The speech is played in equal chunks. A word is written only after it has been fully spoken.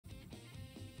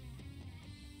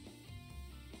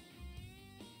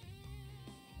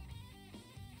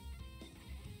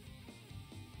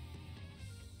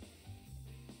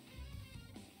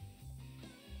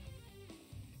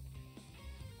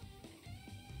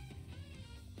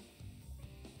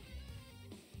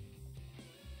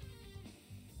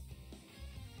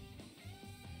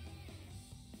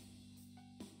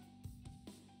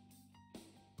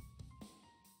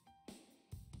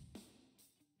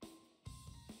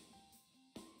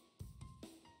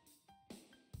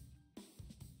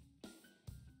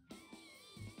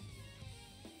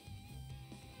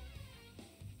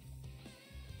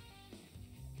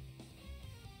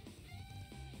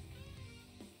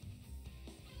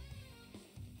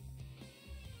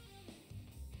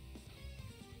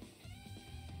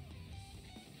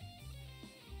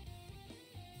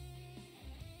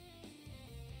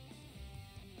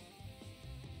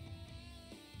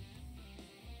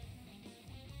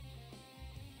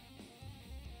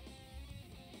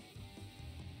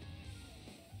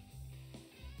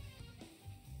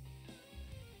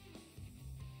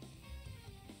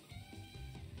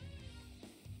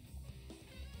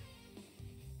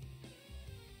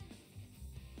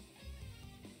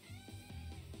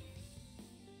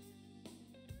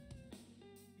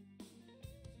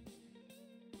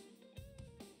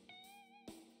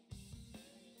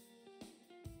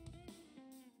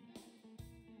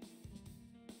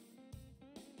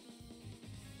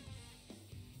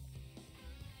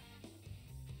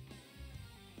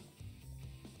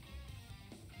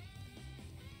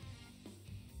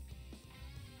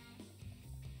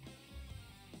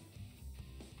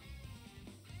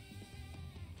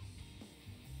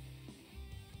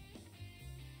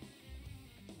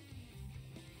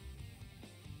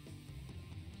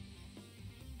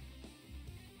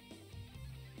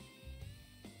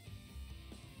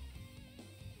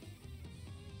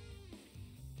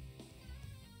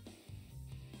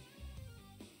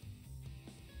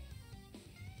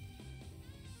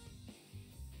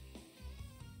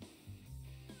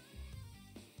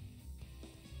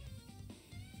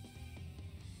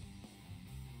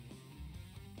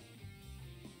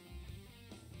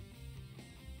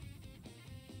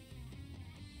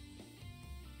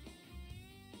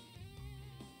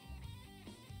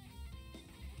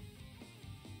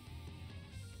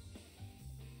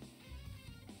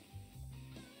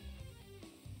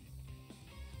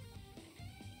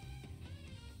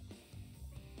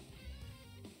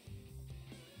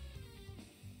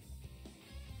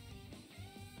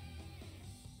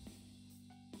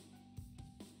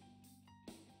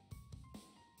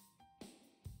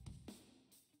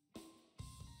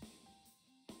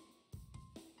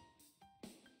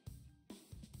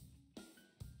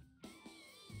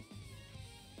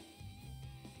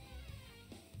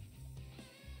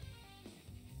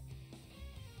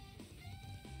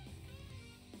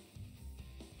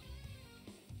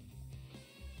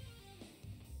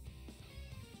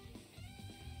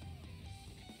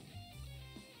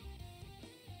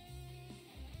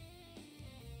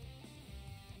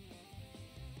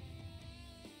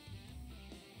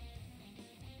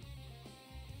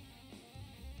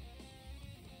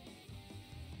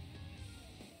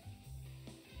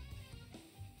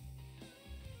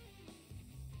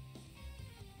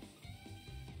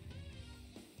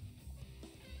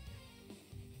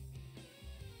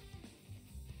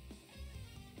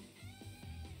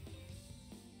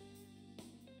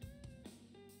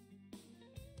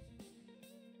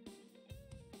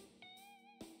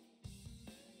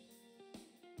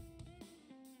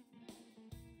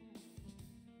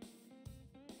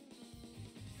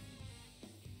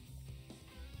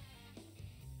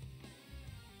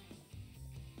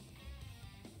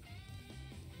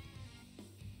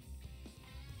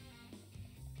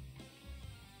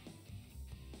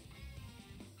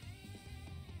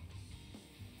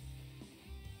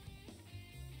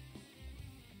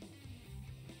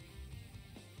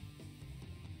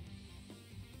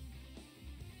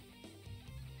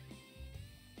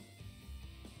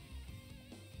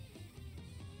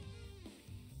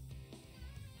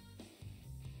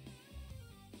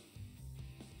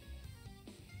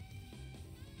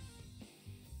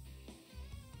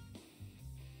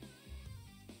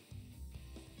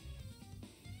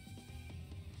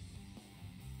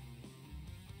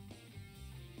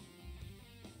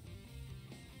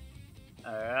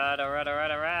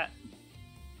Alright.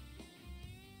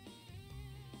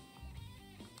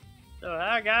 So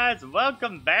hi guys,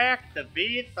 welcome back to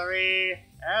V3.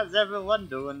 How's everyone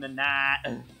doing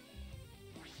tonight?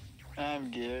 I'm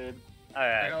good.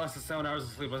 Alright. I got less than 7 hours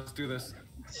of sleep. Let's do this.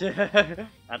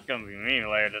 That's gonna be me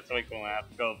later this week when I have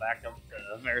to go back up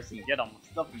to Mercy and get all my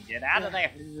stuff and get out of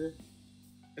there.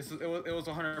 It was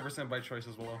 100% by choice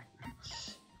as well.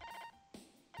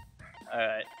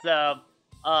 Alright, so,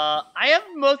 I have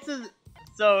most of,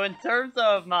 so in terms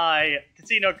of my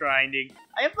casino grinding,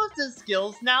 I have most of the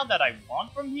skills now that I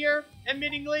want from here,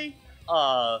 admittingly.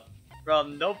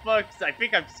 From notebooks, I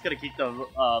think I'm just gonna keep the,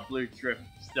 blue trip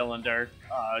cylinder,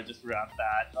 just wrap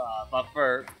that, but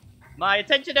for, my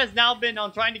attention has now been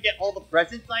on trying to get all the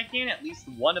presents I can, at least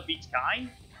one of each kind.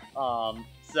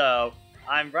 So,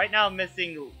 I'm right now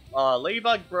missing,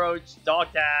 Ladybug Brooch, Dog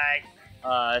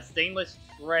Tag, Stainless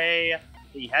Tray,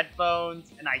 the headphones,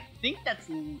 and I think that's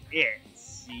it.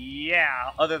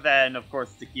 Yeah, other than, of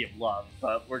course, the Key of Love,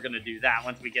 but we're gonna do that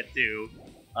once we get to,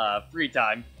 free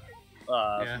time.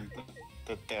 Yeah.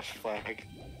 The death flag.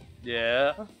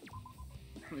 Yeah.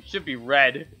 It should be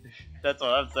red. That's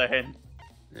what I'm saying.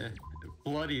 Yeah.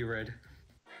 Bloody red.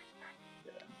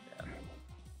 Yeah.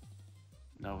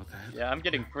 No, with that. Yeah, I'm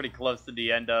getting pretty close to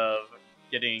the end of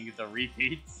getting the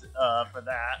repeats, for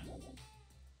that.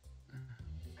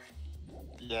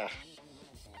 Yeah.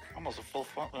 Almost a full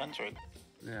 100.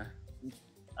 Yeah.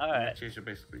 Alright. Chase will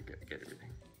basically get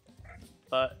everything.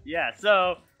 But yeah,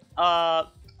 so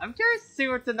I'm curious to see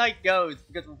where tonight goes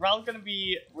because we're gonna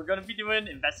be doing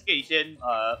investigation,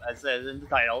 as it says in the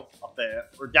title, up there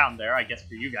or down there, I guess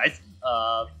for you guys.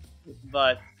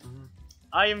 But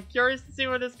I am curious to see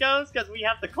where this goes because we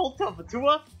have the cult of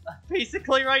Atua,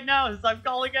 basically right now, as I'm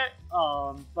calling it.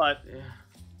 But Yeah.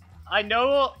 I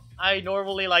know I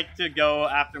normally like to go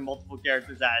after multiple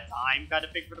characters at a time, kind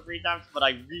of thing for the free times, but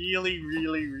I really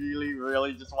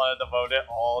just want to devote it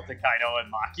all to Kaido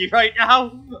and Maki right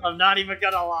now. I'm not even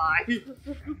gonna lie.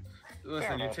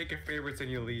 Listen, you take your favorites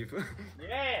and you leave.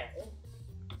 Yeah.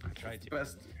 I tried to.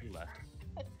 Best. You left.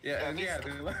 Yeah, and yeah,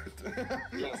 they left.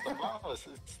 Yes, the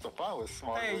bomb was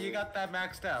smart. Hey, you got that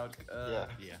maxed out. Yeah.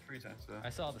 Yeah. Free time, so. I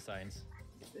saw the signs.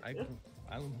 I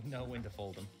know when to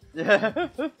fold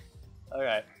them.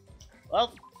 Alright.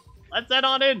 Well, let's head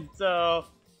on in. So,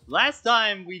 last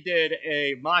time we did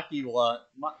a Maki one.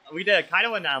 We did a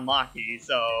Kaido and now Maki,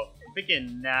 so I'm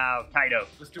thinking now Kaido.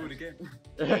 Let's do it again.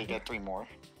 Yeah, you get 3 more.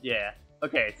 Yeah.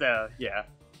 Okay, so, yeah.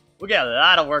 We'll get a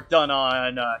lot of work done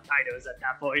on Kaido's at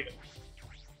that point.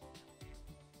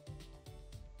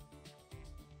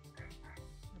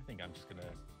 I think I'm just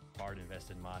gonna hard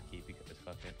invest in Maki because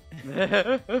fuck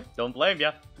it. Don't blame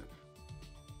ya.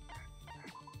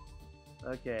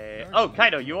 Okay. Oh,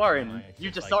 Kaido, you are in. You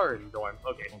just are in dorm.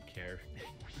 Okay. I don't care.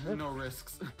 No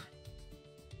risks.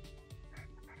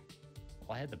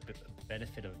 Well, I had the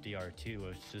benefit of DR2,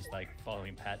 which was just like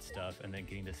following Pat's stuff and then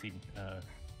getting to see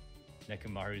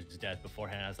Nekomaru's death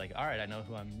beforehand. I was like, all right, I know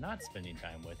who I'm not spending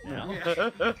time with now.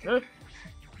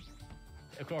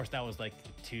 Of course, that was like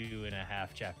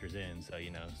 2.5 chapters in, so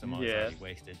you know, someone's already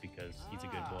wasted because he's a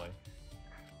good boy.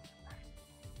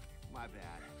 My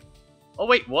bad. Oh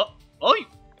wait, what? Oh,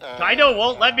 Kaido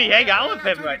won't let me hang out with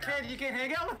him right now. You can't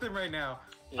hang out with him right now.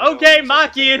 Yeah, Okay,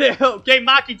 Maki. Okay,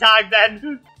 Maki time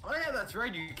then. Oh yeah, that's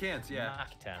right. You can't. Yeah.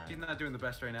 Maki time. He's not doing the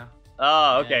best right now.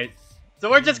 Oh, okay.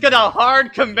 So we're just gonna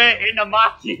hard commit into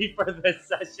Maki for this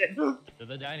session. To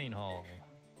the dining hall.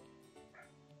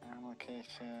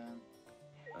 Location.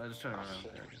 Just trying to remember.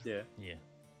 There. Yeah. Yeah.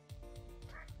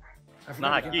 I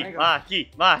forgot again. Maki.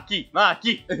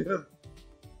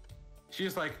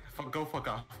 She's like, go fuck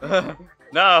off.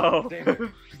 No.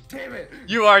 Damn it.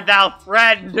 You are now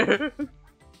friend.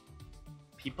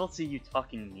 People see you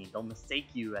talking to me, they'll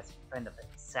mistake you as a friend of an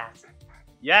assassin.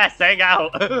 Yes, hang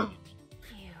out.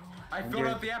 I filled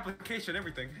out the application,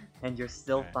 everything. And you're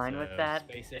still Alright, fine so with that?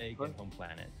 Space Egg and Home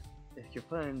Planet. If you're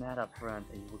putting that up front,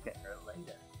 then you will get her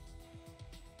later.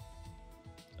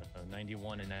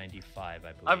 91 and 95,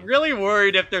 I believe. I'm really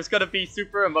worried if there's gonna be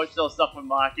super emotional stuff with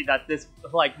Maki that this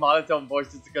like monotone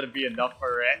voice is gonna be enough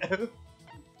for it.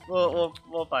 we'll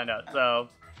find out. So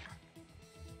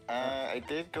I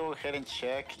did go ahead and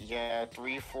check. Yeah,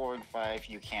 3, 4, and 5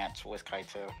 you can't with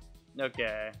Kaito.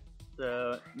 okay.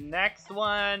 So next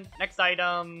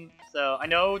item. So I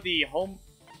know the home.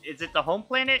 Is it the home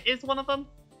planet? Is one of them?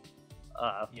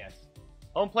 Yes.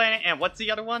 Home planet, and what's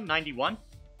the other one? 91.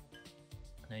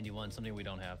 91, something we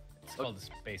don't have. It's called the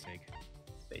Space Egg.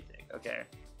 Space egg. Okay.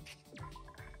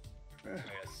 I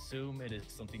assume it is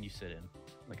something you sit in,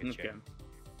 like a chair.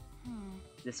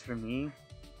 This for me?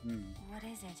 What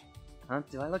is it? Huh?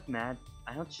 Do I look mad?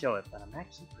 I don't show it, but I'm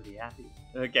actually pretty happy.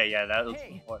 Okay, yeah, that was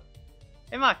Hey. before.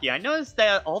 Hey Maki, I noticed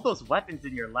that all those weapons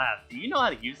in your lab, do you know how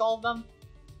to use all of them?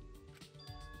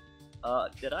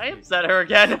 Did I upset her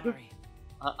again? Sorry.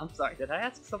 I'm sorry, did I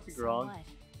ask something So wrong? what?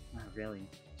 Not really.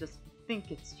 Just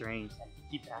think it's strange that you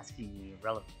keep asking me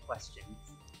irrelevant questions.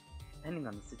 Depending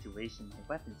on the situation, my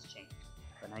weapons change,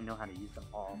 but I know how to use them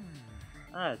all.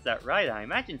 Ah, is that right? I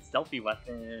imagine stealthy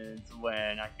weapons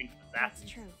when I think of That's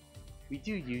assassins. true. We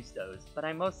do use those, but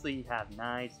I mostly have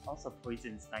knives, also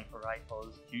poison sniper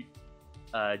rifles,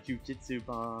 jujitsu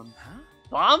bombs. Huh?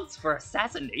 Bombs for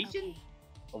assassination? Okay.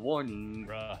 A warning.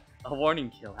 Bruh. A warning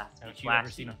kill has to be Haven't you ever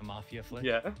flashy. seen a mafia flick?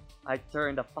 Yeah. I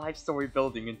turned a 5-story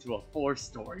building into a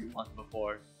 4-story one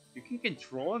before. You can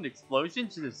control an explosion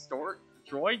to destroy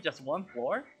just one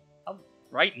floor? How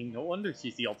frightening, no wonder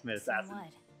she's the ultimate So assassin. what?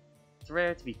 It's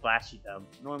rare to be flashy though.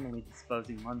 Normally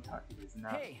disposing one target is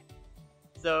enough. Hey,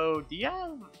 So,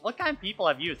 what kind of people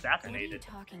have you What are you assassinated?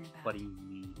 talking about? What do you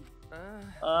mean?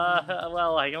 uh,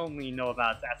 Well, I only know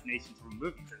about assassinations from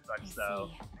movies and I such, so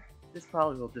see. this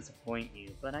probably will disappoint you,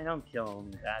 but I don't kill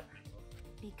only bad people.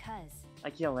 Because. I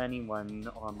kill anyone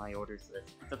on my orders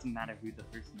list. It doesn't matter who the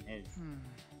person is.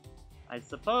 I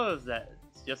suppose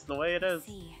that's just the way it I is.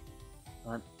 see.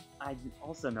 But I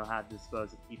also know how to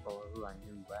dispose of people who I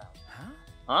knew well. huh?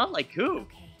 Huh? Like who?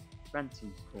 Okay. Friend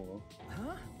seems cool.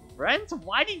 Huh? Friends?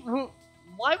 Why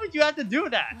would you have to do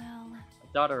that? Well,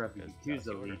 A daughter of the Because that's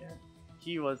the Yakuza order. leader.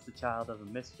 She was the child of a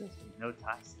mistress with no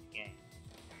ties to the gang.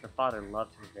 Her father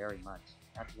loved her very much.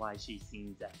 That's why she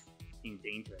seemed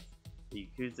dangerous. The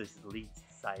Yakuza's elites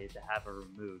decided to have her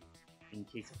removed in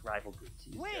case of rival groups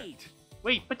used her.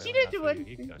 Wait, but she Clearly didn't do not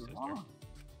anything Fuyuhiko's sister. wrong.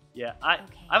 Yeah, okay.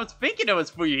 I was thinking it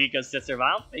was Fuyuhiko's sister, but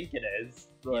I don't think it is.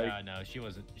 Like, Yeah, no, she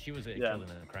wasn't. She was Yeah. killed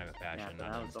in a crime of passion, but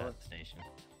not that an was all. assassination.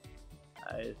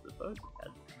 I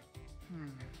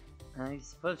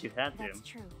suppose you had to. That's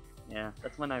true. Yeah,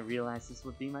 that's when I realized this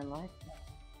would be my life now.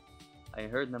 I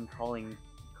heard them calling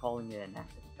it an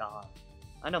act of God.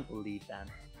 I don't believe that.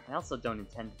 I also don't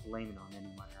intend to blame it on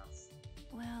anyone else.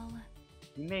 Well,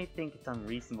 You may think it's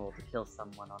unreasonable to kill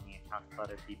someone on the account of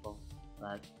other people,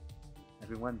 but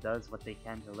everyone does what they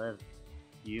can to live.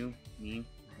 You, me,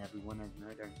 and everyone I've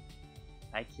murdered.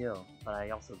 I kill, but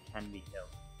I also can be killed.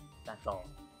 That's all.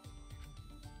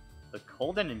 The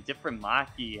cold and indifferent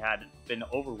Maki had been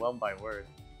overwhelmed by words.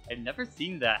 I'd never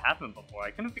seen that happen before.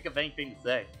 I couldn't think of anything to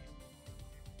say.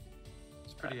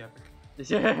 It's pretty epic.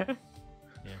 Yeah.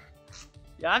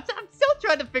 Yeah, I'm still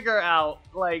trying to figure out,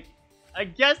 like, I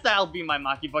guess that'll be my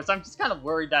Maki voice. I'm just kind of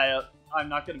worried that I'm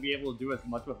not going to be able to do as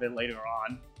much with it later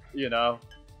on, you know?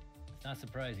 It's not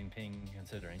surprising, Ping,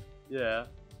 considering. Yeah.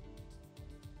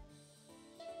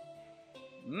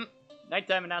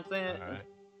 Nighttime announcement. All right.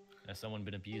 Has someone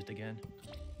been abused again?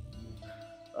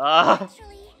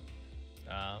 actually,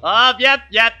 Yep.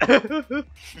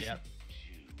 Yep.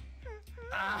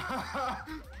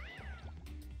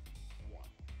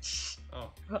 Oh,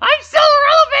 I'm still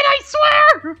irrelevant, I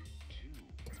swear!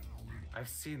 I've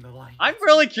seen the light. I'm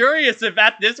really curious if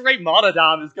at this rate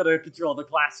Monodam is gonna control the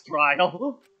class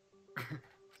trial.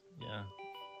 Yeah.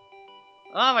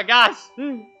 Oh my gosh!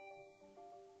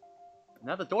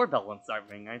 Now the doorbell won't start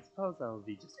ringing. I suppose that'll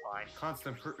be just fine.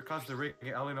 Constant ringing.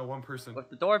 I only know one person. With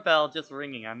the doorbell just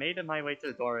ringing, I made my way to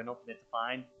the door and opened it to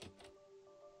find.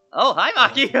 Oh, hi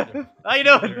Maki! How you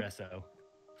doing? Another SO.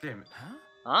 Damn it. Huh?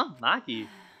 Huh? Maki?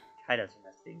 Kaido's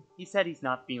resting. He said he's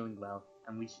not feeling well,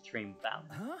 and we should train without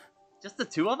him. Huh? Just the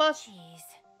two of us? jeez.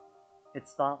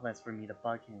 It's thoughtless for me to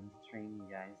bug him to train you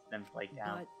guys, then flake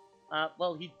out. But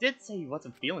Well, he did say he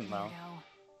wasn't feeling well. Weirdo.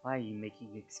 Why are you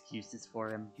making excuses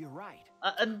for him? you're right.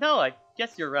 No, I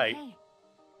guess you're right. Hey,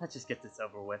 Let's just get this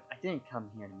over with. I didn't come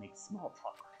here to make small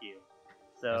talk with you.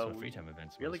 That's So, what free time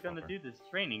events really was gonna for. do this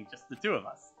training, just the two of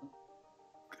us.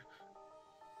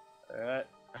 Alright.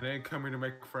 I didn't come here to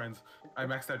make friends. I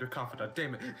maxed out your confidant.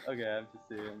 Damn it. Okay, I'm just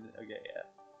doing. Okay,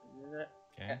 yeah.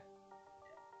 Okay.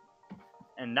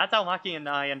 And that's how Maki and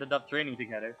I ended up training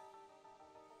together.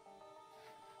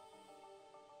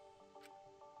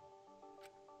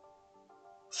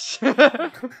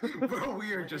 Bro,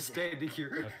 we are just standing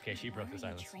here. Okay, she broke the why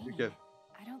are you silence. training? Okay.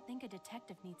 I don't think a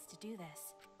detective needs to do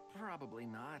this. Probably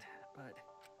not, but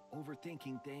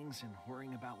overthinking things and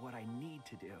worrying about what I need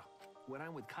to do. When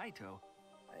I'm with Kaito,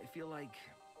 I feel like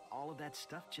all of that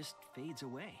stuff just fades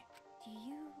away. Do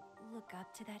you look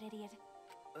up to that idiot?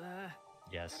 I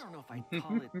Yes. don't know if I'd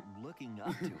call it looking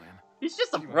up to him. He's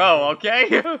just a bro, okay?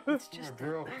 It's just that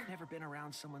bro. I've never been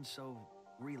around someone so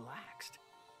relaxed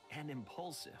and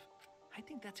impulsive. I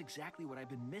think that's exactly what I've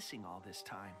been missing all this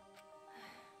time.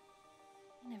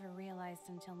 I never realized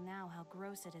until now how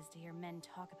gross it is to hear men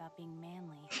talk about being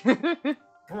manly.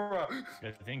 Bruh.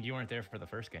 Good thing you weren't there for the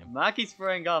first game. Maki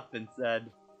sprang up and said,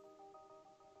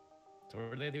 So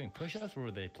were they doing push-ups or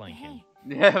were they planking?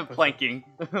 Hey, yeah, planking.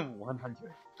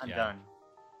 100. I'm Yeah. done.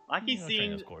 Maki You know, train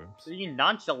seemed those corpse.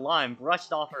 nonchalant and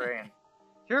brushed off her hand.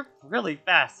 You're really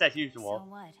fast, as so usual.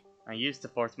 what? I used to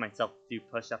force myself to do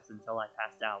push-ups until I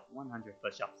passed out. 100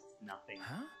 push-ups is nothing.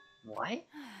 Huh? What?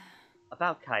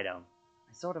 About Kaido.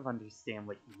 I sort of understand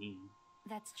what you mean,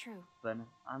 That's true. but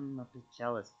I'm a bit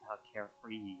jealous of how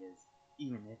carefree he is,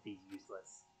 even if he's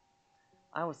useless.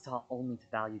 I was taught only to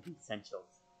value the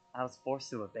essentials. I was forced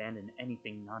to abandon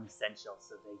anything non-essential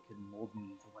so they could mold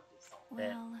me into what they saw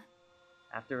fit. Well,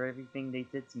 After everything they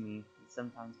did to me, I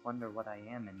sometimes wonder what I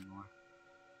am anymore.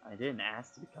 I didn't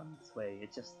ask to become this way,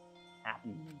 it just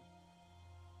happened to me.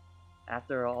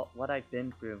 After all what I've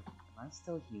been through, am I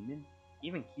still human?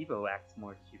 Even Kibo acts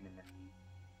more human than me,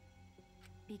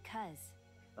 because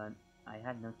but I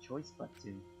had no choice but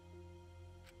to.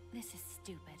 this is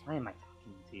stupid. Why am I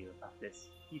talking to you about this?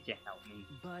 You can't help me.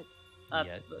 But,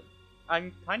 Yet. But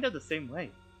I'm kind of the same way.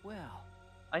 well,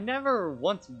 I never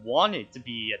once wanted to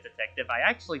be a detective. I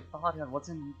actually thought I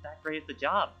wasn't that great at the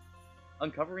job.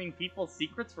 Uncovering people's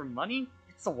secrets for money?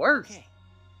 It's the worst. okay.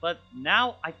 But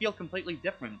now I feel completely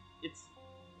different.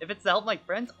 If it's to help my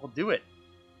friends, I'll do it.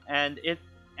 And it's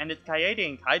Kaede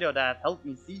and Kaido that have helped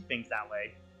me see things that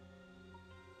way.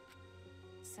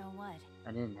 So what?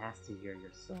 I didn't ask to hear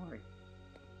your story.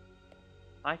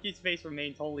 Maki's face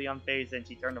remained totally unfazed and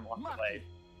she turned and walked away.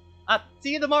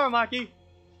 See you tomorrow, Maki! She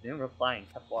didn't reply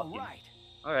and kept walking. Alright.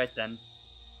 Alright then.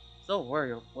 Still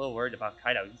a little worried about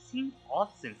Kaido. He seemed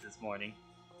off since this morning.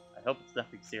 I hope it's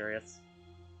nothing serious.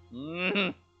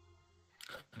 I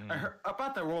heard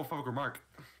about that homophobic remark.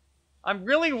 I'm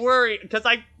really worried because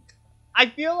I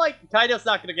feel like Kaido's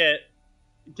not gonna get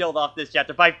killed off this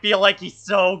chapter, but I feel like he's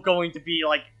so going to be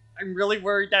like. I'm really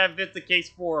worried that if it's a case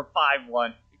 4 or 5-1,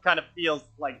 it kind of feels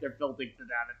like they're building to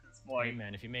that at this Hey point.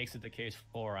 man, if he makes it the case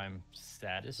 4, I'm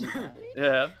satisfied.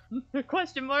 Yeah.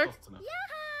 Question mark? Close enough.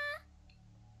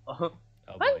 Oh,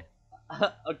 Oh What? boy.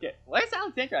 okay. Where's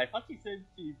Alexandra? I thought she said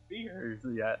she'd be here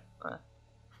yet.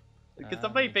 Can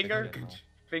somebody Looks like finger we don't know.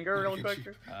 finger real Can quick?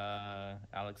 she-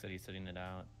 Alex said he's sitting it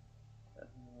out.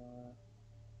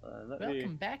 Let Welcome me.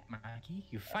 back, Maki.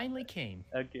 You finally came.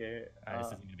 Okay. This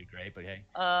isn't gonna be great, but hey.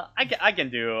 I can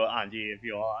do Anji if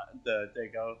you want to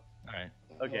take go. All right.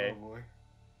 Okay. Oh, boy.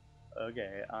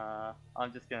 Okay.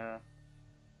 I'm just gonna.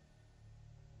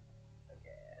 Okay.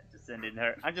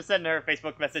 I'm just sending her a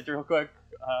Facebook message real quick.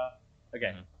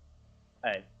 Okay. Mhm.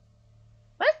 Hey.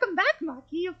 Welcome back,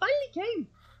 Maki. You finally came.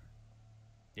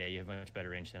 Yeah, you have much better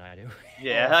range than I do.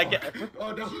 Yeah, Oh, I get. fuck.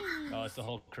 Oh no. Oh, it's the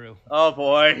whole crew. Oh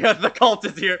boy, the cult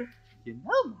is here. You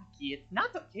know, Maki, it's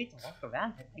not okay to walk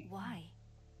around here like Why?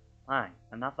 Fine,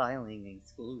 I'm not violating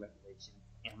school regulations,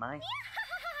 am I?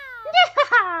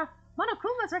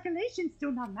 Monokuma's regulations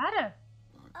do not matter.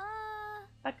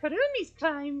 But Kurumi's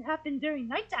crime happened during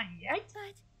nighttime, right?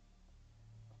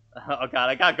 But Oh god,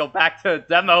 I gotta go back to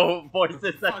demo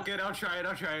voices. Fuck it, I'll try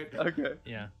it. Okay.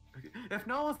 Yeah. If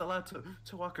no one's allowed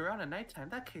to walk around at nighttime,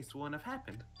 that case wouldn't have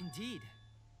happened. Indeed.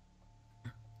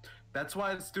 That's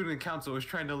why the student council is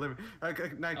trying to limit like Oh,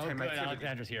 nighttime good. activity.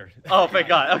 Alexandra's here. Oh thank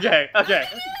god, okay.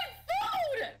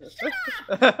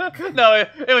 No,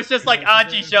 it was just like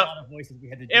Aji There's a show. lot of voices we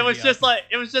had to It was divvy up.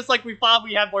 just like we thought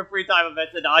we had more free time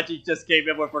events and Aji just came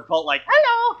in with her cult like,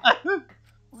 hello!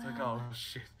 It's like, well, oh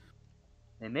shit.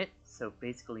 Emmett, so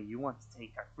basically you want to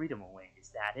take our freedom away, is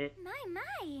that it? my.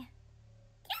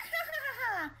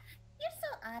 You're so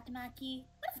odd, Maki.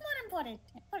 What's more important,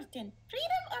 freedom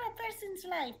or a person's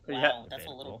life? Yeah. Wow, that's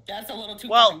a little too.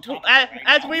 Well, fucking topical as, right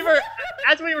as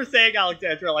now. we were saying,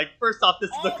 Alexandra, like first off,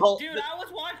 this is the Oh, cult. dude,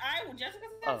 Jessica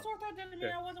said Oh, sore throat didn't mean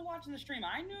okay. I wasn't watching the stream.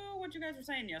 I knew what you guys were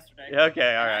saying yesterday. Yeah, okay,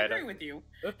 And all I right. agree with you.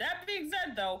 That being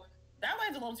said, though, that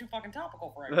line's a little too fucking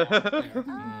topical for right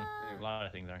now. A lot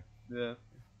of things are. Yeah.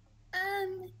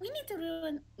 We need to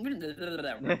ruin. Ruin.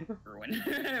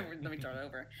 Let me start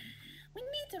over. We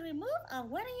need to remove our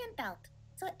worry and doubt,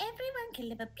 so everyone can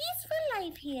live a peaceful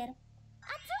life here.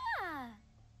 Atua!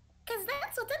 Cause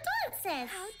that's what the Torah says.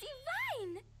 How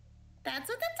divine! That's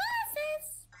what the Torah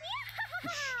says.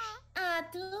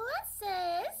 Torah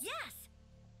says. Yes!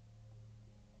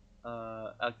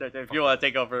 Alexandra, if you want to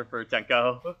take over for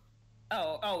Tenko.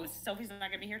 Oh, Sophie's not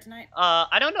gonna be here tonight.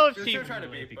 I don't know if She's she. still trying to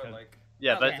be, Because- but like.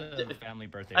 Yeah, Okay. but It's a family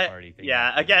birthday I- party thing. yeah,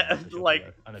 that again, she'll be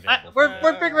like, unavailable we're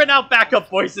for. figuring out backup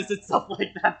voices and stuff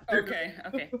like that. Okay.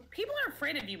 People are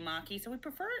afraid of you, Maki, so we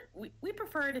prefer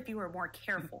it if you were more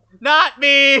careful. Not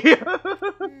me.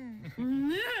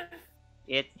 Hmm.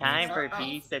 It's time for Oh,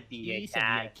 Beast of the Piece of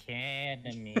the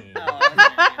Academy. Academy. Oh,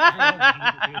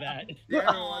 I do that. Yeah,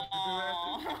 I don't want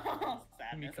to do that. Oh,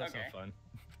 sadness. Himiko's Okay. so fun.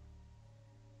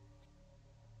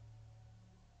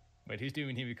 Wait, who's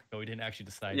doing Himiko? We didn't actually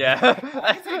decide. Yeah.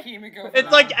 I think Himiko for It's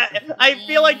that like, one. I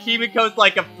feel like Himiko's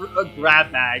like a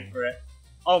grab bag for it.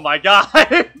 Oh my god.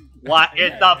 What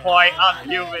is the point of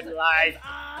human life?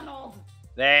 Arnold.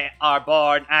 They are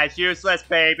born as useless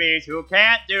babies who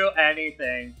can't do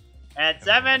anything. And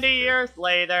 70 years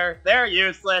later, they're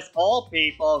useless old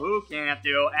people who can't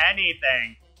do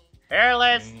anything.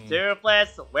 Hairless,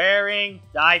 toothless, wearing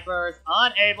diapers,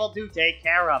 unable to take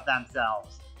care of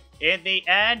themselves. In the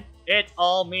end, it's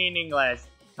all meaningless.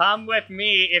 Come with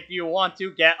me if you want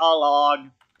to get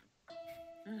along.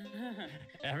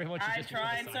 Everyone should I just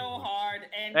tried so hard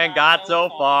And got so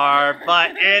far,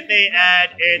 but in the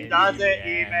end, it doesn't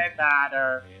even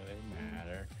matter. Really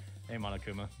matter. Hey,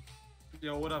 Monokuma.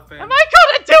 Yo, what up, fam? Am I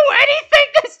gonna do anything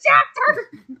this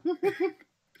chapter?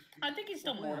 I think he's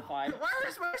still mortified.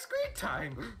 Where's my screen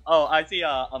time? Oh, I see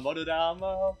a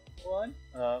Motodama one.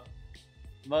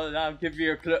 Motodama, give me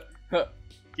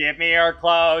your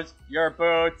clothes, your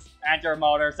boots, and your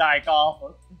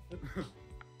motorcycle.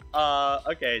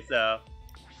 Okay, so,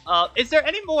 is there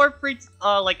any more free,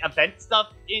 like, event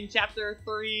stuff in Chapter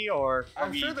 3, or...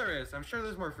 I'm sure there is. I'm sure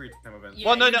there's more free time events. Yeah,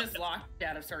 Well, no, you're no. just locked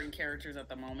out of certain characters at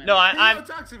the moment. No, Hey, I'm... yo,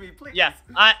 talk to me, please. Yeah,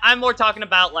 I'm more talking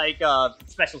about, like,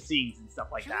 special scenes and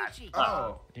stuff like that.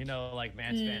 Oh. You know, like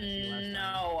Man's Fantasy last time.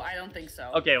 No, I don't think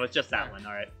so. Okay, it was just that one,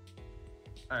 alright.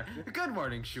 Alright. Good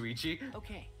morning, Shuichi.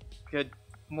 Okay. Good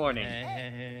morning.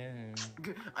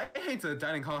 I hate the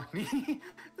dining hall.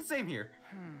 Same here.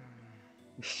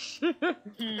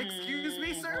 Excuse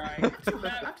me, sir? Right. I'm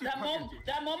too hungry.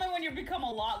 That moment when you become a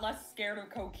lot less scared of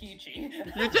Kokichi.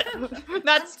 You're just,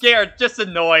 not scared, just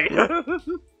annoyed.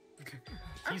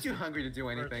 I'm too hungry to do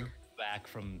anything. Back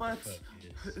from But the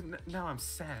focus. now I'm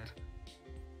sad.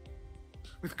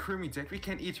 With Kurumi dead, we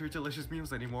can't eat her delicious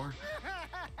meals anymore.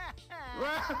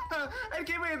 I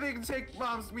can't wait to take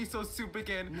Mom's miso soup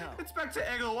again. No. It's back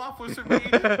to egg and waffles for me.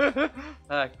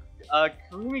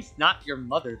 Kurumi's not your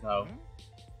mother, though.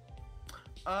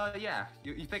 Yeah.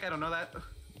 You think I don't know that?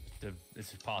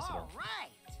 This is possible.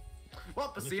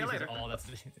 Well, see you later.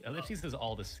 Ellipses is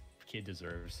all this kid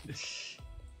deserves.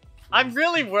 I'm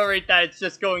really worried that it's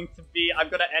just going to be, I'm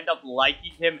gonna end up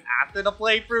liking him after the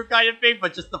playthrough kind of thing,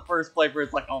 but just the first playthrough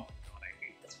is like, oh my god, I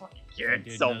hate this fucking kid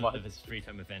Dude, so none much. of his free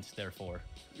time events, therefore.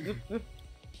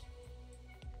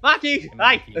 Maki!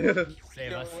 Hi!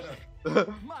 Save us.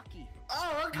 Mucky.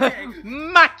 Oh, okay.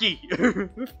 Maki!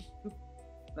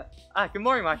 Good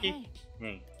morning, Maki. Hey.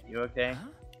 Hey, you okay? Huh?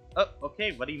 Oh,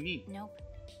 okay, what do you mean? Nope.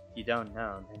 You don't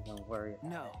know, then don't worry.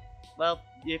 No. Well,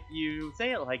 if you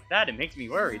say it like that, it makes me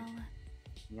worried. So,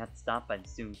 We got stopped by the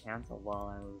student council while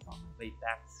I was on my way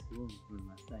back to school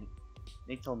last night.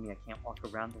 They told me I can't walk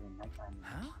around during nighttime.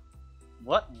 Huh?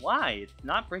 What? Why? It's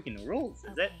not breaking the rules,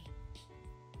 is okay. it?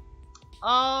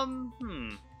 I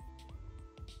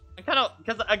kind of,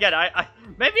 because again, I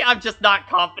maybe I'm just not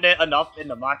confident enough in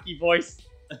the Maki voice.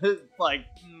 Like,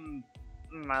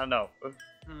 I don't know.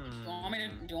 Do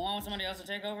you want somebody else to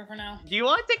take over for now? Do you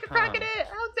want to take a crack at it,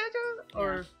 Alexandra?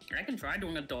 Or I can try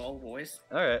doing a dull voice.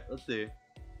 all right, let's see.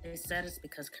 They said it's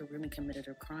because Kurumi committed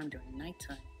her crime during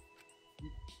nighttime.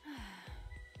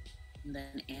 And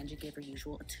then Angie gave her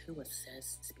usual Atua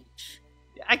says speech.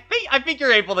 I think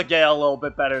you're able to get a little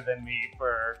bit better than me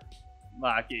for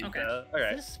Maki. Okay. So, all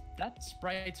right. That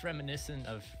sprite's reminiscent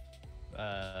of,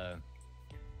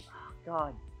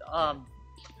 God.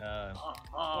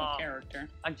 What character?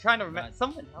 I'm trying to remember Not-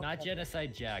 someone. not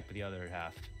Genocide Jack, but the other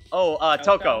half. Oh,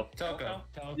 Toko. Toko.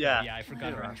 Toko. Yeah. Yeah, I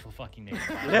forgot her actual fucking name.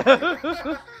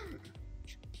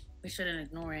 We shouldn't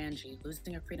ignore Angie.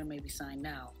 Losing her freedom may be signed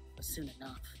now, but soon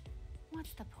enough.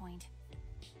 What's the point?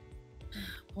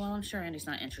 Well, I'm sure Andy's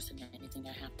not interested in anything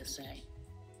I have to say.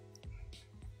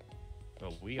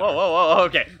 But we Whoa, are. whoa, whoa,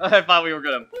 okay. I thought we were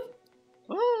gonna.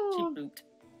 She Ooh. booped.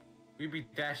 We be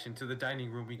dashing to the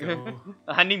dining room. We go.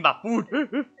 I need my food.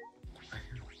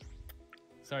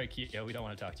 Sorry, Kyo, we don't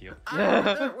want to talk to you.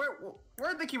 Where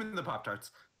are they keeping the Pop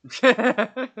Tarts?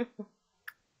 Gotta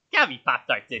be Pop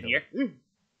Tarts in here.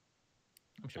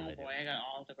 I'm sure Oh they do. boy, I got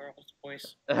all the girls'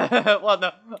 voice. Well,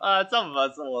 no, some of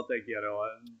us will take the other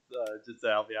ones, just to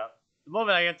help you out. The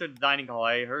moment I entered the dining hall,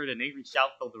 I heard an angry shout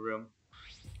fill the room.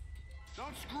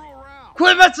 Don't screw around.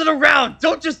 Quit messing around!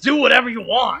 Don't just do whatever you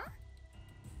want!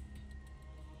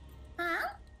 Huh?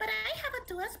 But I have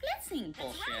Atua's blessing.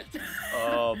 Bullshit.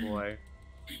 Oh boy.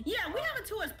 Yeah, we have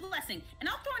Atua's blessing, and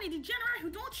I'll throw any degenerate who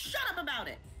don't shut up about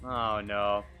it. Oh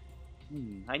no.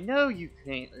 I know you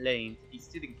claim to be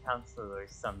student counselor or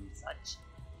some such,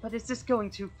 but is this going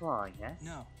too far, yes?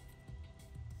 No.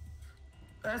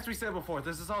 As we said before,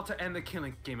 this is all to end the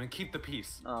killing game and keep the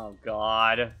peace. Oh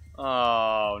god.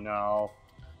 Oh no.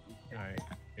 Alright.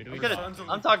 Who do I'm, we gonna, want?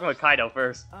 I'm talking with Kaido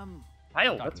first.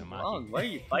 Kaido, talking what's to Maki. wrong? What are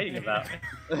you fighting about?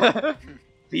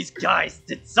 These guys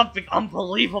did something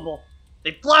unbelievable.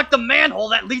 They blocked the manhole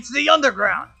that leads to the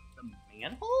underground. The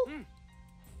manhole?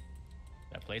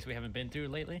 That place we haven't been through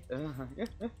lately?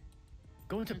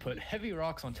 Going to put heavy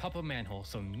rocks on top of a manhole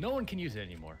so no one can use it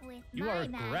anymore. With You my are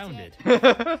magic.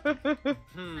 grounded.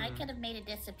 I could have made it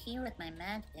disappear with my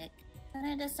magic, but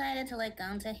I decided to let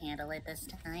Gonta handle it this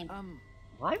time.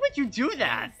 Why would you do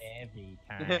that? Every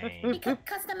time.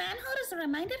 Because the manhole is a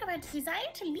reminder of our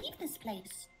desire to leave this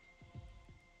place.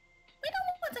 We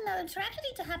don't want another tragedy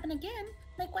to happen again,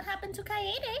 like what happened to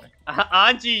Kaede.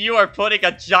 Anji, you are putting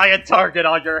a giant target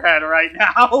on your head right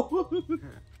now.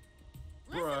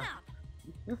 Bruh.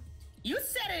 You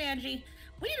said it, Angie.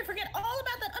 We need to forget all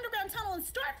about that underground tunnel and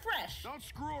start fresh. Don't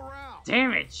screw around.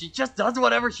 Damn it, she just does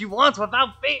whatever she wants without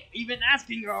even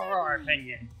asking our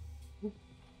opinion.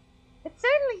 It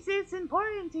certainly is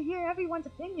important to hear everyone's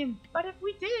opinion, but if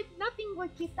we did, nothing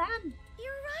would get done.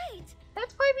 You're right.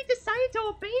 That's why we decided to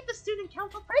obey the student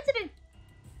council president.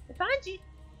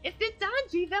 If it's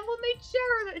Anji, then we'll make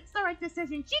sure that it's the right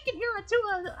decision. She can hear it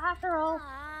too, after all.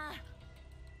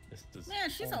 This is Man,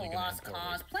 she's a only gonna lost end poorly.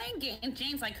 cause. Playing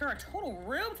games like her are total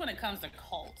rubes when it comes to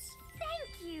cults.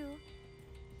 Thank you.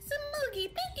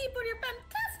 Samugi, thank you for your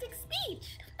fantastic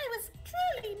speech. I was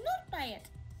truly moved by it.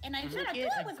 And I'm sure Get Abdullah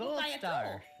a was moved gold by it too.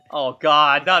 star. Oh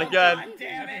god, not again. God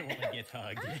damn Everyone it. gets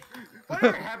hugged.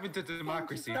 Whatever happened to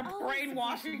democracy? The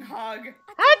brainwashing hug.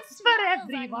 That's for For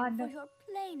everyone. your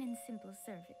plain and simple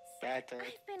service. Better.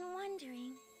 I've been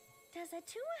wondering, does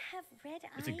Atua have red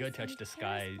eyes? It's a good touch and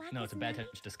disguise. hair as black No, as it's a bad night?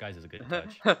 touch disguise is a good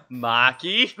touch.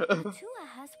 Maki. Atua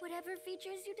has whatever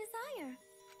features you desire.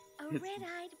 A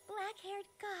red-eyed, black-haired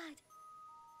god.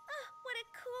 Ah, what a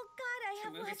cool god I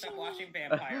have Samugi, stop watching watching me.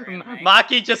 vampire anime.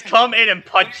 Maki, just come in and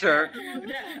punch her.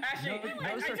 Yeah, actually,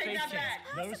 Notice I her take face that changed.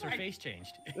 back. Notice her face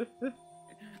changed.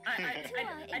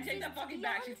 I take that fucking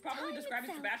back. She's probably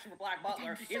describing Sebastian for Black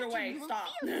Butler. Either way, stop.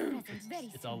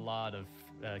 It's a lot of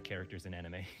characters in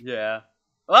anime. Yeah.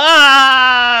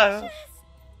 Ah!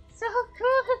 So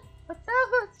cool.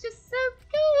 It's just so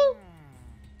cool.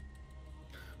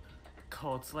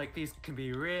 Cults like these can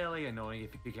be really annoying if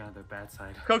you get on their bad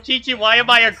side. Kokichi, why am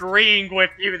I agreeing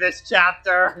with you this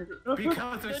chapter?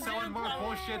 Because they're selling more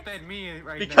bullshit than me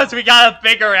right now. Because we got a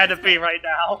bigger enemy right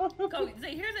now.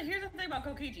 Here's the thing about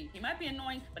Kokichi. He might be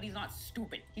annoying, but he's not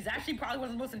stupid. He's actually probably one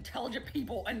of the most intelligent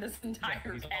people in this entire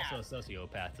He's cast. also a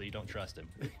sociopath, so you don't trust him.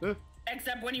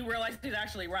 Except when you realize he's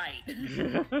actually right.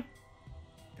 That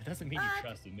doesn't mean you But-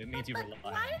 trust him. It means you But rely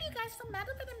why on are him. you guys so mad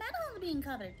over the manhole being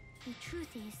covered? The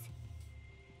truth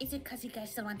Is it because you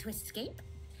guys still want to escape?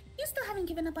 You still haven't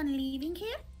given up on leaving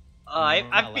here? We're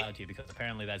not allowed to because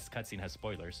apparently that cutscene has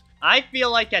spoilers. I feel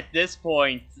like at this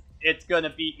point, it's gonna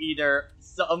be either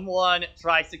someone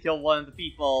tries to kill one of the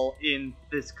people in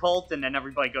this cult and then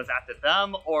everybody goes after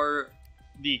them, or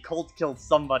the cult kills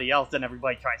somebody else and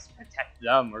everybody tries to protect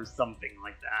them or something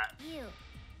like that. you.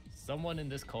 Someone in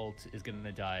this cult is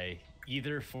gonna die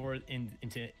either for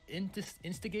to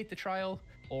instigate the trial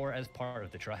or as part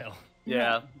of the trial.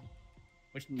 Yeah.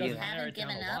 Which doesn't Yeah. narrow it down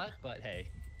Haven't a given lot, but hey.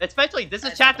 Especially, this is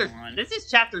That's chapter the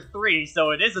one. 3,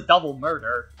 so it is a double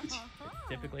murder.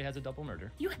 Typically has a double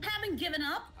murder. You haven't given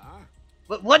up?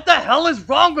 But what the hell is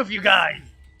wrong with you guys?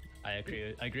 I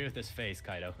agree with this face,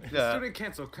 Kaido. Yeah. Student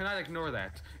council cannot ignore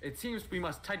that. It seems we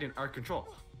must tighten our control.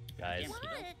 Guys, What?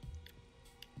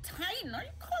 Titan, are you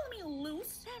calling me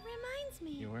loose? That reminds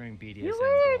me. you're wearing BDSM. You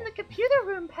were in girl. the computer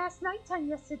room past nighttime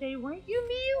yesterday, weren't you,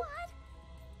 Miu?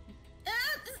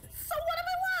 So what if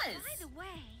I was? By the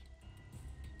way,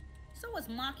 So was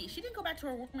Maki. She didn't go back to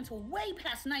her room until way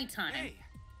past nighttime. Hey,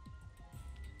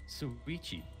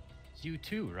 Suichi, you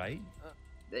too, right?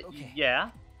 Okay. Yeah.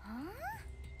 huh?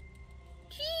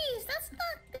 Jeez,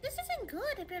 this isn't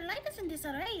good. If your life is in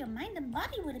disarray, your mind and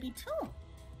body will be too.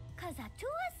 Cause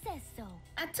Atua says so.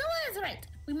 Atua is right.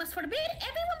 We must forbid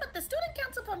everyone but the student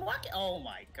council from walking. Oh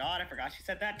my god, I forgot she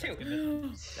said that too.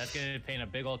 That's gonna paint a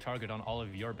big old target on all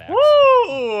of your backs.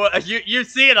 Woo! You're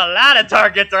seeing a lot of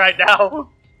targets right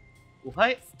now. What?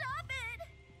 Stop it!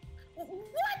 What?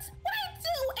 What I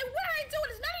do and what I do,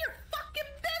 it is none of your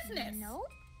fucking business. No?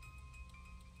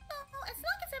 Oh, as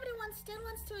long as everyone still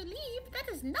wants to leave, that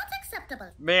is not acceptable.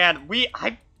 Man,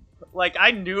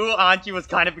 I knew Anji was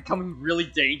kind of becoming really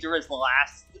dangerous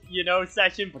last,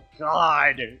 session, but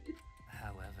god.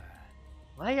 However,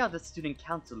 Why are the student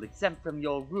council exempt from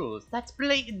your rules? That's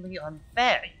blatantly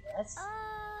unfair, yes? I'm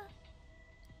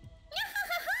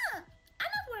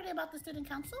not worried about the student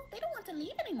council. They don't want to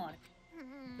leave anymore.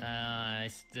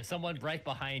 Someone right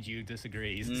behind you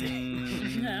disagrees.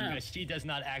 Because she does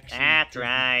not actually. That's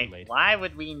right. Why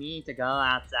would we need to go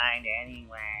outside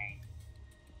anyway?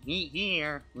 Meet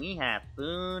here. We have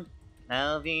food,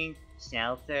 clothing,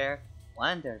 shelter,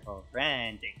 wonderful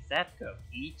friends except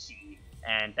Kokichi.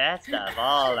 And best of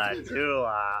all,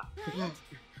 Atua.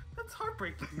 That's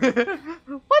heartbreaking.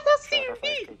 What else do you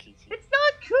need? It's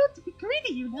not good to be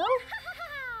greedy, you know?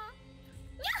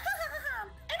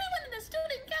 Everyone in the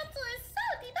student council is so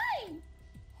divine.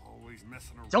 Always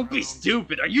messing around. Don't be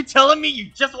stupid. Are you telling me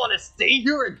you just want to stay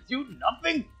here and do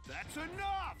nothing? That's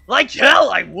enough. Like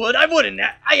hell I would. I wouldn't.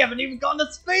 I haven't even gone to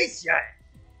space yet.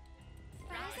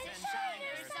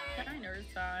 Shiner's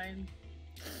time.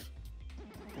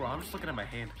 Bro, I'm just looking at my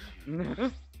hand.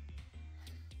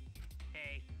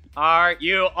 Are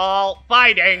you all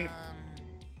fighting?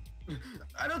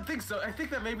 I don't think so. I think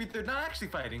that maybe they're not actually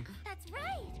fighting. That's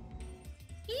right.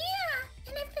 Yeah,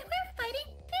 and if they were fighting,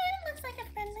 it looks like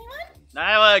a friendly one.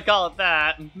 I would call it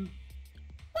that. What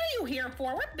are you here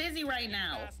for? We're busy right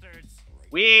now.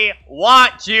 We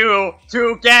want you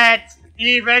to get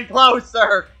even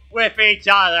closer with each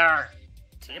other.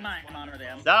 Come on,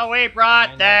 them. So we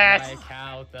brought this. Like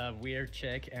how the weird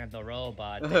chick and the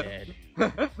robot did.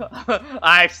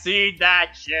 I've seen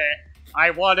that shit. I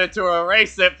wanted to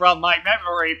erase it from my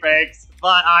memory banks,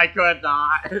 but I could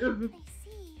not. I see.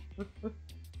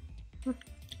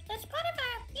 As part of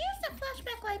our use the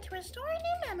flashback light to restore a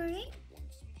new memory,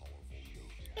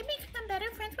 and become better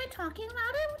friends by talking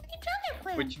louder with each other.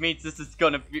 Plan. Which means this is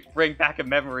gonna bring back a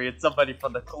memory and somebody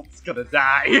from the cult's gonna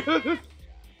die.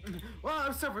 Well,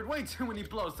 I've suffered way too many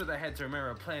blows to the head to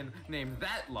remember a plan named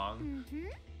that long. Let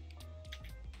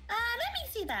me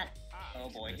see that. Oh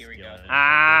boy, here we go.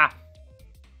 Ah!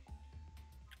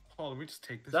 Oh, let me just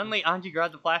take this. Suddenly, Anji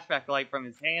grabbed the flashback light from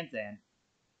his hands and...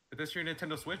 Is this your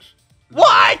Nintendo Switch?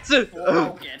 What?!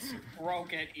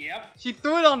 Broke it, yep. She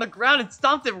threw it on the ground and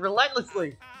stomped it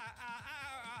relentlessly.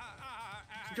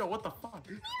 Yo, what the fuck?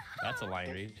 That's a line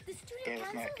read. The student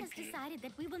council has decided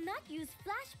that we will not use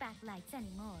flashback lights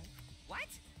anymore.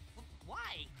 What?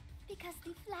 Why? Because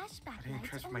the flashback I didn't lights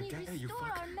trust my only dad, you restore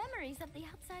fuck. our memories of the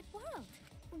outside world.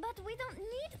 But we don't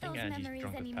need I think those Angie's memories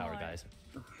drunk with anymore. power, guys.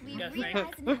 We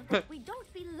realize now that we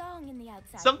don't belong in the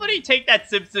outside Somebody world. take that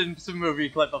Simpsons movie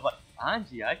clip of like,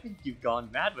 Anji, I think you've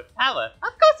gone mad with power. Of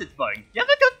course it's boring. You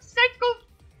ever decide to go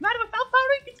mad without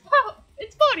powering? It's power.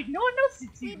 It's boring. No one knows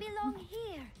it's We you. belong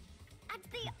here, at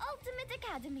the Ultimate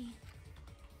Academy.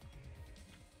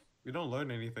 We don't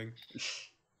learn anything.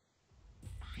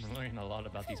 We're learning a lot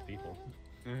about these people.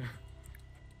 Yeah.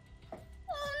 Oh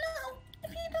no! If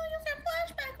you don't use that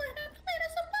flashback light, I'm playing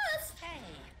us a bus. Hey.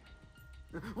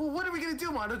 Well, what are we gonna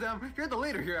do, Monodam? You're the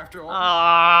leader here after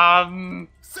all.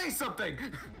 Say something!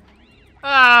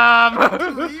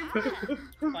 Leave?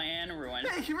 Plan ruined.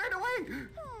 Hey, he ran away!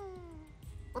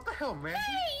 What the hell, man?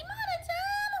 Hey,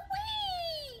 Monotone,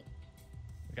 wait!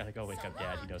 We gotta go wake up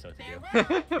Dad. He knows what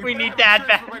to do. We need Dad Dad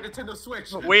back. My Nintendo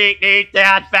Switch. We need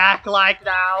Dad back like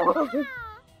now.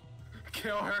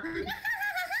 Kill her.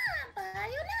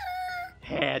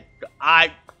 And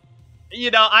I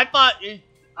thought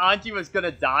Anji was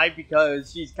gonna die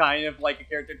because she's kind of like a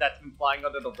character that's been flying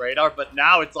under the radar, but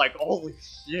now it's like, holy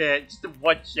shit, just in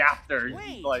one chapter,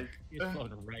 she's like... He's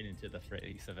floating right into the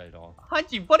face of it all.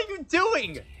 Anji, what are you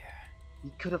doing?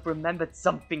 You could have remembered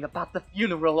something about the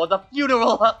funeral, or the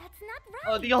funeral... That's not right.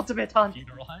 Oh, the ultimate hunt.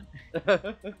 Funeral hunt? There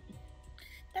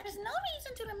is no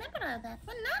reason to remember all that.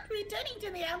 We're not returning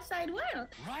to the outside world.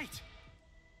 Right.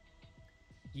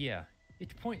 Yeah,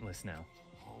 it's pointless now.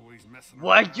 Always messing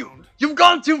What? around. You've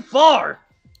gone too far!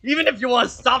 Even if you want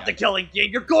to stop the killing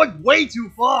game, you're going way too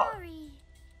far! Sorry.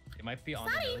 It might be on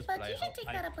the Sorry, nose, but but you should take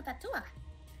that up with Atua.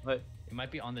 What? it might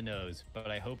be on the nose,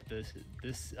 but I hope this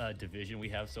division we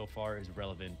have so far is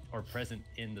relevant or present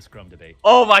in the Scrum debate.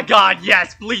 Oh my god,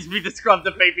 yes! Please be the scrum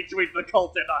debate between the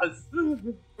cult and us!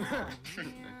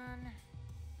 Man.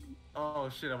 Oh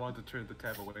shit, I wanted to turn the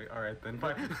tab away. Alright then,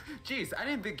 but jeez, I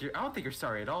don't think you're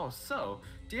sorry at all. So,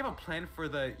 do you have a plan for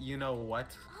the you-know-what?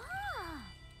 Ah.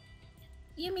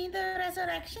 You mean the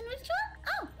resurrection ritual?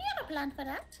 Oh, we have a plan for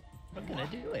that. I'm gonna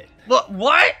do it.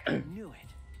 What? I knew it.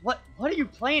 What are you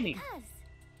planning? Yes.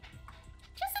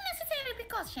 Just a necessary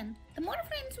precaution. The more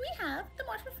friends we have, the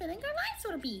more fulfilling our lives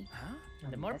will be. Huh?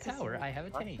 The more power I have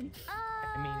attained.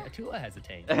 I mean, Atula has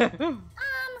attained.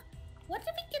 What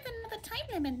if we get another time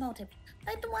limit motive?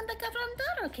 Like the one that Governor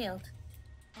Doro killed?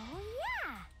 Oh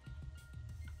yeah.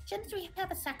 Shouldn't we have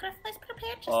a sacrifice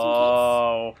prepared just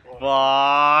Oh,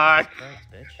 fuck. Thanks,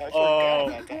 bitch. I Oh.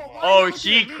 forgot about that one. Oh,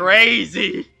 she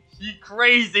crazy. She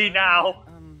crazy now.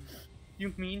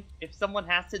 You mean if someone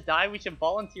has to die, we should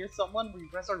volunteer someone we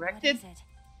What resurrected? is it? in case?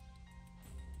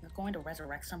 You're going to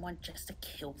resurrect someone just to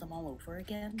kill them all over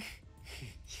again?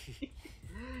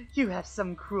 You have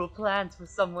some cruel plans for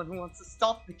someone who wants to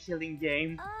stop the killing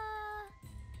game.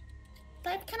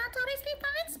 Life cannot always be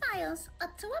fun and smiles. A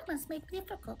tour must make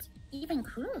difficult, even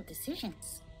cruel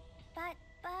decisions. But,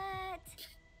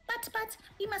 But,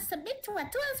 we must submit to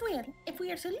Atua's will if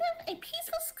we are to live a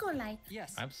peaceful school life.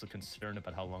 Yes. I'm so concerned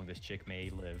about how long this chick may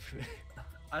live.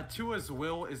 Atua's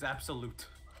will is absolute.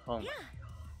 Oh, yeah.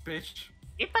 Bitch.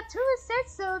 If Atua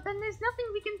says so, then there's nothing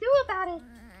we can do about it.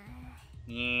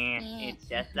 yeah, it's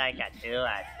just like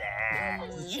Atua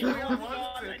says.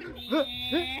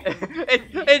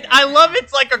 I love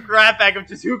it's like a grab bag of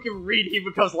just who can read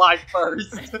Himiko's line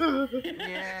first.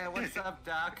 Yeah, what's up,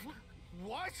 Doc?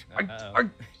 What?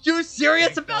 Are you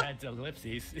serious Go about ahead to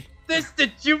ellipses. this?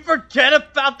 Did you forget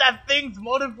about that thing's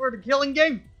motive for the killing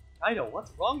game? I know,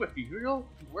 what's wrong with you? You're all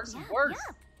worse and worse.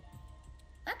 Yeah.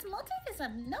 That motive is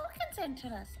of no concern to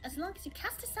us, as long as you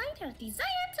cast aside her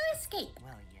desire to escape.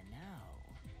 Well, you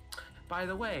know. By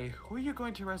the way, who are you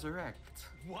going to resurrect?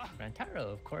 What?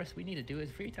 Rantaro, of course, we need to do his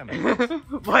free time.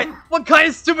 What kind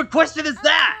of stupid question is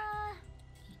that?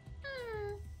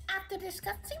 After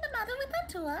discussing the matter with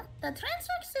Atua, the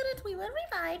transfer student we will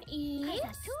revive is...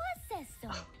 Atua says so.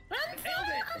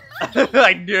 Rantaro.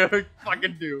 I knew,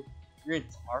 fucking knew. You're in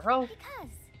Taro?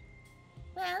 Because.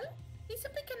 Well, we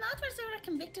simply cannot resurrect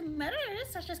convicted murderers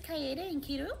such as Kaede and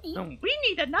Kirumi. We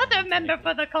need another member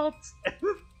for the cult.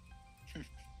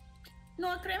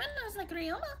 Nor criminals like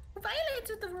Ryoma, who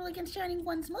violated the rule against sharing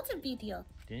one's motive video.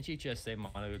 Didn't you just say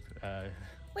Mono,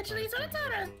 Which leaves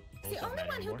Rantaro as the only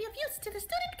one who'd be of use to the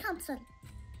student council.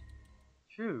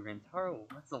 True, Rentaro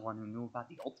was the one who knew about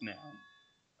the ultimate. Are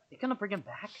they gonna bring him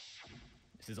back?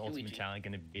 Is his ultimate challenge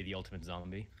gonna be the ultimate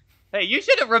zombie? Hey, you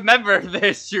should have remembered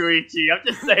this, Shuichi. I'm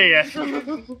just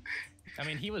saying. I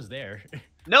mean, he was there.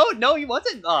 No, he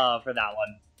wasn't for that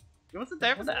one. He wasn't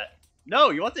there for that.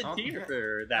 No, he wasn't Oh, here yeah.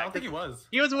 for that. I don't think he was.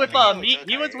 He was with I think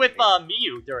He was okay. with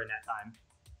Miyu during that time.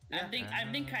 I think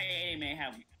Kaede may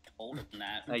have told him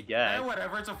that. I Eh, guess.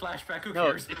 whatever, it's a flashback, who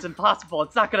No, cares? it's impossible.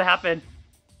 It's not gonna happen.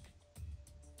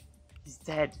 He's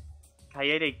dead.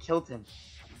 Kaede killed him.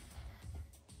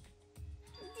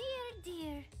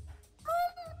 Dear.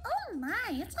 Oh my,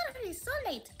 it's already so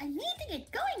late. I need to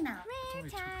get going now. Prayer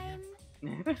time.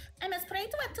 I must pray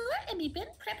to Atua and begin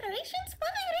preparations for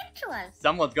the ritual.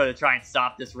 Someone's gonna try and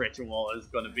stop this ritual. Is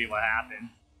gonna be what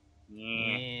happens.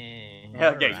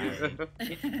 Yeah. Okay. Alright.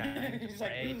 It's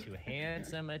time to pray to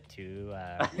handsome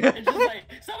Atua. It's just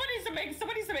like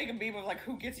somebody needs to make a meme of like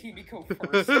who gets Himiko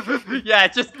first. Yeah,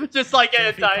 just like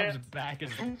an Sophie entire. comes back as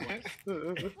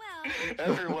Well,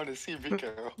 Everyone is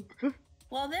Himiko.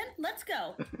 Well then, let's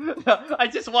go. I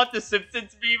just want the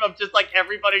Simpsons meme of just like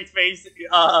everybody's face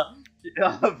of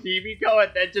Himiko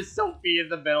and then just Sophie in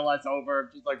the middle as Homer. I'm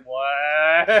just like,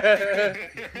 what?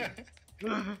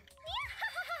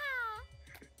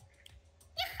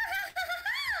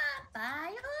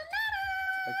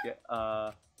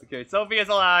 Sayonara. Okay, Sophie is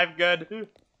alive, good.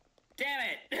 Damn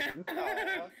it!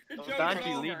 The joke's Danji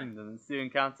over. leaving them, the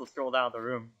student council strolled out of the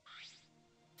room.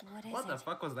 What the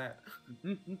fuck was that?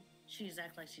 She's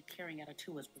acting like she's carrying out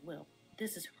Atua's will.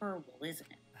 This is her will, isn't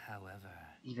it? However,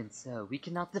 Even so, we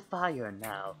cannot defy her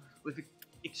now. With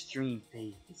extreme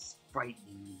faith is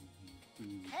frightening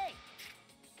me. hey,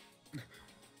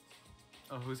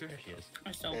 Oh, who's here? There she is.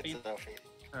 Hi, Sophie. It's Sophie.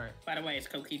 Alright. By the way, it's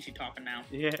Kokichi talking now.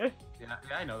 Yeah. Yeah,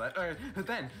 I know that. Alright,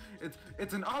 then,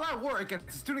 it's an all-out war against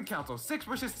the student council. 6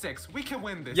 versus 6. We can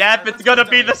win this. Yep, it's gonna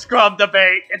be the scrum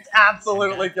debate. It's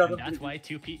absolutely gonna That's be. why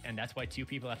two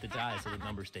people have to die so the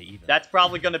numbers stay even. That's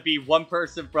probably gonna be one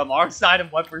person from our side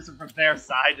and one person from their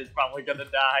side is probably gonna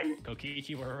die.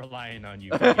 Kokichi, we're relying on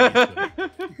you.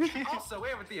 Also, we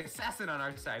have the assassin on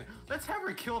our side. Let's have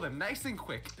her kill them nice and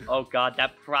quick. Oh god,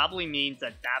 that probably means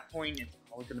at that point it's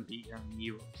probably gonna be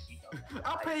Miyu.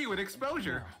 I'll pay you an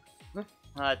exposure.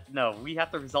 No, we have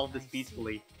to resolve this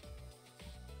peacefully.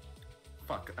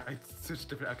 Fuck, I switched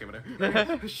different. Okay,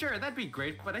 whatever. Sure, that'd be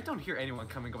great, but I don't hear anyone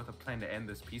coming up with a plan to end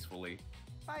this peacefully.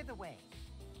 By the way,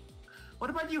 What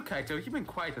about you, Kaito? You've been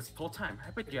quiet this whole time.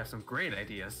 I bet you have some great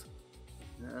ideas.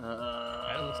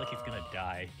 It looks like he's gonna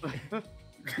die.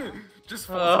 Just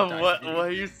full of what are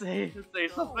you saying? Say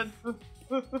something.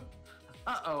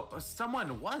 Uh-oh,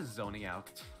 someone was zoning out.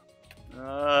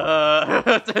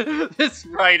 This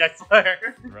right, I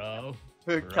swear. Bro.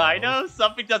 Kaido,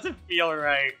 something doesn't feel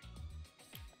right.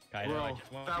 Kaido, Bro, I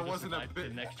just want that you to wasn't a survive bit-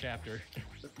 the next chapter.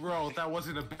 Bro, that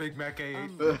wasn't a Big Mac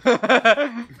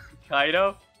A8.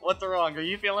 Kaido, what's wrong? Are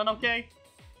you feeling okay?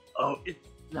 Oh, it's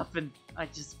nothing. I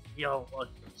just feel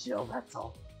chill, that's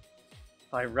all.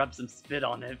 If I rub some spit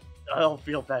on it, I'll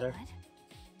feel better.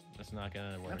 That's not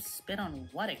gonna work. Rub spit on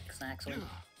what exactly?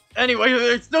 Anyway,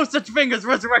 there's no such thing as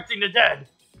resurrecting the dead!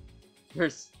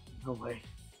 There's no way.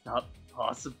 It's not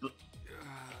possible.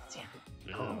 Damn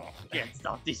it. Oh, I can't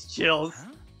stop these chills.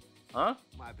 Huh?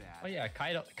 My bad. Oh yeah,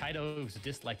 Kaido's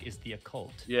dislike is the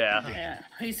occult. Yeah. Yeah,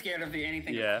 he's scared of the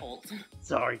anything Yeah. occult.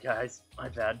 Sorry, guys. My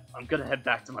bad. I'm gonna head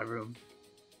back to my room.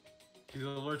 He's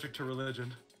allergic to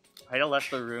religion. Kaido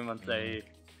left the room and say,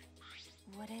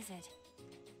 What is it?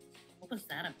 What was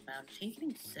that about? She's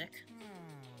getting sick.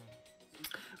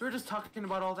 We were just talking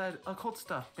about all that occult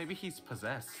stuff. Maybe he's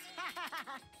possessed.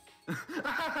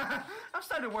 I'm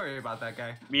starting to worry about that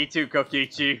guy. Me too,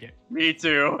 Kokichi. Me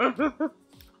too.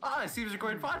 Ah, it seems you're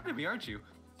going fond of me, aren't you?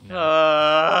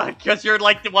 Cause you're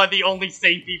like one of the only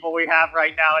sane people we have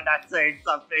right now, and that's saying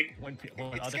something. When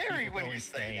It's other scary people when go you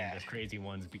say insane, that. the crazy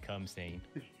ones become sane.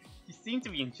 You seem to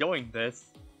be enjoying this.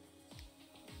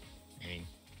 I mean,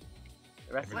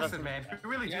 The rest of us. Listen, man, we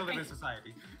really Yeah, do I live in think-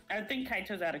 society. I think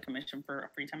Kaito's out of commission for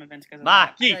free time events because of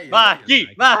that. Maki! Yeah,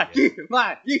 Maki! Maki!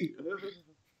 Maki!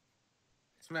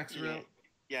 Smacks real.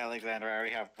 Yeah, Alexander, I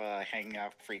already have hanging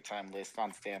out free time list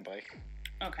on standby.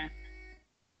 Okay.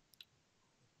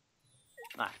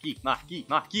 Maki! Maki!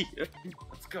 Maki!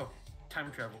 Let's go.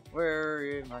 Time travel. Where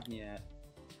is Maki at?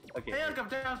 Okay. Hey, look, I'm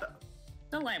down.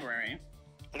 The library.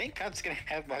 I think Cub's gonna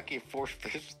have Maki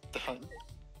 4/5 done.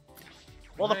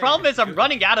 Well, the Hey, problem is I'm good.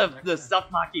 running out of Next the time. stuff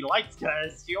Maki likes,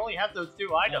 because she only has those two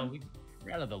no, items.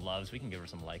 we're out of the loves. We can give her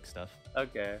some like stuff.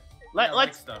 Okay. Yeah, like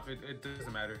Let's. stuff. It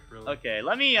doesn't matter, really. Okay,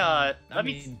 let me, I let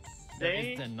me mean, there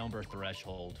say. is a number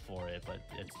threshold for it, but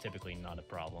it's typically not a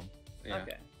problem. Yeah.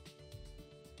 Okay.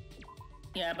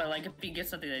 Yeah, but like if you get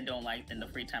something they don't like, then the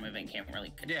free time event can't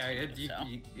really continue. Yeah,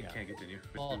 you Yeah. can't continue.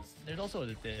 Well, there's also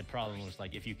the problem was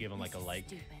like if you give them like a like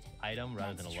item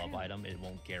rather than a love item, it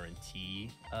won't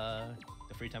guarantee the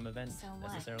free time event So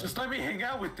what? necessarily. Just let me hang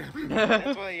out with them.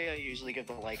 That's why I usually give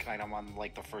the like item on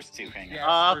like the first two hangouts.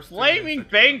 Yeah. First two Flaming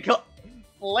minutes, Bagel!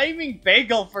 Flaming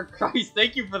Bagel, for Christ,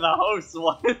 thank you for the host,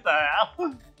 what the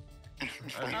hell?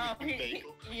 Oh,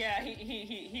 Bagel.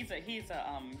 he's a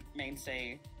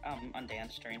mainstay on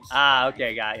dance streams. Ah,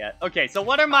 okay, got ya. Okay, so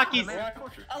what are Maki's... Man,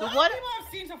 culture. A So lot what- of people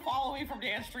have seen to follow me from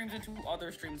dance streams into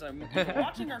other streams I'm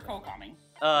watching or co-commenting.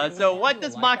 So what A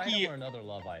does like Maki... item or another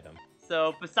love item?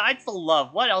 So, besides the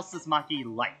love, what else does Maki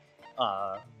like?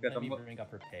 Let Because me I'm, bring up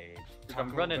her page. I'm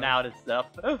Taco running Bell. out of stuff.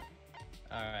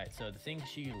 Alright, so the thing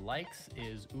she likes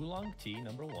is oolong tea,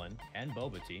 #1, and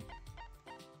boba tea.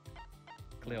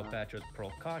 Cleopatra's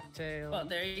Pearl Cocktail. Well,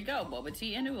 there you go, boba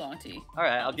tea and oolong tea.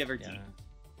 Alright, I'll give her tea. yeah.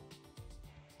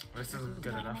 This isn't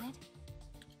good Wait a enough. minute.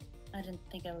 I didn't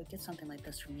think I would get something like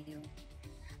this from you.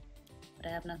 But I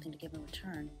have nothing to give in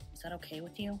return. Is that okay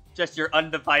with you? Just your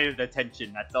undivided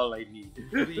attention, that's all I need.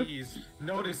 Please,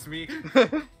 notice me.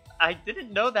 I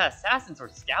didn't know that assassins were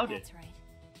scouted. That's right.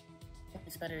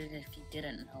 It's better if you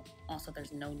didn't know. Also,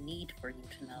 there's no need for you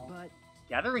to know. But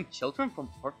Gathering children from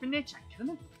orphanage? I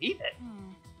couldn't believe it.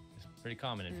 It's pretty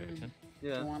common in fiction. Do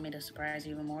you Yeah. want me to surprise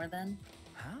you even more then?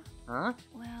 Huh?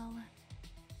 well,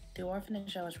 The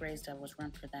orphanage I was raised at was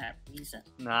run for that reason.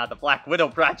 Nah, the Black Widow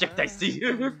project, I see.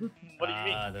 What do you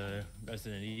mean? The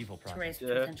Resident Evil To project. raise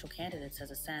Yeah. potential candidates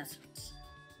as assassins.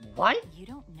 What? you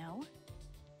don't know?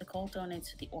 The cult donates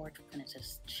to the orphanage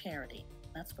as charity.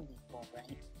 That's the loophole,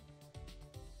 right?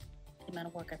 The amount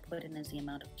of work I put in is the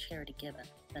amount of charity given.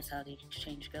 That's how the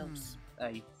exchange goes.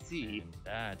 I see. And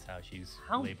that's how she's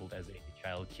How- labeled as a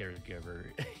child caregiver.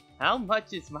 How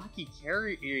much is Maki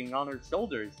carrying on her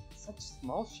shoulders? Such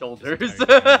small shoulders.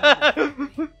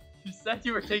 very You said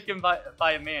you were taken by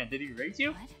a man. Did he raise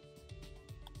you? What?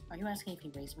 Are you asking if he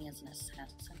raised me as an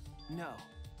assassin? No.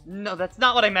 No, that's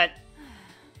not what I meant.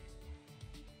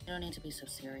 You don't need to be so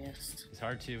serious. It's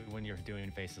hard to when you're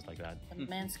doing faces like that. The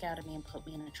man scouted me and put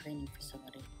me in a training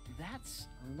facility. That's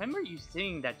I remember you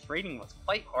saying that training was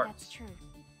quite hard. That's true.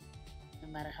 No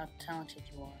matter how talented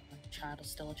you are, a child is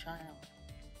still a child.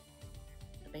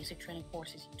 The basic training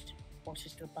forces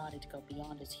your body to go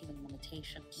beyond its human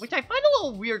limitations. Which I find a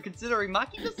little weird considering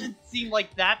Maki doesn't seem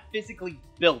like that physically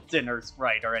built in her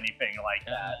sprite or anything like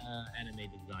that.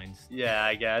 Animated designs. Yeah,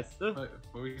 I guess. What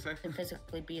were you saying? They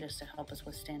physically beat us to help us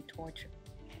withstand torture.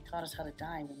 Taught us how to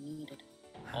die when needed.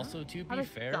 Also, to How be to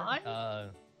fair, die?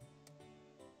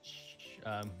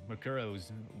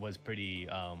 Makuro's was pretty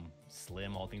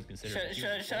slim, all things considered. Should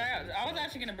I was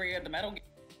actually gonna bring up the metal.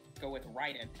 go with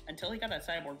Raiden. Until he got that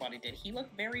cyborg body, did he look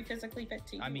very physically fit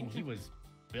to you? I mean, he was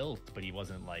built, but he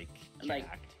wasn't like Like-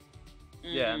 jacked.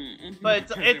 Yeah, Mm-hmm.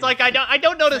 but it's like I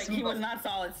don't notice. Like he was not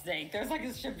Solid Snake. There's like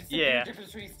a significant Yeah.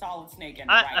 difference between Solid Snake and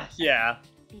I, Raiden. yeah.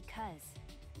 Because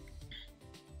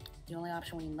The only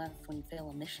option when you left when you fail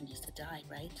a mission is to die,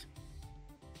 right?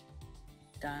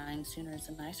 Dying sooner is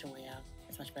a nicer way out.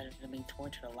 It's much better than being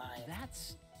tortured alive.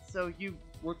 That's So you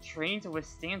were trained to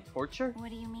withstand torture?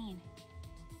 what do you mean?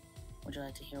 Would you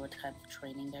like to hear what type of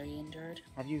training Barry endured?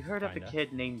 Have you heard of a Kinda.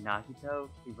 kid named Nagito?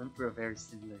 He went through a very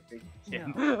similar thing.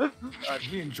 No.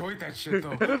 He enjoyed that shit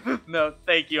though. No,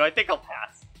 thank you. I think I'll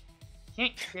pass.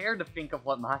 Can't care to think of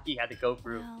what Maki had to go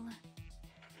through. Well,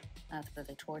 After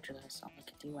they tortured us, all I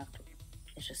could do after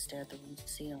is just stare at the room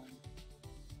ceiling.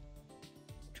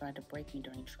 They tried to break me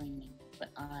during training, but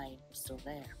I was still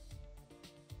there.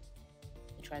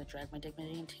 They tried to drag my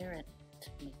dignity and tear it to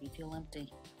make me feel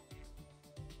empty.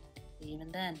 But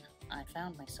even then, I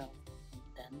found myself, and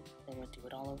then they would do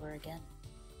it all over again.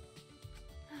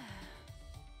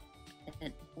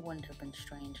 It wouldn't have been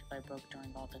strange if I broke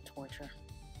during all the torture.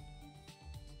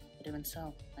 But even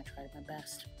so, I tried my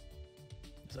best.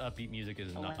 this upbeat music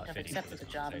is I wouldn't not have fitting for accepted this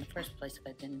the job in the conversation. first place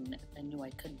if I knew I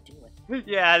couldn't do it.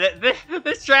 Yeah,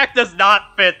 this track does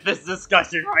not fit this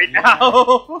discussion right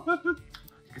now.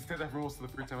 Instead that rules to the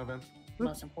free time event.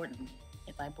 Most importantly,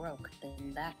 if I broke,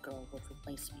 then that girl would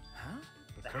replace me.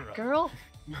 Girl?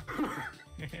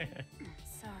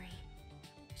 sorry.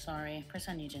 Sorry,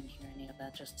 pretend you didn't hear any of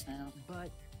that just now.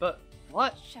 But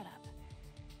what? Shut up.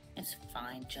 It's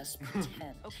fine, just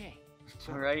pretend. Okay.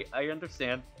 Alright, I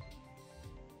understand.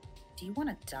 Do you want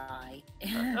to die?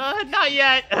 Not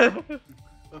yet.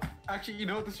 Actually, you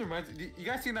know what this reminds me? You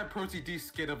guys seen that Pro CD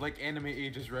skit of like anime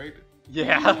ages, right?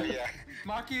 Yeah. Yeah.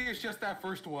 Maki is just that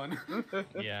first one.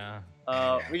 Yeah.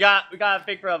 We got a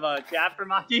pic from chat for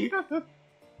Maki.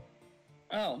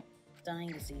 Oh.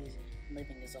 Dying is easy.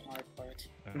 Living is the hard part.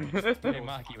 Hey,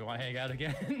 Maki, we want to hang out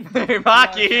again? Hey,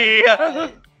 Maki.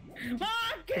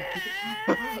 Maki!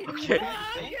 Okay.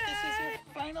 I think this is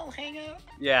your final hangout?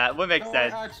 Yeah, it would make No,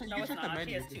 sense. actually, No, you it's check the not. He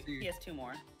menu has, to two, see. he has two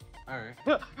more.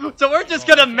 Alright. So we're just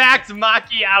gonna max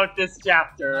Maki out this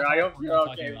chapter. I hope We're you're not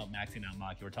okay. talking about maxing out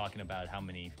Maki. We're talking about how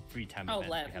many free time Oh,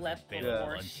 events we have left available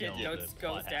before until shit the notes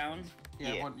plot goes down. happens.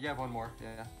 Yeah, Yeah. you have one more.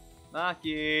 Yeah.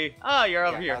 Maki. Oh, you're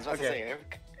over Yeah, here. I was about to Okay.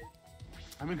 say,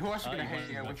 I mean, who else you Oh, gonna you wanted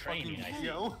hang out to with? training, Fucking I see.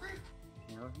 Yo.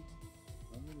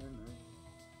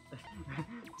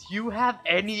 Do you have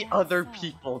any other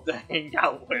people to hang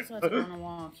out with? So if you want to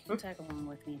walk, you can tag along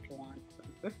with me if you want.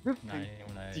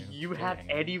 Do you have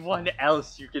anyone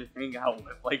else you can hang out with?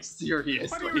 Like, Why do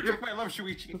seriously? you reject my love,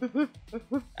 Shuichi?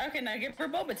 Okay, now get for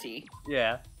boba tea.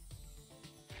 Yeah.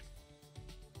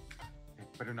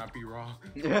 It better not be raw.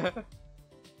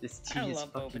 This tea I is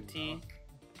love fucking boba tea.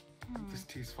 This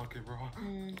tea's fucking raw.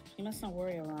 You must not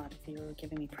worry a lot if you were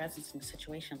giving me presents in a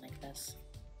situation like this.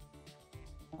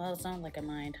 Well, it's not like I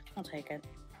mind. I'll take it.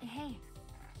 Hey,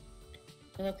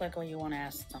 You look like you want to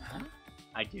ask something.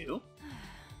 I do.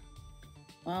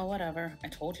 Well, whatever. I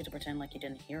told you to pretend like you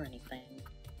didn't hear anything.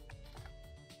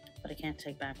 But I can't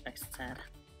take back what I said.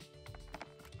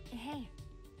 hey.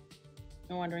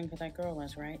 You're wondering who that girl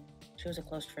was, right? She was a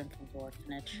close friend from the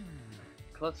orphanage.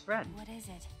 Close friend. What is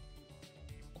it?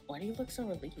 Why do you look so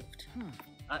relieved?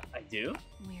 I do?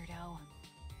 Weirdo.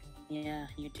 Yeah,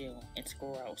 you do. It's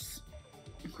gross.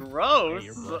 Gross. Hey,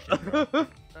 you're blushing,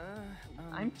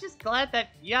 I'm just glad that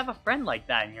you have a friend like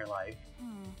that in your life.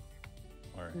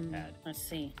 Or Hmm, had. I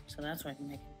see. So that's why I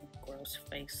make a gross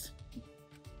face.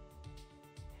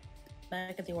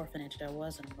 Back at the orphanage, I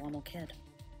was a normal kid.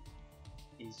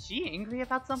 Is she angry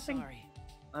about something? Sorry.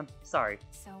 I'm sorry.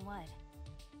 So what?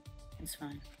 It's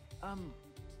fine.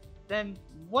 Then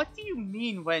what do you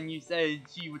mean when you said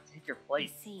she would take your I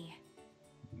place? see.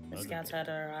 The scouts had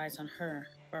our eyes on her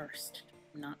first,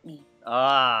 not me.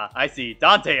 Ah, I see.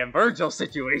 Dante and Virgil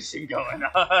situation going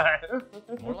on.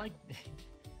 More like,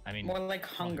 I mean, More like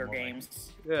Hunger more like-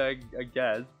 Games. Yeah, I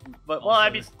guess. But, well, Also, I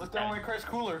mean, this- Let that one Christ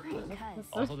cooler. Because.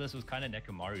 also this was kind of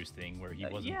Nekomaru's thing where he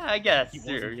wasn't. yeah, I guess. He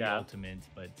wasn't Sure, the yeah. ultimate,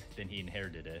 but then he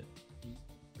inherited it.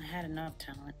 I had enough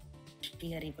talent.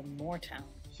 She had even more talent.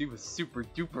 She was super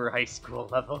duper high school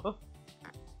level.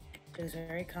 She was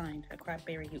very kind, a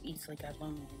crapberry who easily got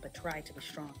lonely, but tried to be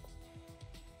strong.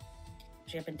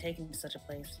 If she had been taken to such a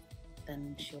place,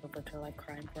 then she would have lived her life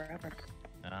crying forever.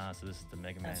 Ah, so this is the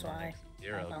Mega Man That's why I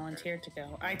X-Zero. volunteered to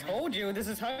go. I told you, this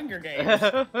is Hunger Games.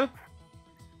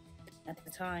 At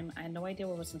the time, I had no idea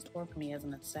what was in store for me as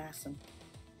an assassin.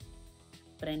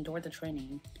 But I endured the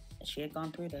training. If she had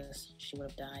gone through this, she would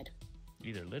have died.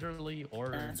 Either literally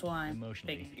or That's why.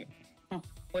 emotionally.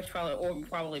 Which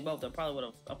probably both. That probably would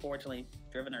have unfortunately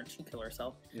driven her to kill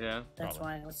herself. Yeah. That's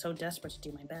why I was so desperate to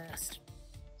do my best.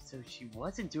 So she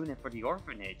wasn't doing it for the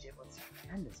orphanage, it was her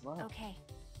friend as well. Okay.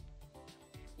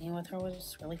 Being with her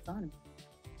was really fun.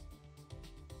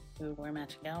 We would wear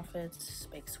matching outfits,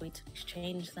 bake sweets and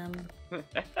exchange them.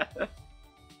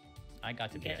 I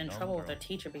got to Get in trouble with our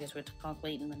teacher because we'd talk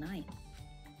late in the night.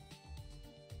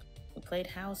 We played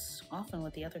house often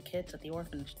with the other kids at the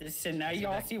orphanage. So now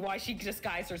y'all see why she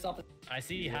disguised herself as I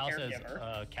see a House as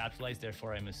caregiver. capitalized,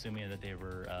 therefore I'm assuming that they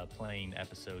were playing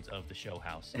episodes of the show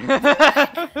House. Nice.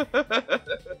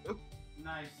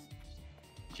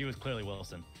 She was clearly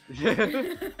Wilson. She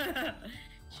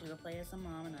would play as a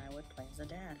mom and I would play as a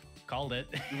dad. Called it.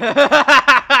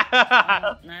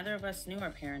 Neither of us knew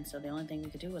our parents, so the only thing we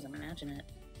could do was imagine it.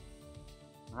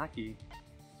 Maki.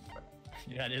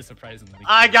 Yeah, it is surprisingly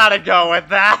I cute. gotta go with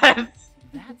that!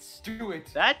 Do it.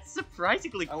 That's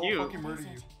surprisingly I will cute. fucking murder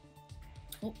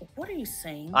you. What are you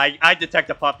saying? I detect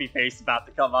a puppy face about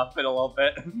to come up in a little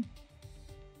bit.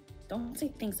 Don't say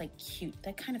things like cute.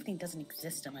 That kind of thing doesn't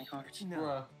exist in my heart.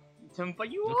 Bruh.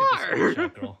 But you Look at are! this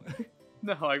screenshot, girl.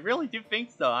 No, I really do think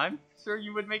so. I'm sure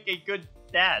you would make a good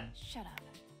dad. Shut up.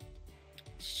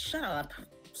 Shut up.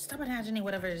 Stop imagining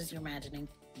whatever it is you're imagining.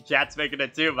 Chat's making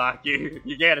it too, Maki.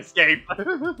 You can't escape.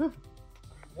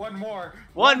 One more.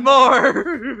 One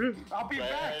more! I'll be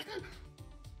back.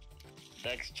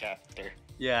 Next chapter.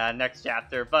 Yeah, next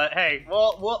chapter. But hey,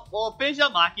 we'll finish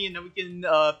up Maki and then we can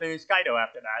finish Kaido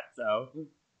after that. So.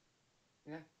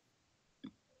 Yeah.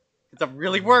 Because I'm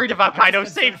really worried about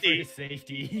Kaido's concerned for safety. his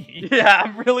safety. Yeah,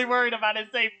 I'm really worried about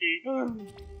his safety.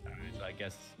 I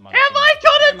guess. Am I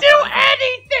gonna do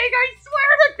anything? I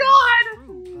swear to God!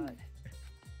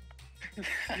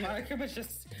 Monica was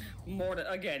just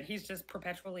again, he's just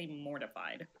perpetually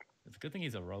mortified. It's a good thing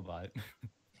he's a robot.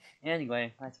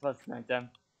 Anyway, I suppose it's nighttime.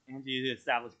 Angie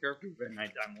established curfew for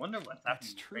nighttime. Wonder what's happening.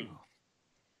 That's true.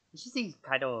 You should see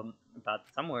Kaido about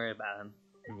somewhere about him.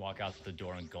 We walk out the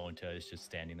door and go into it's just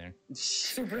standing there.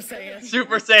 Super Saiyan.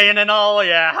 Super Saiyan and all,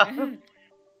 yeah.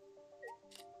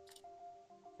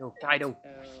 Yo, Kaido.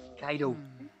 Kaido.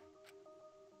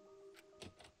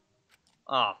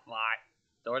 Oh, fuck.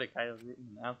 Door to Kaido's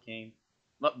now came.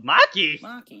 Maki!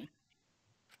 Maki.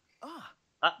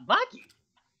 Maki!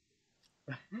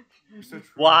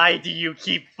 Why do you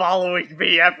keep following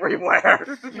me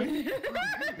everywhere?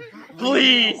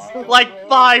 Please! Like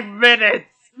 5 minutes!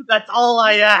 That's all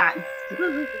I ask!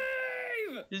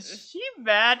 Is she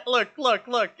mad? Look!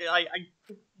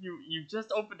 You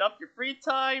just opened up your free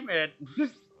time and...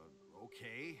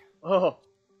 Okay. Oh,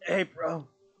 hey bro.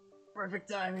 Perfect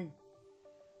timing.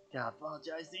 Gotta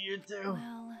apologize to you too.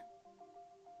 Well,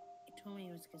 He told me he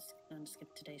was going to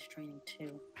skip today's training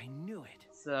too. I knew it.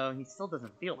 So he still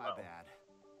doesn't feel My well. bad.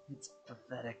 It's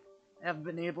pathetic. I haven't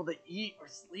been able to eat or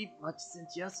sleep much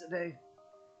since yesterday.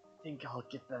 I think I'll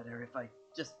get better if I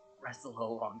just rest a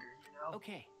little longer, you know?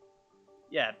 Okay.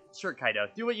 Yeah, sure, Kaido.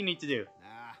 Do what you need to do.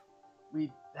 Nah.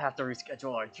 We have to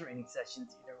reschedule our training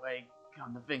sessions either way,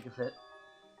 come to think of it.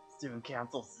 Student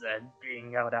council said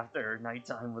being out after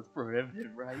nighttime was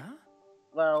prohibited, right? Huh?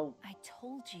 Well, I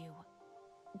told you.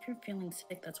 If you're feeling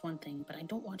sick, that's one thing, but I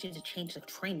don't want you to change the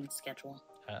training schedule.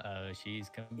 Uh-oh,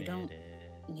 she's You committed. don't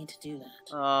need to do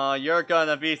that. you're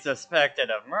gonna be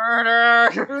suspected of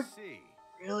murder! See.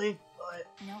 Really? But...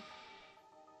 Nope.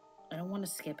 I don't want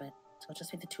to skip it, so it'll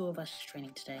just be the two of us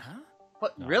training today. Huh?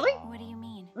 What, really? What do you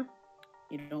mean?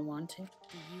 You don't want to?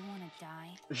 Do you want to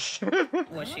die?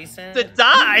 What she said? To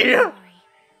die! Sorry.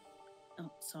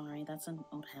 Oh, sorry, that's an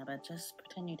old habit. Just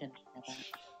pretend you didn't hear that.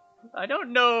 I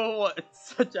don't know what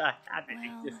such a habit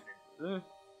Well- existed.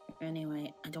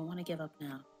 Anyway, I don't want to give up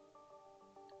now.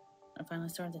 I finally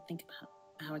started to think about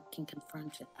how I can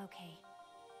confront it. Okay.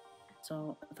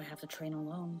 So, if I have to train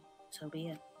alone, so be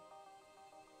it.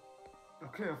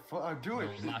 Okay, do it.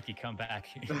 Oh, Maki, come back.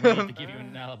 We need to give you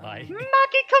an alibi.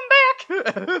 Maki, come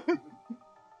back!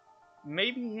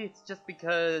 Maybe it's just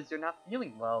because you're not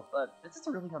feeling well, but this is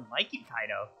really unlike you,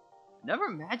 Kaido. Never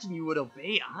imagined you would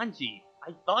obey Anji.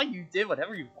 I thought you did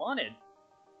whatever you wanted.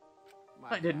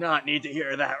 My I did bad. not need to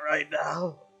hear that right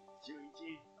now.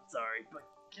 Shuichi, I'm sorry, but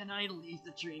can I leave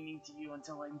the training to you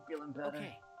until I'm feeling better?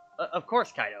 Okay. Of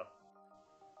course, Kaido.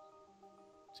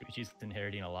 So she's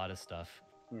inheriting a lot of stuff.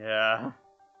 Yeah.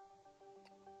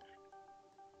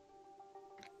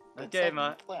 Let's Okay, have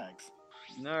Ma. flags.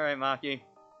 Alright, Maki.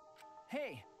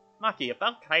 Hey. Maki,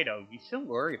 about Kaido, you shouldn't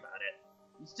worry about it.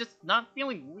 He's just not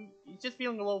feeling weak. He's just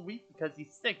feeling a little weak because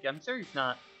he's sick. I'm sure he's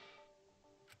not.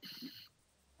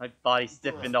 My body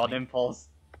stiffened on impulse.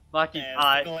 Maki's Yes,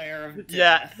 eye. glare of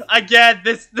Yeah, death. again,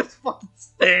 this fucking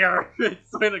stare. I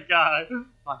swear to God.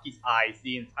 Maki's eyes,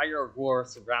 the entire aurora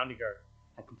surrounding her,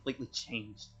 had completely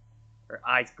changed. Her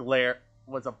eyes' glare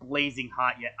was a blazing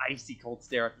hot yet icy cold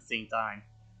stare at the same time.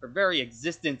 Her very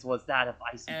existence was that of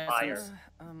ice and fire.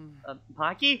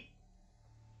 Maki?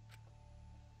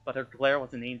 But her glare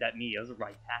wasn't aimed at me, it was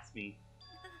right past me.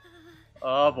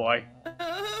 Oh boy.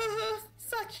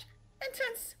 Such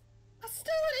intense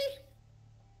hostility.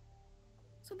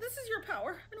 So this is your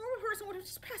power. A normal person would have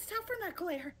just passed out from that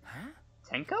glare. Huh?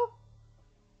 Tenko?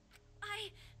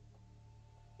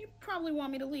 You probably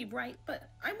want me to leave, right? But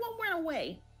I won't run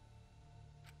away.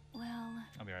 Well...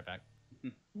 I'll be right back.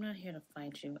 I'm not here to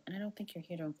fight you, and I don't think you're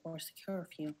here to enforce the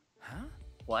curfew. Huh?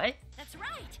 What? That's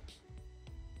right!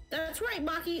 That's right,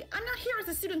 Maki. I'm not here as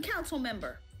a student council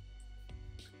member.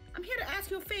 I'm here to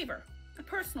ask you a favor. A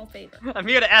personal favor. I'm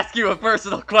here to ask you a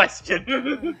personal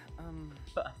question.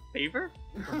 A favor?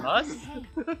 From us?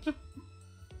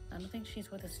 I don't think she's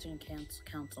with the student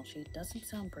council. She doesn't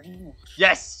sound brainwashed.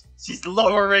 Yes! She's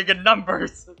lowering in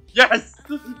numbers! Yes!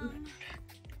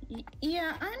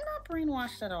 Yeah, I'm not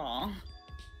brainwashed at all.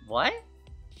 What?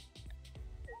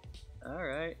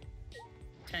 Alright.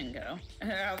 Tango.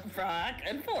 Back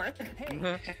and forth.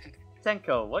 Hey.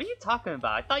 Tenko, what are you talking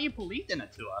about? I thought you believed in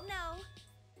Atua. No.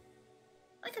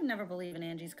 I could never believe in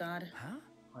Angie's god. Huh?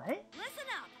 What? Listen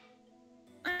up!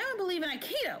 I don't believe in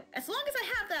Aikido. As long as I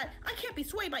have that, I can't be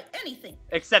swayed by anything.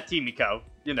 Except Himiko.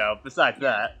 You know, besides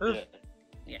that.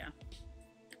 Yeah.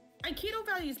 Aikido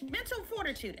values mental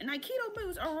fortitude, and Aikido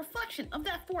moves are a reflection of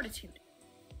that fortitude.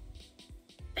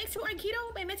 Thanks to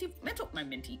Aikido, my minty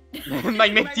My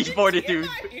minty fortitude.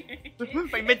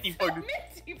 My minty fortitude.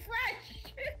 Minty fresh.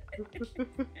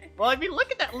 Well, I mean,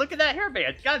 look at that hairband.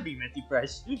 It's gotta be minty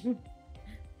fresh.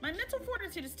 My mental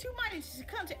fortitude is too mighty to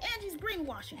succumb to Angie's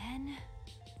brainwashing. Then...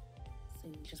 So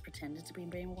you just pretended to be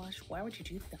brainwashed? Why would you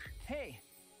do that? Hey!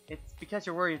 It's because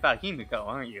you're worried about Himiko,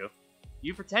 aren't you?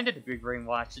 You pretended to be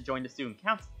brainwashed to join the student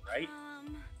council, right?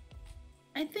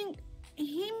 I think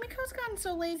Himiko's gotten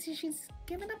so lazy she's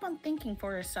given up on thinking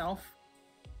for herself.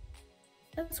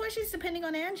 That's why she's depending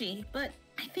on Angie, but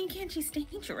I think Angie's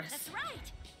dangerous. That's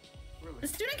right! The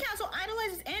student council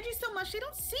idolizes Angie so much they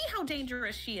don't see how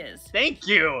dangerous she is. Thank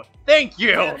you! Thank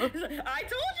you! I told you it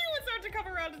would start to come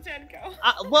around to Tenko.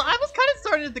 Well, I was kind of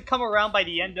starting to come around by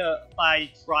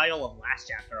trial of last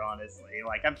chapter, honestly.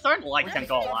 Like, I'm starting to like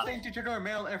Tenko a lot. Playing degenerate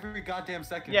mail every goddamn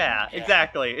second. Yeah,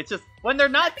 exactly. It's just, when they're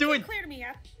not doing... Clear to me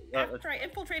after I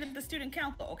infiltrated the student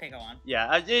council. Okay, go on.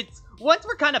 Yeah, it's... Once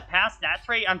we're kind of past that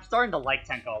trait, I'm starting to like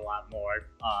Tenko a lot more,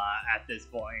 at this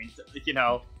point. You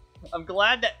know, I'm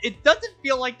glad that it doesn't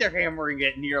feel like they're hammering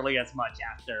it nearly as much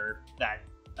after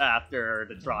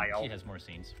the trial. She has more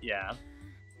scenes. Yeah.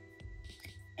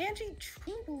 Angie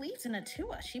truly believes in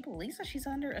Atua. She believes that she's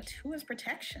under Atua's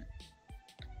protection.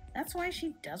 That's why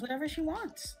she does whatever she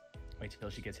wants. Wait till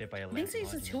she gets hit by a Thinks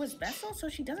lamp. she's Atua's vessel, so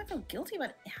she doesn't feel guilty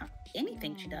about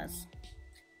anything she does.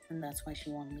 And that's why she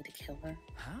wanted me to kill her.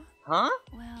 Huh? Huh?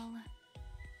 Well...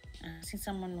 Asking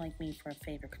someone like me for a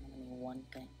favor can only mean one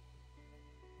thing.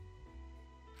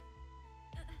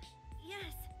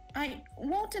 Yes. I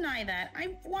won't deny that.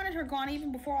 I wanted her gone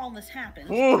even before all this happened.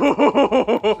 I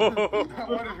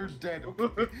wanted her dead.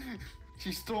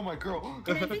 She stole my girl.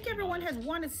 And I think everyone has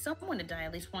wanted someone to die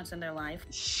at least once in their life.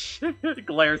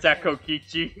 Glares at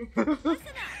Kokichi.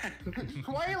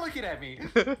 Why are you looking at me?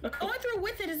 Going through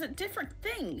with it is a different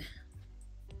thing.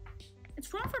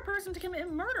 It's wrong for a person to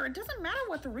commit murder. It doesn't matter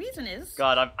what the reason is.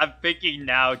 God, I'm thinking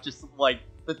now, just like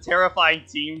the terrifying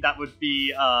team that would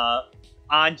be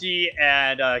Anji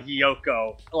and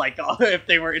Hiyoko. Like, if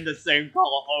they were in the same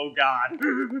call. Oh God.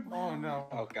 Oh no.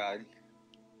 Oh God.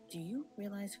 Do you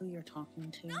realize who you're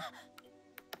talking to?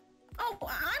 Oh,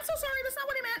 I'm so sorry. That's not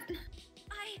what I meant.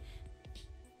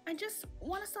 I just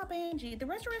want to stop Angie. The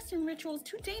resurrection ritual is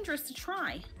too dangerous to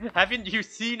try. Haven't you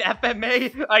seen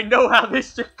FMA? I know how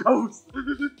this shit goes.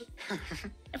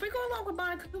 If we go along with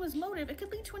Monokuma's motive, it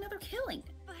could lead to another killing.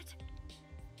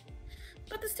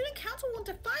 But the student council won't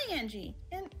defy Angie,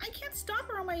 and I can't stop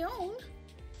her on my own.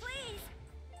 Please.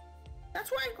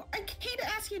 That's why I came to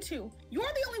ask you to. You're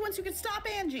the only ones who can stop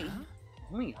Angie. Huh?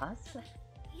 Only us?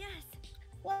 Yes.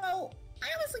 Well, I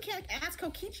honestly can't ask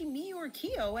Kokichi, Miyu, or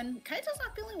Kyo, and Kaito's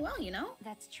not feeling well, you know?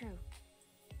 That's true.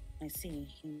 I see.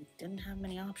 He didn't have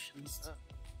many options.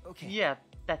 Okay. Yeah,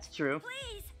 that's true.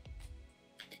 Please.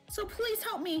 So please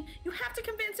help me. You have to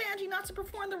convince Angie not to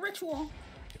perform the ritual.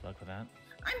 Good luck with that.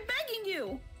 I'm begging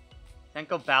you.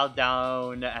 Tenko bowed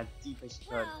down as deep as she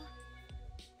could.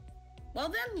 Well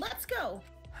then, let's go.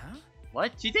 Huh?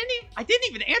 What? I didn't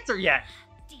even answer yet.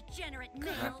 Degenerate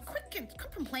males. Quick,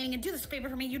 quit complaining and do this favor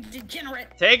for me, you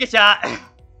degenerate. Take a shot. I'm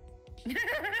even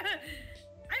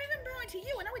bowing to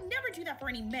you, and I would never do that for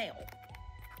any male.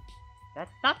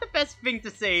 That's not the best thing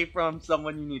to say from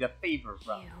someone you need a favor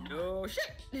from. Oh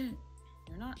shit!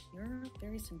 You're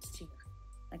very sincere.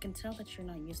 I can tell that you're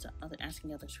not used to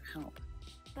asking others for help.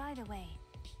 By the way.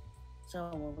 So,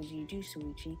 what would you do,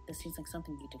 Shuichi? This seems like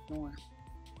something you'd ignore.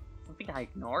 Something I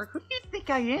ignore? Who do you think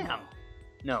I am?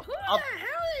 No.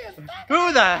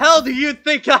 Who the hell do you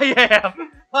think I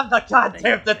am? I'm the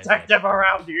goddamn detective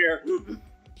around here.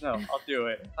 No, I'll do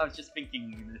it. I was just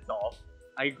thinking this all.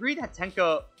 I agree that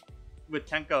Tenko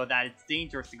that it's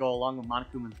dangerous to go along with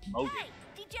Monokuma's motive. Hey,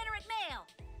 degenerate male!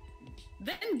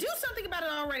 Then do something about it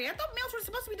already. I thought males were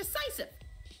supposed to be decisive.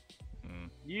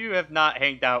 You have not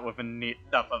hanged out with enough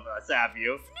of us, have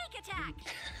you? Sneak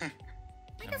attack!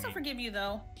 I guess I'll forgive you,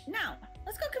 though. Now,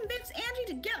 let's go convince Angie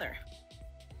together.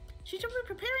 She should be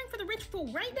preparing for the ritual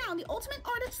right now in the Ultimate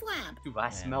Artist Lab. Dude, I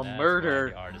smell that's murder.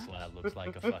 why the artist lab looks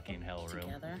like a fucking hell room.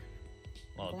 Together?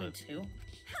 Well, Going to?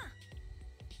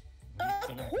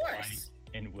 Someone Of course!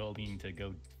 and willing to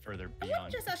go further I beyond.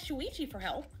 wouldn't just ask Shuichi for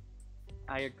help.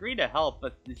 I agree to help,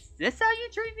 but is this how you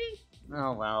treat me?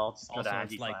 Oh well, I'll just go Also, to it's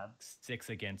Angie's like lab. 6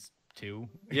 against 2.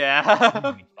 Yeah.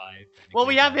 Only 5. Well,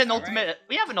 we have an All ultimate. right.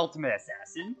 We have an ultimate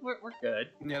assassin. We're good.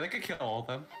 Yeah, they could kill all of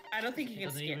them. I don't think he can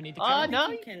Doesn't skip. even need to I kill don't no.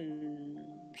 think he can...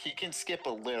 He can skip a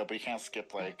little, but he can't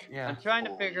skip like. Yeah. I'm trying to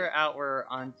fully. figure out where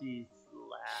Angie's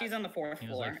lab. She's on the 4th He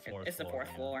was floor. like fourth It's the floor, 4th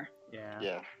yeah. floor. Yeah.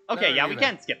 Yeah. Okay, No, yeah, we either.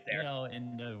 can skip You there. know,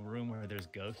 in the room where there's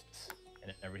ghosts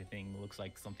and everything looks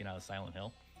like something out of Silent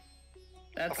Hill.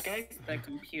 That's Okay. the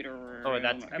computer room. Oh,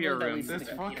 that's I computer believe that room. leads to This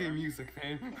the computer fucking room. music,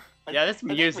 man. Yeah, this I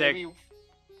think music. Maybe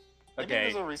Okay.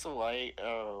 there's a reason why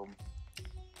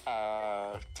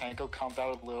Tango calmed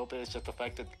down a little bit. It's just the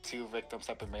fact that the 2 victims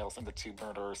have been males and the 2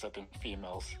 murderers have been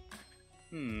females.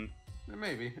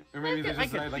 Maybe. Or maybe they I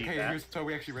just could like, see hey, that. here's how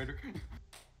we actually render.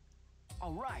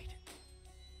 All right.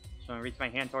 Just want to reach my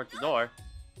hand towards the door.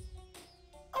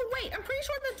 Oh, wait, I'm pretty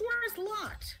sure the door is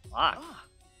locked. Locked. Ah,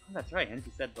 Oh, that's right. Angie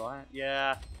said locked.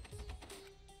 Yeah.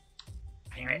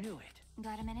 I knew it.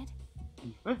 Got a minute?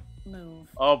 Move.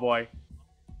 Oh boy.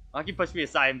 Maki pushed me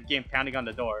aside and began pounding on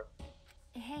the door.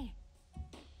 Hey.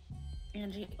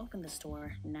 Angie, open this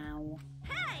door now.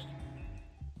 Hey!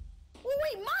 Well,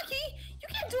 wait, Maki! You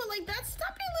can't do it like that!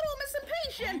 Stop being a little Miss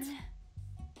Impatient!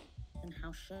 Then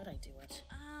how should I do it?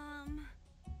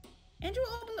 Andrew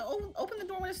will open the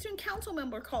door when a student council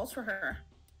member calls for her.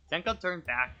 Tenko turned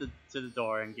back to the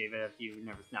door and gave it a few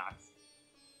nervous knocks.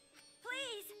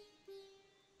 Please!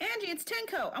 Angie, it's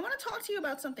Tenko. I want to talk to you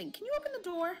about something. Can you open the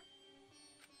door?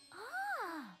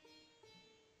 Ah!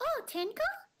 Oh, Tenko?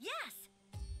 Yes!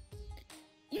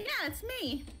 Yeah, it's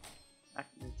me.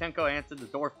 After Tenko answered, the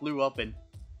door flew open.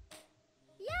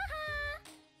 Yaha!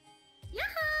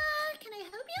 Yaha! Can I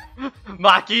help you?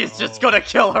 Maki is just gonna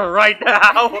kill her right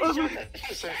now!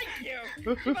 Thank you!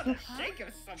 You must shake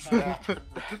of somebody.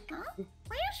 Huh?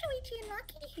 Why are Shuichi and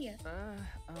Maki here?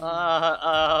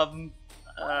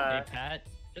 Hey, Pat,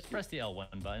 just press the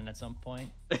L1 button at some point.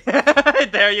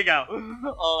 There you go.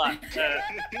 Hold on.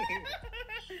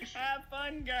 Have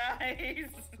fun, guys.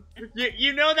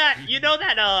 You know that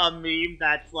meme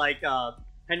that's like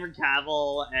Henry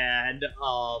Cavill and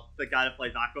the guy that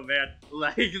plays Aquaman?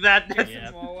 Like that's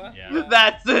Yeah.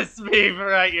 that's this meme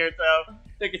right here. So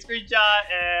take a screenshot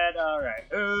and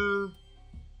alright.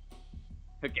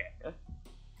 Okay.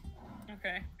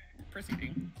 Okay,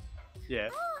 proceeding. Yeah.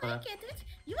 Oh, I get it.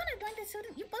 You want to join the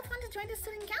student? You both want to join the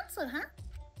student council, huh?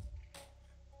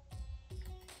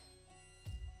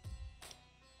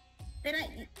 Then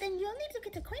you'll need to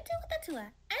get acquainted with Atua.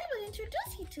 I will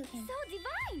introduce you to him. So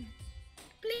divine!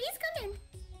 Please come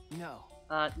in. No.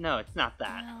 No, it's not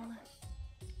that. Well,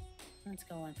 Let's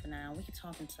go on for now. We can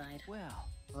talk inside.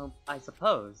 Well, I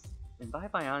suppose.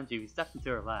 Invited by Anji, we stepped into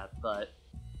her lab, but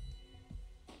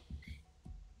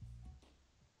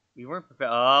we weren't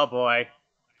prepared. Oh boy.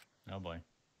 Oh boy.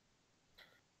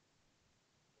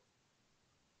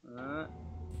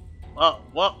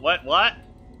 What?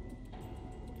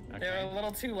 They're a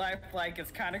little too lifelike.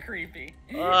 It's kind of creepy.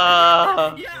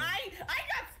 Uh. Yeah, I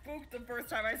got spooked the first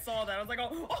time I saw that. I was like,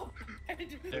 oh.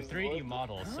 They're 3D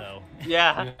models, so.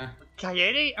 Yeah.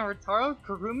 Kaede, Arataro,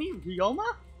 Kurumi,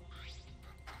 Ryoma?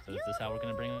 So is this how we're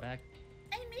gonna bring them back?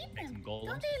 I made Make them. some golems?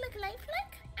 Don't they look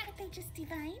lifelike? Aren't they just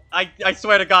divine? I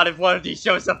swear to God, if one of these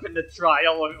shows up in the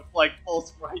trial with like full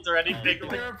sprites or anything,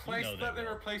 They like, replaced they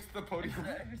replaced the podium.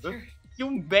 you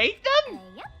made them?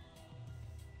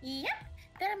 Yep.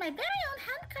 They're my very own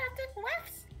handcrafted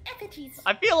wax effigies.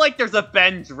 I feel like there's a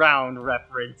Ben Drowned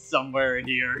reference somewhere in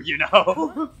here, you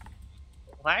know?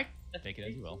 What? Take it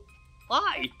as you will.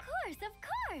 Why? Of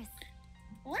course.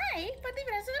 Why? For the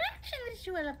resurrection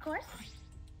ritual, of course.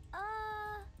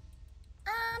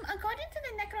 According to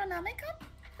the Necronomicon,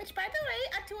 which, by the way,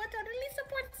 Atua totally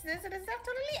supports this, and it's not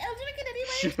totally eldritch in any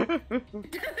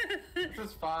way. This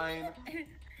is fine.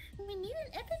 We need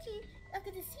an effigy of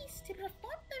the deceased to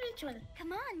perform the ritual.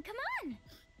 Come on.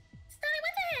 So I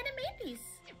went ahead and made these.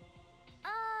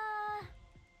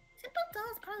 Simple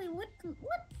dolls probably would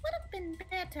have been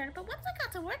better, but once I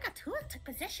got to work, Atua took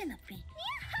possession of me.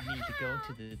 You need to go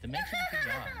to the dimension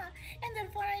beyond. And then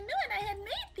before I knew it, I had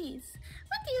made these.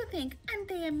 What do you think? Aren't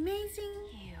they amazing?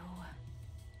 Ew.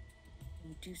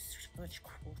 You do such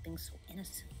cool things so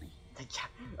innocently.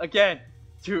 Again,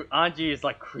 dude, Anji is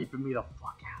like creeping me the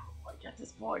fuck out. Like at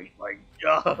this point, like,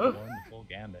 One full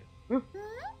gambit. What?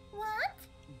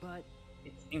 But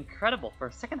it's incredible. For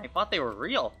a second, I thought they were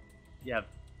real. Yeah,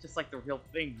 just like the real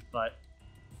thing, but.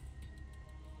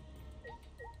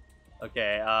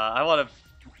 Okay, I want to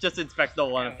just inspect the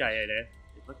one of Kaede. It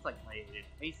looks like Kaede.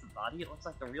 Face and body, it looks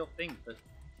like the real thing, but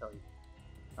I'll tell you.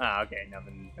 Ah, okay,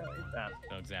 nothing.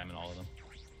 Go examine all of them.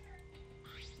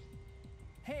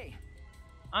 hey,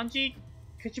 Anji,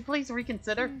 could you please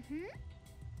reconsider?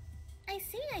 I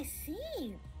see.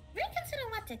 Reconsider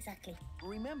what exactly?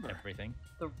 remember. Everything.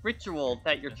 The ritual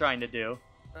that you're trying to do.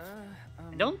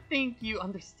 I don't think you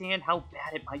understand how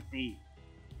bad it might be.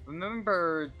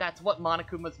 Remember, that's what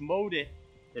Monokuma's motive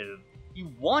is. He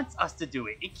wants us to do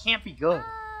it. It can't be good.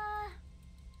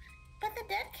 But the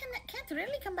dead can't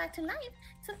really come back to life,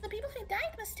 so the people who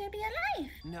died must still be alive.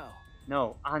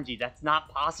 No, Anji, that's not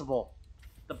possible.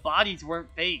 The bodies weren't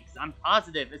fakes. I'm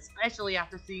positive, especially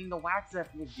after seeing the wax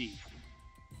effigies.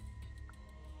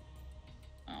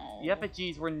 Oh. The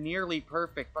effigies were nearly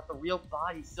perfect, but the real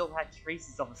body still had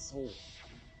traces of a soul.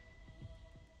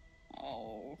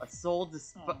 Oh. A soul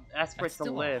desperate That's to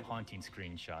still live. a haunting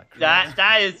screenshot.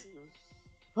 That is.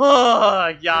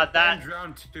 Oh, yeah, that.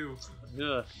 Drowned too.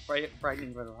 Ugh,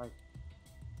 frightening for life.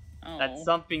 Oh. That's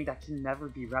something that can never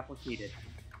be replicated.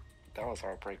 That was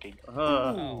heartbreaking.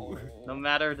 Ugh. No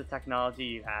matter the technology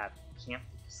you have, you can't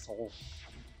be soul.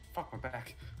 Fuck my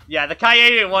back. Yeah, the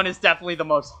Kaede one is definitely the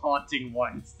most haunting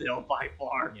one still by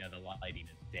far. Yeah, the lighting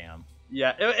is damn.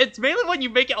 Yeah, it's mainly when you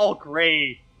make it all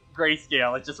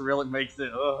grayscale, it just really makes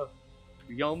it, ugh.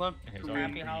 Ryoma, It was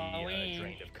already Kurumi, pretty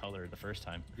drained of color the first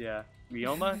time. yeah.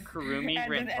 Ryoma, Kurumi,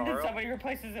 and then Rentaro. somebody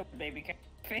replaces it with baby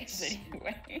face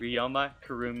anyway. Ryoma,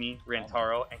 Kurumi,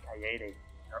 Rentaro, and Kaede.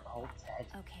 They're all dead.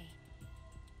 Okay.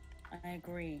 I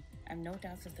agree. I have no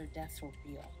doubts that their deaths were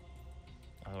real.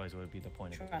 Otherwise, what would be the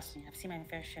point of it? Trust me, I've seen my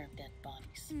fair share of dead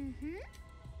bodies. Mm-hmm.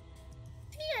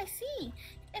 See, I see.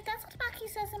 If that's what Maki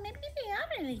says, then maybe they are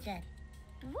really dead.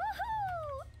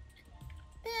 Woohoo!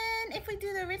 Then, if we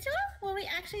do the ritual, will we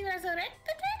actually resurrect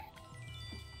the dead?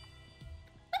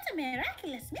 What a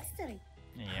miraculous mystery.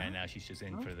 Yeah, now she's just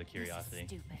in for the curiosity. This is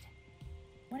stupid.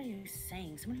 What are you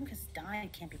saying? Someone who has died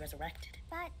can't be resurrected.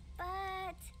 But.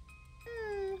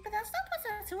 But that's not what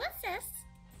Satua says.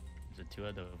 Is it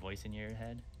Tua the voice in your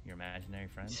head? Your imaginary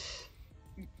friend?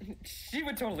 She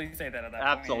would totally say that at that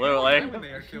Absolutely. When they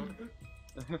are killed.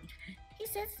 He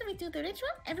says that we do the ritual,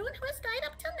 everyone who has died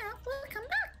up till now will come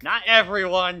back. Not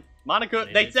everyone. Monaco,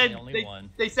 They they did say said only one.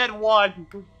 they said one.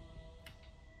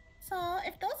 So,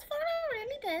 if those four are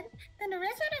really dead, then the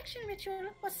resurrection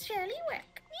ritual will surely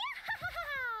work.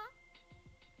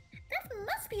 That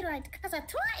must be right, because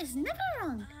Atua is never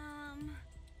wrong.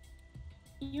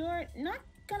 You're not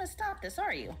gonna stop this,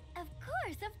 are you? Of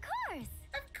course.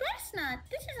 Of course not.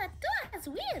 This is Atua's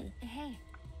will. Hey,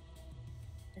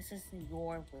 This is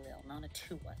your will, not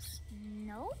Atua's.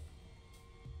 no?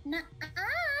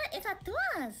 Nuh-uh, it's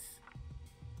Atua's.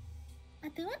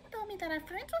 Atua told me that our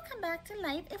friends will come back to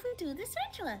life if we do this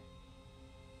ritual.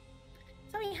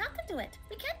 So we have to do it.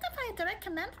 We can't defy a direct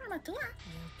command from Atua.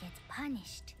 You'll get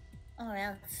punished. Or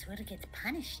else we'll get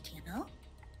punished, you know?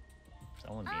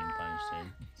 Someone being punished,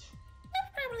 Sid. I'm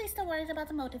probably still worried about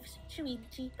the motives,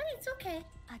 Shuichi, but it's okay.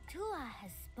 Atua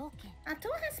has spoken.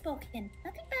 Atua has spoken.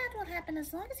 Nothing bad will happen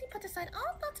as long as he puts aside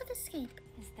all thoughts of escape.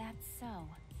 Is that so?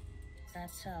 Is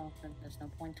that so? Then there's no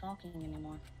point talking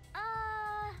anymore.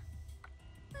 Are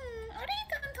you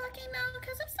done talking now?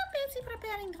 Because I'm still busy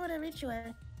preparing for the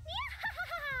ritual.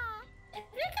 If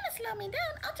you're gonna slow me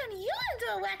down, I'll turn you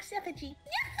into a wax effigy.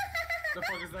 The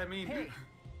fuck does that mean? Hey.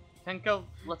 Tenko,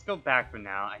 let's go back for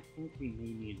now. I think we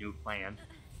may need a new plan.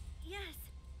 Yes.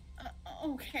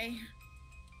 Okay.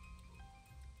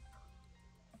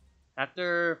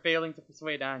 After failing to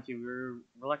persuade Anji, we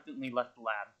reluctantly left the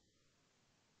lab.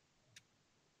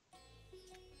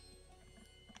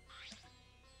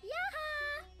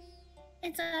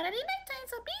 It's already nighttime,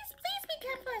 so please be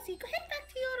careful as you head back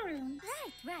to your room.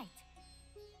 Right.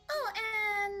 Oh,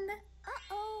 and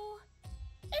Uh-oh.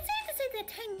 it's safe to say that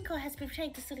Tenko has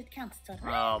betrayed the student council,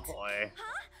 right? Oh boy.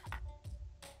 Huh?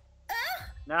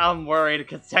 Now I'm worried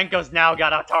because Tenko's now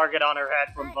got a target on her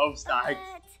head from both sides.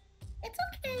 It's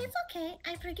okay.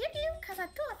 I forgive you, because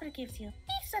Atua forgives you.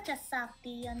 He's such a softie,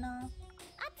 you know.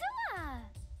 Atua!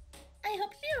 I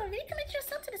hope you will recommit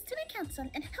yourself to the student council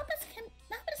and help us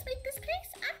make this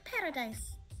place our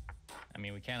paradise. I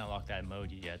mean, we can't unlock that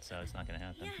mode yet, so it's not gonna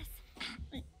happen.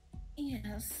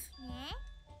 Yes.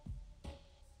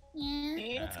 Yeah?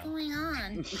 Yeah, what's going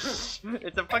on?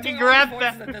 It's a fucking At grab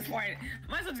this point.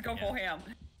 Might as well just go full ham.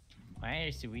 Why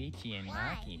are Suichi and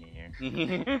Maki here?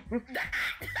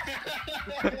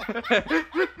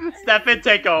 Step in,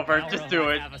 take over. Now Just we'll do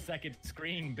it. Have a second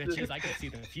screen, bitches. I can see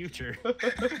the future.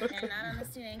 They're not on the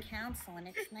student council and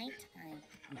it's nighttime.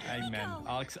 I meant,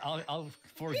 I'll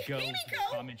forego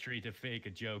Himiko! commentary to fake a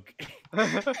joke. It'll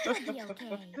be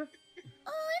okay.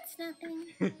 Oh, it's nothing.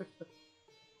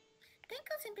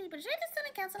 Tenko simply betrayed the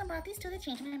student council and brought these two to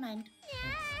change my mind.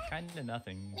 Kinda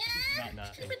nothing. Yeah, Not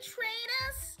nothing. she betrayed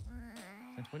us.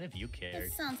 Since when have you cared?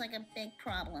 This sounds like a big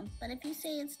problem, but if you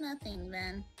say it's nothing,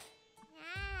 then...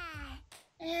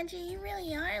 Angie, you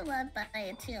really are loved by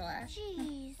Atua.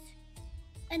 Jeez.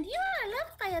 And you are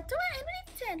loved by Atua and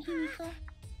Ritsen, Himiko.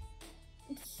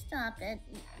 Stop it.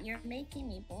 You're making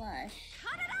me blush.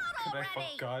 Cut it out Can I already!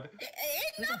 fuck God?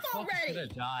 Enough already! Gonna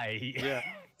die. Yeah.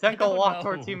 I Tenko don't walked know.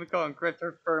 towards Himiko and gripped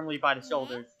her firmly by the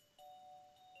shoulders.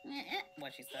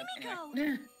 What she said.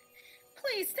 Himiko!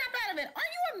 Please, step out of it! Are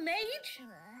you a mage?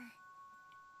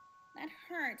 That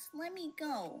hurts. Let me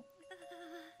go.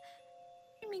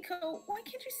 Himiko, why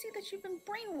can't you see that you've been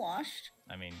brainwashed?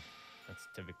 I mean, that's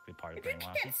typically part of If you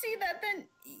brainwashing. can't see that, then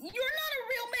you're not a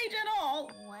real mage at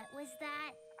all! What was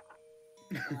that?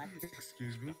 What?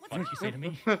 Excuse me? What did you say to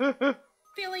me?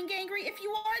 Feeling angry? If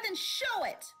you are, then show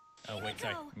it! Oh, wait,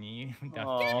 sorry. Aw.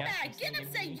 Get back! Get him,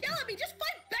 say, yell at me! Just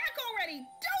fight back already! Do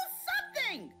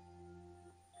something!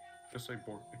 Just like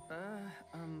Borg.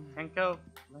 Tenko,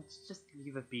 let's just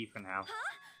leave it be for now.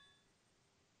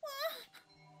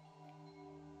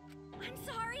 I'm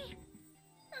sorry.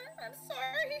 I'm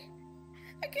sorry.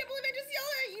 I can't believe I just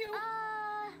yelled at you.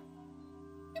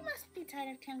 You must be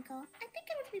tired, Tenko. I think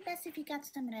it would be best if you got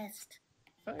some rest.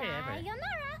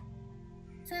 Sayonara.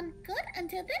 Sound good?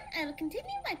 Until then, I will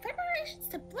continue my preparations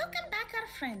to welcome back our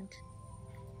friend.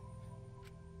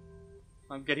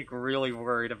 I'm getting really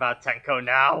worried about Tenko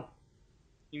now.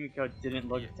 Himiko didn't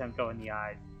look Tenko in the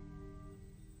eyes.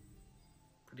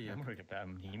 I'm worried about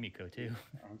Himiko too.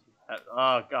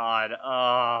 Oh god.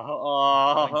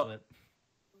 Oh.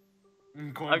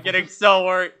 Going I'm getting so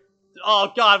worried.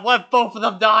 Oh god, let both of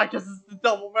them die because it's the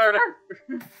double murder.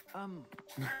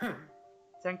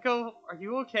 Tenko, are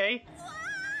you okay?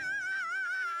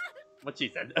 What she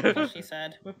said. She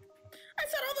said. I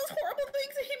said all those horrible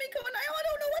things to Himiko and I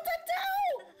don't know what to do!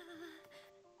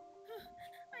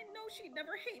 I know she'd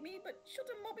never hate me, but she'll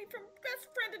demote me from best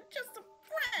friend to just a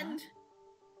friend!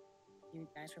 You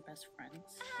guys were best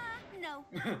friends? No.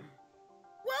 Well, you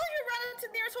ran into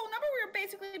the nearest whole number, we were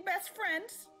basically best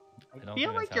friends. I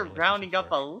feel like you're rounding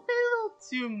up a little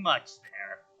too much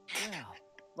there.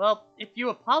 Well, if you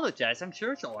apologize, I'm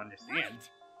sure she'll understand.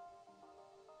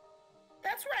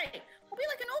 That's right. We'll be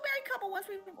like an old married couple once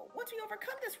we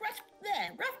overcome this rough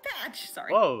patch.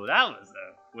 Sorry. Whoa, that was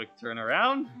a quick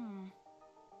turnaround.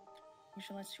 You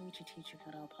should let Shuichi teach you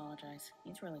how to apologize.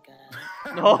 He's really good at it.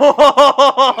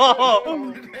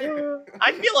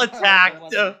 I feel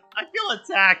attacked. I feel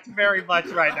attacked very much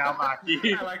right now,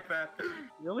 Maki. I like that.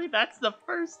 Really? That's the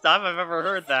first time I've ever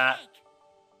heard that.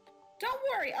 Don't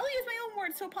worry, I'll use my own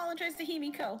words to apologize to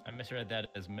Himiko. I misread that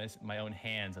as my own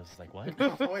hands. I was like, what?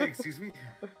 Oh, wait, excuse me?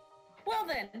 Well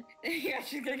then. Yeah,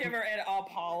 she's gonna give her an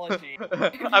apology.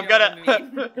 I'm gonna...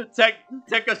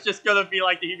 Tenko's just gonna be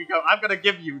like to Himiko, I'm gonna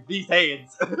give you these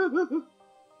hands. Well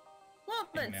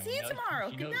then, see you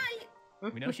tomorrow. Good night.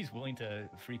 We know she's willing to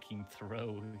freaking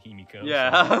throw Himiko.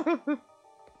 Yeah. So.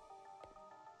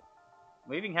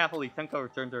 Waving happily, Tenko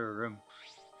returned to her room.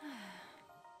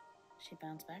 She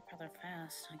bounced back rather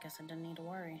fast. I guess I didn't need to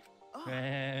worry.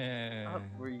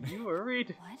 Were you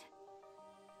worried? What?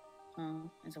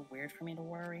 Is it weird for me to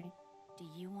worry? Do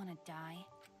you want to die?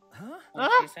 Huh?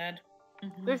 Like she said.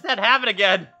 There's that habit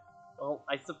again. Well,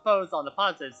 I suppose on the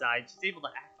positive side, she's able to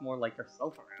act more like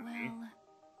herself around me.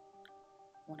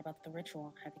 What about the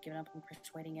ritual? Have you given up on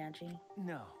persuading Angie?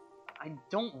 No. I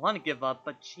don't want to give up,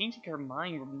 but changing her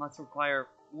mind must require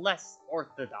less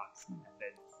orthodox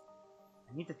methods.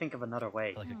 I need to think of another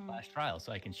way. Like a class trial,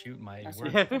 so I can shoot my That's work.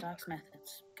 unorthodox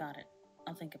methods. Got it.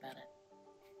 I'll think about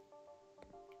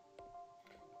it.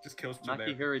 Just kills two Maki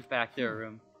there. hurried back to her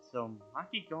room. So,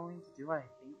 Maki going to do what I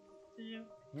think to do?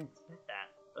 I didn't expect that,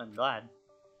 but I'm glad.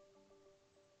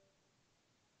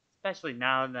 Especially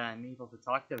now that I'm able to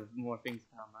talk to more things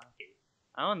about Maki.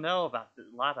 I don't know a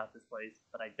lot about this place,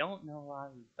 but I don't know a lot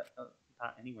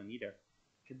about anyone either.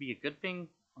 Could be a good thing,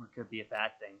 or it could be a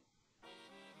bad thing.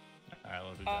 Alright,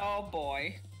 we'll do that. Oh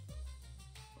boy.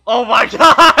 Oh my god!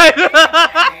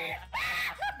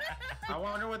 I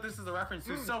wonder what this is a reference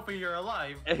to. Sophie, you're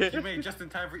alive. You made just in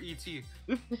time for E.T.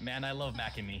 Man, I love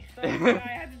Mac and me. I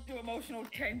had to do emotional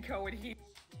Kenko and he.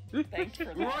 Thanks for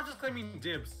that. We're all just claiming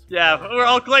dibs. Yeah, we're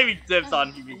all claiming dibs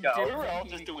on Himiko. We're all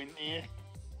just doing me.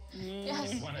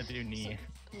 Yes. I wanna do knee.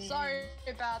 Sorry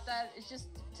about that. It's just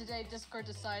today Discord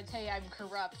decides, hey, I'm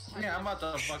corrupt. Yeah, I'm about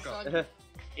to fuck up.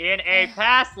 In a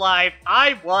past life,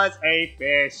 I was a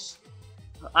fish.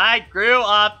 I grew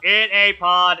up in a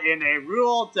pond in a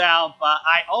rural town, but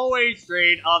I always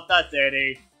dreamed of the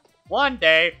city. One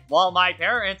day, while my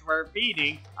parents were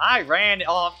feeding, I ran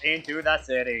off into the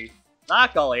city.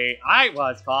 Luckily, I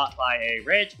was caught by a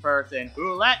rich person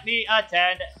who let me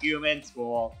attend human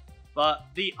school. But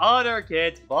the other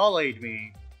kids bullied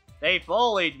me. They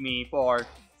bullied me for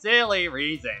silly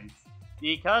reasons.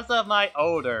 Because of my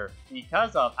odor,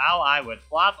 because of how I would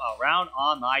flop around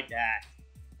on my desk,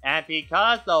 and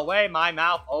because the way my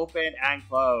mouth opened and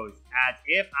closed, as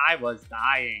if I was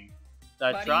dying.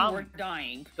 The Buddy, we're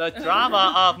dying. The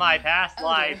drama of my past Oh,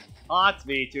 life dear. haunts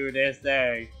me to this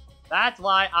day. That's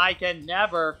why I can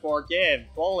never forgive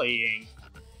bullying.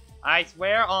 I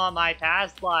swear on my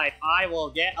past life, I will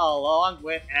get along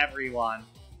with everyone.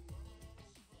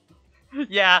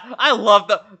 Yeah, I love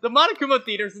the Monokuma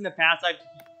theaters in the past. I've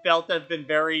felt have been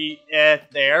very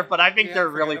there, but I think Yeah, they're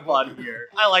really fun here.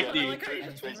 I like I the. like how you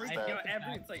just Fix bring, that. you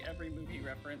know, it's like every movie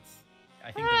reference.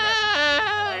 I think the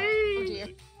reference Oh dear.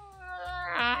 Still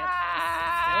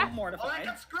Oh, mortified.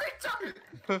 that's great time!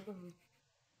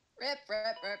 Rip.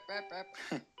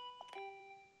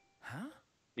 Huh?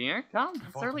 Here, come.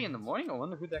 It's early in the morning. I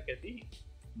wonder who that could be.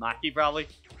 Maki, probably.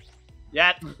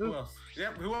 Yeah. Who else?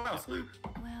 Yep, who else?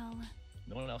 Well,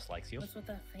 no one else likes you. What's with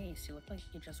that face? You look like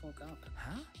you just woke up.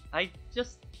 Huh? I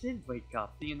just did wake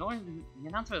up. The announcement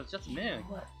was just a minute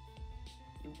ago.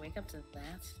 You wake up to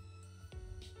that?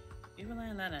 You rely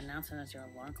on that announcement as your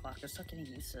alarm clock. You're still getting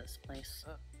used to this place.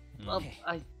 Well,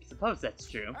 I suppose that's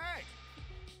true. Hey!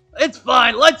 It's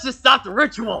fine. Let's just stop the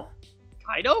ritual.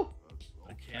 Kaido?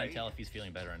 Can't I tell if he's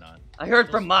feeling better or not? I heard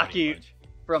Still from smarty Maki. bunch.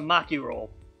 From Maki roll.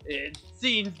 It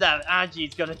seems that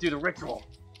Anji's gonna do the ritual.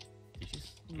 Did you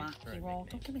s- use her Maki roll.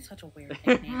 Don't nickname? give me such a weird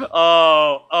nickname.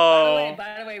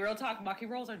 By the way, real talk, Maki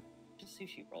rolls are just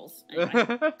sushi rolls.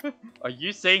 Anyway. Are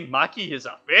you saying Maki is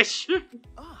a fish?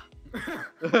 Ah,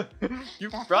 You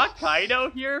brought Kaido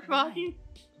here, Maki?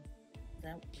 Is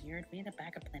that weird? We need a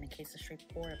backup plan in case the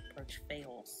straightforward approach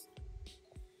fails.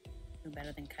 Who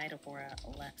better than Kaido for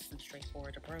a less than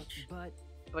straightforward approach?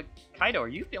 But Kaido, are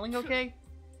you feeling okay?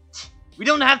 We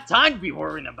don't have time to be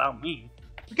worrying about me.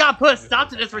 We gotta put a stop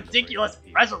to this ridiculous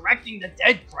resurrecting the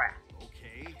dead crap.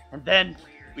 Okay. And then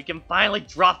we can finally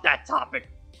drop that topic.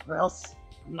 Or else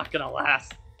I'm not gonna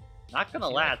last. Not gonna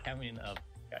Is he, last. like, having a,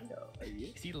 Kaido, are you?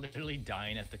 is he literally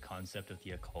dying at the concept of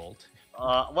the occult?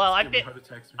 Well, I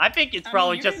think it's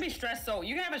probably you just. can be stressed, so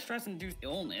you can have a stress-induced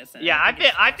illness. And Yeah, I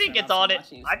think it's it's on it.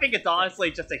 stressing out so much. I think it's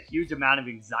honestly just a huge amount of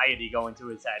anxiety going to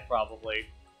his head, probably.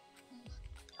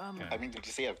 I mean, did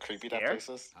you see how creepy that Scared? place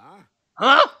is? Huh?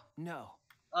 Huh? no.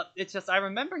 It's just I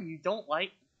remember you don't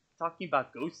like talking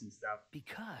about ghosts and stuff.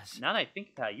 Because. Now that I think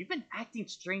about it, you've been acting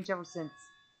strange ever since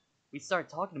we started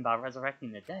talking about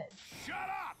resurrecting the dead. Shut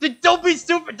up! Don't be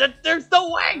stupid! There's no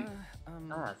way!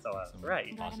 So I was Some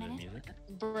right. Positive music.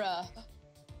 Bruh.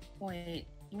 Wait,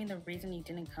 you mean the reason you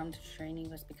didn't come to training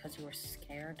was because you were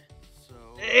scared? So.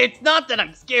 It's not that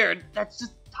I'm scared, that's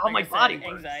just how Like my I said, body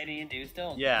works. anxiety-induced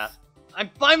illness. Yeah. I'm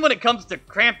fine when it comes to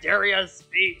cramped areas,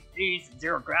 space,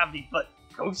 zero gravity, but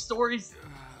ghost stories?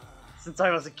 Since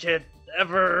I was a kid,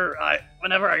 whenever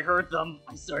I heard them,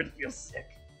 I started to feel sick.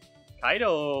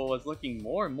 Kaido was looking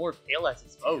more and more pale as he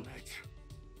spoke.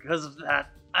 Because of that,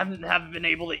 I haven't been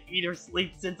able to eat or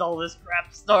sleep since all this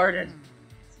crap started.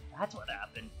 So that's what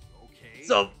happened. Okay.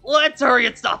 So let's hurry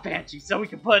and stop Angie so we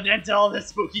can put an end to all this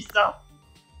spooky stuff.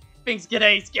 If things get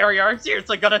any scarier, I'm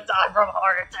seriously gonna die from a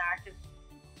heart attack.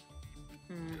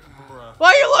 Why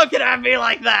are you looking at me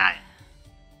like that?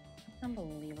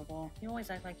 Unbelievable. You always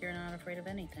act like you're not afraid of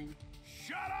anything.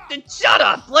 Shut up! Then shut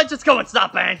up! Let's just go and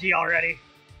stop Angie already.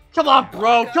 Come on,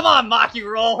 bro. Come on, Maki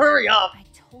Roll. Hurry up. I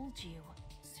told you,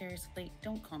 seriously,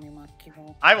 don't call me Monkey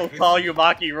Roll. I will call you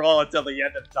Maki Roll until the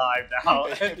end of time now.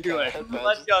 Anyway,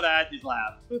 let's go to Angie's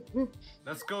lab.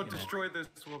 Let's go destroy this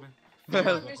woman.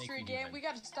 Mystery game, we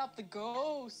gotta stop the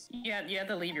ghost. Yeah, you have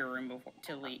to leave your room before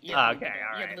to leave. You Okay, have to leave the, you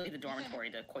have alright. to leave the dormitory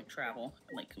to quick travel.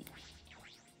 Like, Guess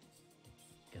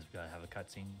we gotta have a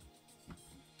cutscene.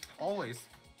 Always.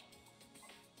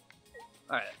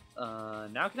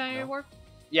 Alright, now can I No. work?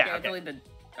 you Yeah, have to okay. leave the.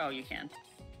 Oh, you can.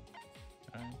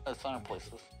 Alright. That's not in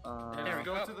places. There we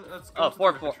Go go. to the. Let's go Oh, to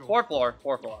fourth the floor, ritual.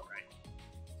 fourth floor, right.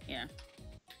 Yeah.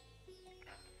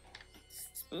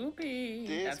 Spoopy.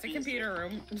 This That's a piece computer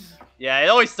room. Yeah, it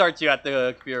always starts you at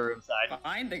the computer room side.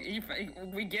 Fine.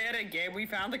 We get it, Gabe. We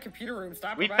found the computer room.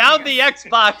 Stop. We providing found the us-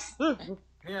 Xbox!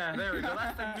 Yeah, there we go.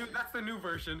 That's the new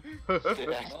version. The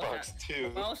Xbox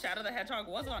 2. Well, Shadow the Hedgehog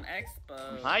was on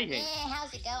Expo. Hi, Eh, Hank.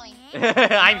 how's it going?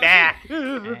 I'm back!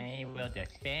 I will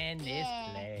defend this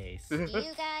place.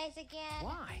 You guys again?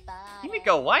 Why?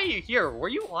 Himiko, why are you here? Were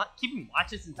you keeping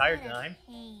watch this entire What a time?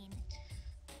 pain.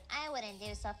 I wouldn't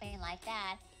do something like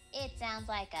that. It sounds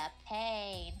like a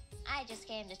pain. I just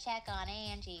came to check on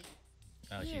Angie.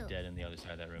 Oh, she's You. dead in the other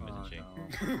side of that room, Oh, isn't she?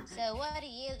 no. So what do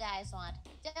you guys want?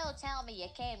 Don't tell me you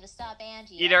came to stop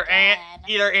Angie Either again.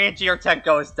 either Angie or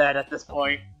Tenko is dead at this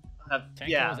point. Tenko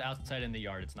Yeah. was outside in the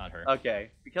yard, it's not her.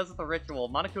 Okay, because of the ritual,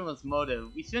 Monokuma's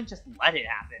motive, we shouldn't just let it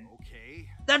happen. Okay.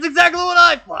 That's exactly what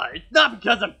I thought! It's not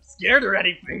because I'm scared or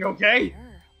anything, okay?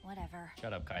 Sure, whatever.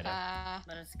 Shut up, Kaido.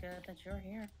 But it's good that you're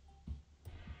here.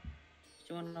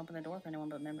 You wouldn't open the door for anyone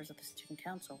but members of the student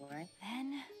council, right?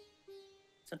 Then...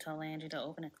 So tell Angie to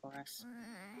open it for us.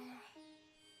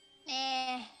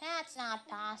 That's not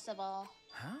possible.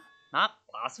 Huh? Not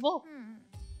possible?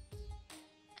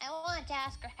 I want to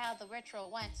ask her how the ritual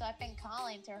went, so I've been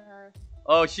calling to her.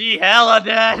 Oh, she hella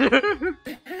dead!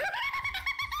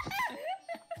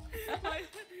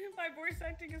 My voice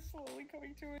acting is slowly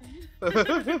coming to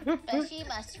an But she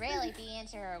must really be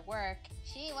into her work.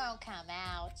 She won't come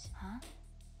out. Huh?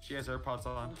 She has AirPods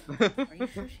on. Are you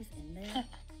sure she's in there?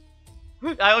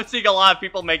 I was seeing a lot of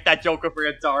people make that joke of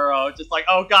Ryotaro, just like,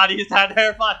 oh god, he's had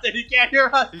AirPods and he can't hear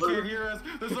us! You can't hear us.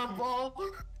 There's a ball.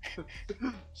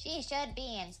 She should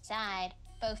be inside.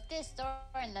 Both this door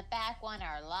and the back one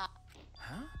are locked.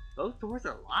 Huh? Both doors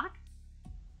are locked?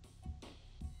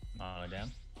 Oh,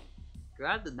 damn.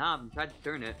 Grab the knob and try to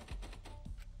turn it.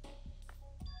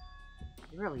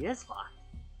 It really is locked.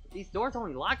 But these doors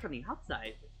only lock from the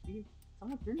outside.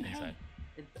 Someone's in there. Inside.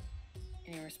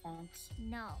 Any response?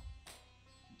 No.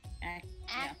 Yeah.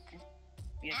 Yeah, go ahead.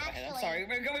 I'm Actually- sorry.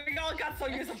 We all got so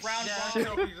used to brown Yeah,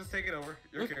 no, you just take it over.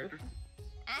 Your character.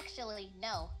 Actually,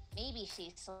 no. Maybe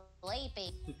she's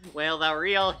sleeping. Well, the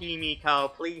real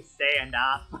Himiko, please stand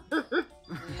up.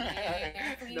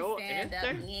 Yeah, please No stand answer?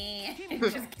 up. Yeah.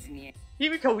 Just, yeah.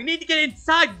 Himiko, we need to get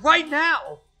inside right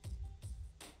now!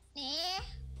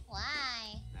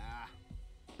 Why? Nah.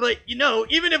 But, you know,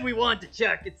 even if we wanted to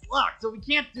check, it's locked, so we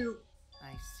can't do...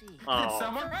 I see. Did Oh.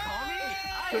 someone call me?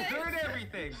 I heard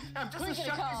everything. I'm just as Who's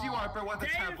shocked gonna as you call? are for what the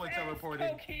tablets are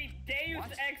reporting. Deus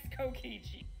What? Ex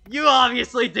Kokichi. You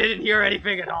obviously didn't hear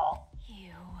anything at all.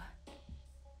 You.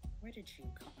 Where did you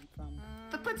come from?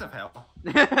 The pits of hell.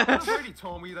 You've already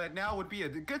told me that now would be a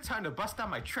good time to bust out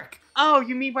my trick. Oh,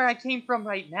 you mean where I came from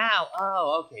right now?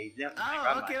 Oh, okay.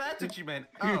 Oh, okay, that's what you meant.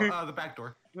 Oh, the back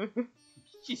door.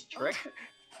 She's trick.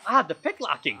 Ah, the pick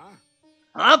locking.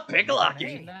 Huh? Pick locking.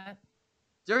 Mention that?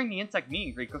 During the insect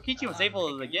meeting, Kokichi was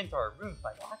able to get into our rooms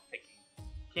by lockpicking.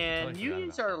 Can Totally you forgot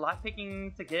use about our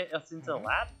lockpicking to get us into the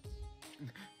lab?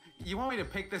 You want me to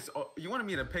pick this? You wanted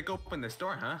me to pick open this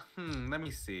door, huh? Let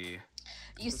me see.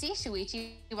 You see,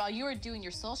 Shuichi, while you were doing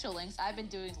your social links, I've been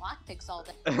doing lockpicks all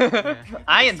day.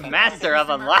 I am the master of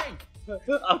unlock.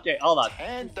 Okay, hold on.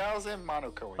 10,000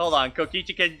 mono coins. Hold on,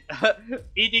 Kokichi, can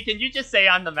Edie, can you just say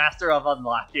I'm the master of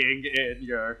unlocking in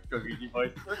your Kokichi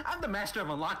voice? I'm the master of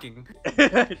unlocking.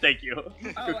 Thank you.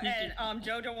 Oh, and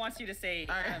Jojo wants you to say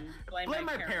Blame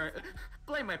my parents.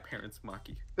 Blame my parents,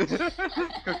 Maki.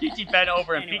 Kokichi bent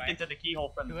over and Anyway. peeked into the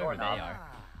keyhole from the Whoever they doorknob. are.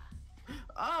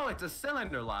 Oh, it's a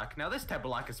cylinder lock. Now this type of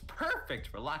lock is perfect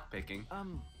for lockpicking.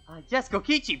 Yes,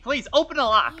 Kokichi, please open the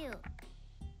lock. You.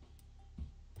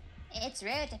 It's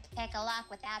rude to pick a lock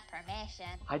without permission.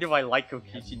 Why do I like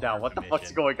Kokichi now? What the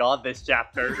fuck's permission. going on this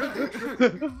chapter?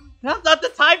 Now's not the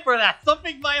time for that.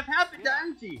 Something might have happened to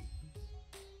Angie.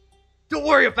 Don't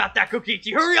worry about that,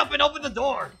 Kokichi. Hurry up and open the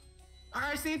door.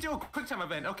 Alright, stay into a quick time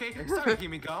event, okay? Sorry,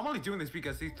 Himiko. I'm only doing this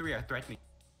because these three are threatening.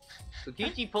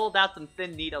 Kokichi pulled out some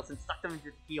thin needles and stuck them into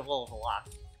the keyhole of the lock.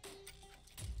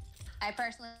 I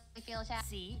personally feel shy.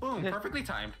 See? Boom, perfectly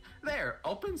timed. There,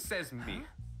 open sesame.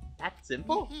 That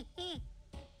simple?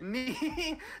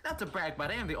 Not to brag, but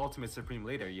I am the ultimate supreme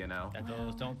leader, you know. That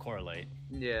those don't correlate.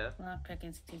 Yeah.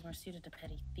 Lockpicking seems more suited to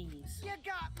petty thieves. You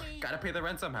got me. Gotta pay the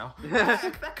rent somehow.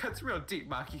 That cuts real deep,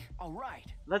 Maki. All right.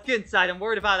 Let's get inside. I'm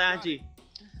worried about Angie.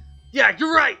 Yeah,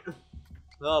 you're right.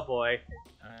 Oh boy.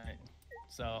 Alright.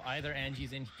 So either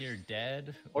Angie's in here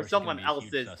dead, Or she's someone gonna be a else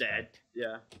huge is suspect. dead.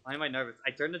 Yeah. Why am I nervous?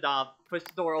 I turned it off, pushed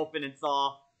the door open, and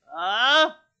saw.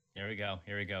 Here we go.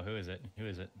 Here we go. Who is it? Who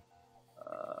is it?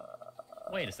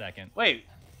 Wait a second. Wait.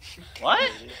 What?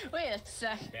 Wait a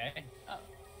sec. Okay. Oh.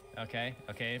 Okay.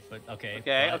 Okay. But okay.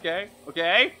 Okay. but- Okay.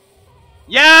 Okay.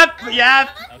 Yep. Yep.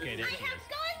 Okay. There she is.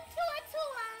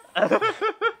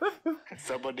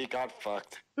 Somebody got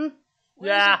fucked. Where's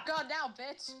Yeah. your gun now,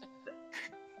 bitch?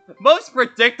 Most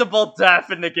predictable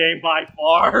death in the game by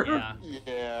far. Yeah.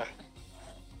 Yeah.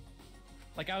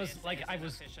 Like I was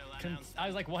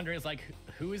like wondering, it's like,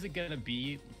 who is it gonna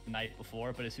be the night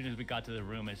before? But as soon as we got to the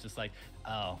room, it's just like,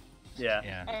 oh. Yeah.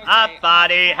 Yeah. Okay, A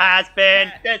body has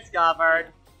been discovered.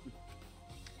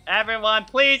 Everyone,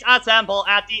 please assemble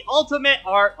at the Ultimate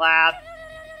Art Lab.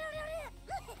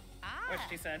 What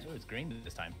she said. Oh, it's green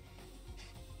this time.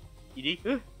 ED?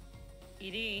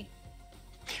 ED.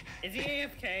 Is he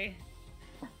AFK?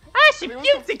 Ah, she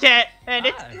puked again, and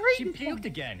it's She green. puked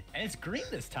again, and it's green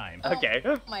this time. Okay.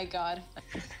 Oh my god.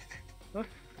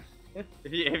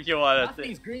 If you want to.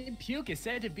 Nothing's green puke is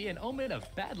said to be an omen of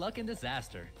bad luck and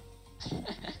disaster.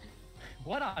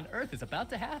 What on earth is about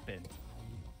to happen?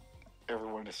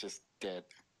 Everyone is just dead.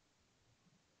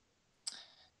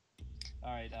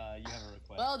 All right, you have a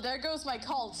request. Well, there goes my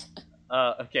cult.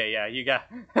 Okay, yeah, you got.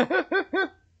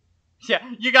 Yeah,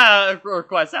 you got a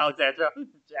request, Alexandra.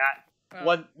 Chat.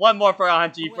 One more for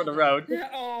Anji for the road.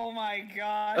 Oh my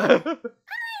god. Everyone,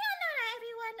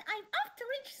 I'm off to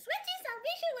reach Switchy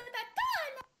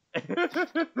salvation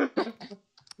with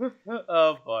a dawn.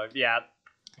 Oh boy, yeah.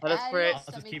 Let us pray. I'll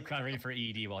just keep covering for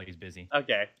ED while he's busy.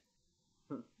 Okay.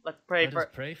 Let's pray Let for. us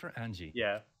pray for Angie.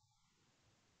 Yeah.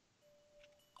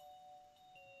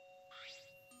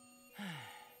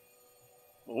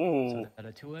 Ooh. So that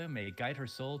Atua may guide her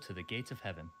soul to the gates of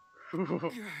heaven.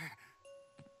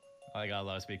 I got a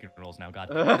lot of speaking roles now, god.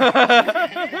 I know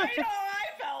how I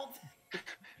felt.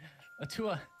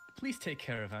 Atua, please take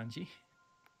care of Angie. It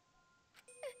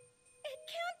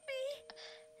can't be.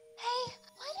 Hey,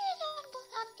 why do you not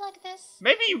act like this?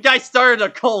 Maybe you guys started a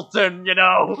cult and, you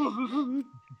know.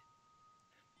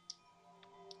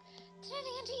 Didn't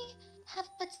Angie have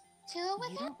Batua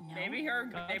with her? Maybe her.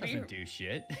 God Maybe. doesn't do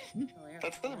shit.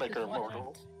 That doesn't make her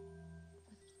immortal.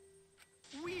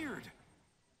 Weird.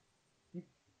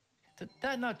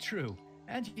 That not true.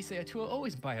 Angie say Atua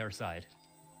always by our side.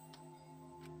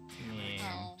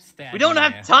 Oh. We don't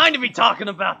have time to be talking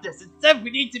about this. Instead,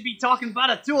 we need to be talking about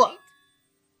Atua.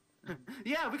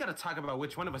 Yeah, we gotta talk about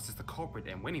which one of us is the culprit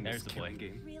and winning There's this the killing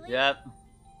blame. game. Really? Yep.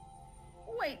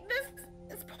 Wait, this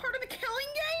is part of the killing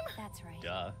game? That's right.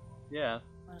 Duh. Yeah.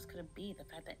 What else could it be? The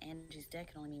fact that Angie's dead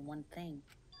can only mean one thing.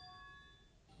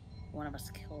 One of us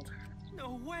killed her.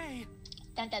 No way.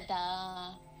 Dun dun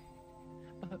dun.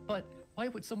 But why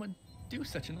would someone do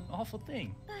such an awful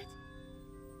thing? But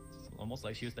It's almost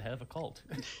like she was the head of a cult.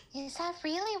 Is that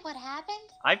really what happened?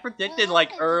 I predicted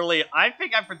like early. I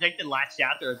think I predicted last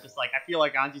chapter. Just like I feel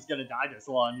like Anji's gonna die this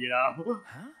one, you know?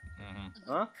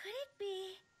 Huh? could it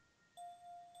be?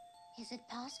 Is it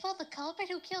possible the culprit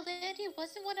who killed Angie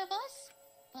wasn't one of us?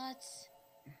 But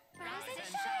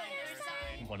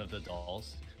One of the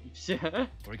dolls. Are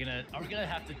Are we gonna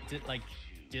have to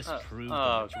disprove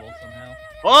oh. the ritual somehow?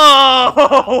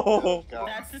 Whoa!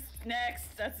 That's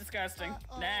next. That's disgusting.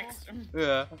 Next.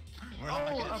 Yeah. We're not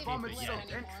Oh, gonna a tape vomit it soaked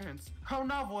yet. entrance. How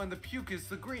novel, and the puke is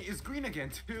green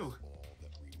again too.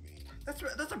 That's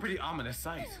a pretty ominous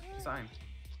sign. Why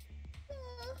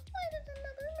did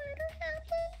another murder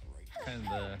happen? Kind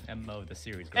of the MO of the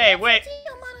series. Hey, wait. I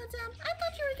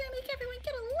thought you were gonna make everyone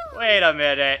get along. Wait a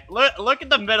minute. Look at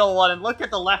the middle one and look at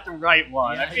the left and right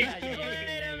one. I think-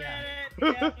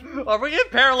 Are we in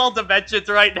parallel dimensions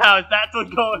right now? Is that what's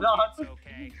going on?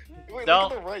 Okay. Wait, Don't-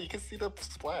 look at the right. You can see the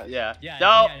splash. Yeah. Yeah,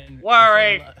 Don't and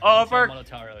worry. until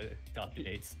Monotaro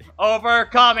updates.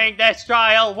 Overcoming this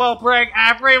trial will bring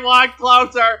everyone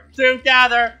closer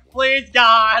together. Please,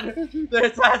 God.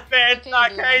 This has been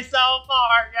the case so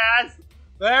far. Yes.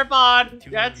 Their bond Two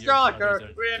gets of your stronger brothers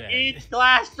are with dead. each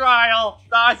class trial,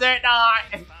 does it not?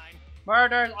 Fine.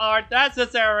 Murders are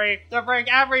necessary to bring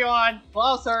everyone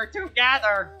closer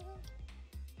together.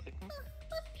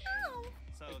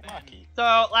 So Like then, Maki.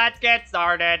 So let's get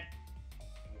started.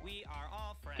 we are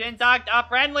all friends. Conduct a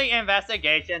friendly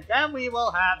investigation, then we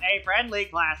will have a friendly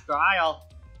class trial.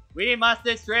 We must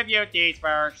distribute these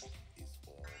first.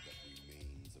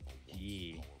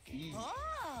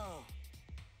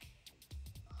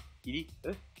 Edie?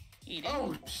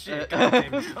 Oh shit! God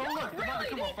damn it. Oh look, the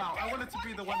Monokuma file. I wanted to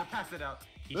be the one to pass it out.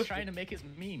 He's trying to make his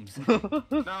memes. No,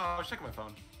 I was checking my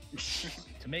phone.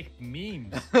 To make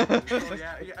memes. Oh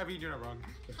yeah, I mean you're not wrong.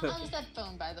 How's that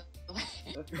phone, by the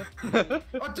way?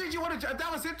 Oh, did you want to?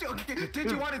 That was it. Okay.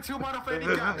 Did you want it too,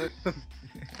 motherfucker?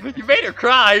 You made her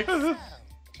cry.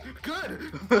 Good.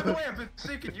 By the way, I've been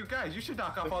thinking, you guys, you should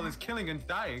knock off all this killing and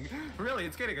dying. Really,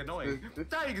 it's getting annoying.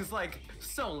 Dying is like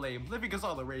so lame. Living is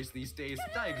all the rage these days.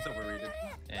 Dying is overrated.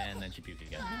 And then she puked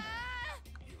again.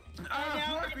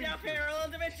 Now we're down parallel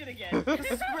dimension again.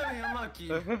 This is really unlucky.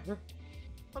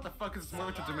 What the fuck is this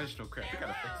multi-dimensional crap? We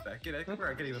gotta fix that.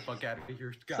 We're getting the fuck out of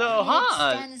here. God. So,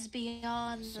 huh? Extends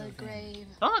beyond the grave.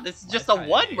 Huh, this is just a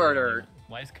one murder.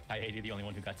 Why is Kaede the only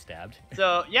one who got stabbed?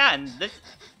 So, yeah, and this...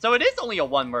 So it is only a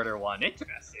one murder one.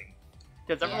 Interesting.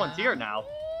 Because everyone's here now.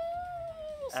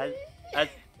 As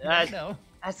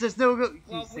there's no...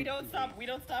 Well, we don't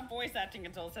stop voice acting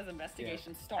until it says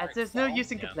investigation starts. As there's no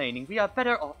use in complaining, we are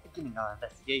better off beginning our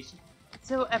investigation.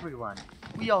 So everyone,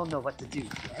 we all know what to do,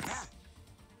 yes?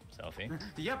 Sophie?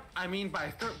 Yep, I mean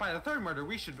by the third murder,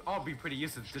 we should all be pretty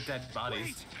used to dead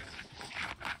bodies.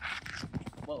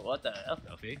 Whoa, what the hell?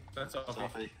 Sophie? That's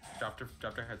Sophie. Dropped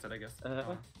her headset, I guess.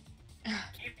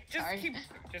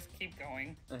 Just keep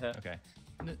going. Okay.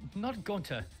 Not going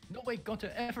to... No way going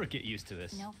to ever get used to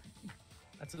this. No.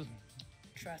 That's a...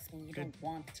 Trust me, you don't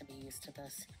want to be used to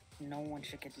this. No one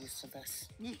should get used to this.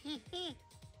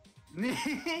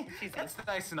 That's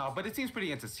nice and all, but it seems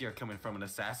pretty insincere coming from an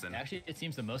assassin. Actually, it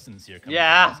seems the most sincere coming from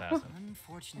an assassin.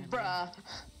 Unfortunately. Bruh.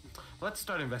 Let's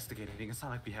start investigating. It's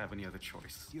not like we have any other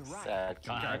choice. You're right. Sad.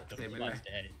 God damn it.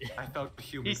 I felt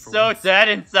human. He's for so once. dead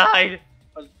inside.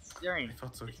 But it's scary. I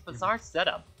felt so It's a human. bizarre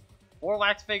setup. 4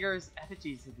 wax figures,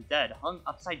 effigies of the dead, hung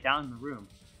upside down in the room.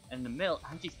 And in the middle,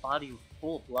 Anji's body was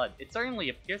full of blood. It certainly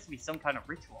appears to be some kind of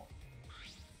ritual.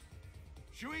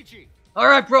 Shuichi!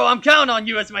 Alright, bro, I'm counting on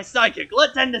you as my psychic.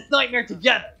 Let's end this nightmare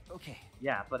together! Okay.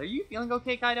 Yeah, but are you feeling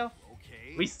okay, Kaido?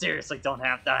 Okay. We seriously don't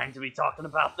have time to be talking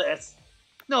about this.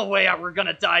 No way we're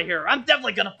gonna die here. I'm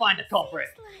definitely gonna find a culprit.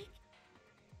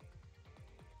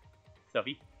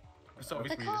 Sophie?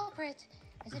 The culprit.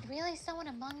 Is it really someone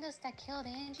among us that killed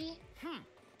Angie?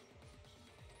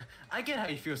 I get how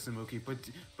you feel, Samuki,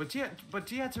 but do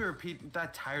you have to repeat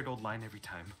that tired old line every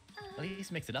time? At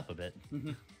least mix it up a bit.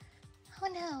 Oh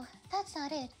no, that's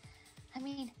not it. I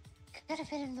mean, could have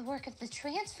been in the work of the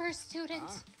transfer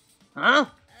students. Huh?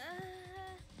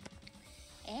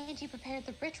 Angie prepared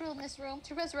the ritual in this room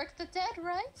to resurrect the dead,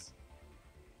 right?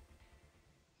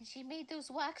 And she made those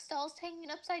wax dolls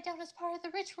hanging upside down as part of the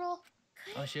ritual.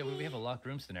 Oh shit, we have a locked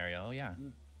room scenario. Oh yeah.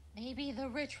 Maybe the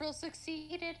ritual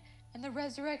succeeded and the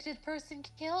resurrected person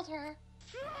killed her.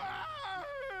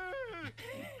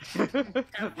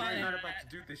 I'm not about to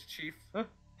do this, Chief.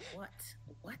 What?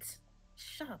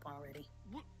 Shut up already.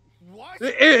 What?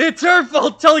 It's her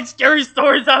fault telling scary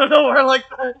stories out of nowhere like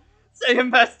that. Saying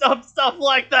messed up stuff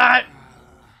like that.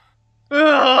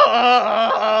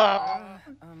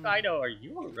 Kaido, are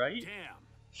you alright? Damn.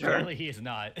 Sure. Really, he is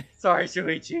not. Sorry,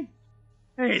 Shuichi.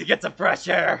 I need to get some fresh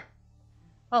air.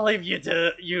 I'll leave you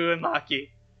to you and Maki.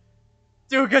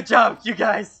 Do a good job, you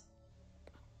guys.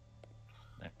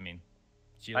 I mean,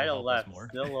 Kaido left,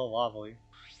 still a little wobbly.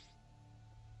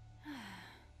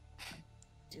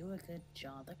 Do a good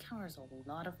job. That covers a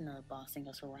lot of nerve bossing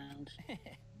us around.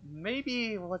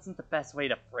 Maybe it wasn't the best way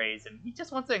to phrase him. He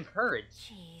just wants to encourage.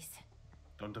 Jeez.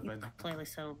 Don't defend him. Clearly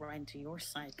settled right into your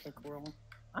sidekick role.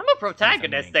 I'm a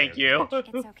protagonist, thank you. It's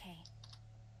okay.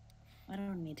 I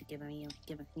don't need to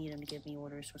need him to give me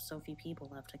orders with so few people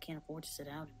left. I can't afford to sit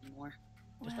out anymore.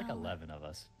 There's like 11 of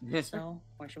us. So,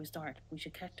 where should we start? We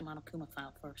should check the Monokuma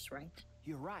file first, right?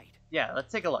 You're right. Yeah,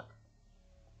 let's take a look.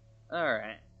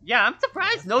 Alright. Yeah, I'm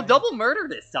surprised. No double murder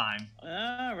this time.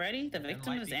 Ready? The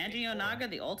victim is Angie Onaga,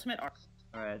 the ultimate art.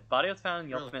 Alright, body was found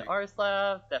in the ultimate artist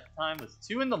lab. Death time was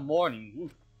 2 in the morning.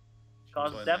 Oof.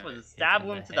 Cause of death was a stab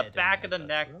wound to the back of the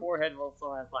neck. Forehead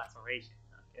also has laceration.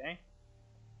 Okay.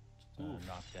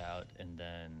 Knocked out and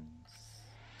then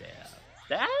stabbed.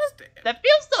 That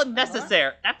feels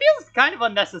unnecessary. That feels kind of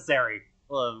unnecessary.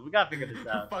 Well, we gotta figure this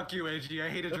out. Fuck you, Angie. I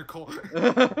hated your call.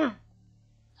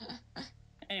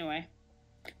 Anyway,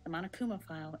 the Monokuma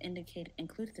file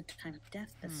included the time of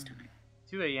death this time.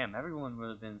 2 a.m. Everyone would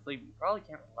have been asleep. You probably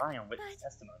can't rely on witness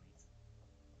testimonies.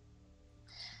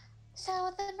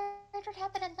 So the murder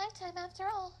happened at nighttime after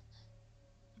all.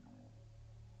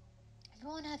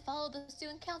 Everyone had followed the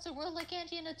student council rule like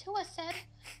Angie and Atua said.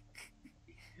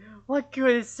 What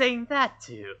good is saying that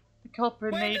to? The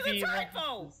culprit may Where be did the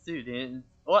the student.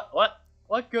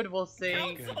 What good will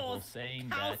saying? Good will saying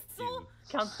that to?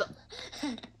 Council.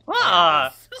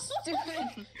 Ah.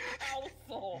 Stupid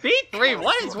council. V3.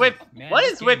 What is with? Man, What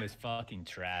this is game with? is fucking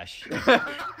trash. This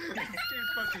game's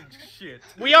fucking shit.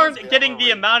 We aren't getting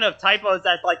the amount of typos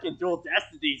as like in Dual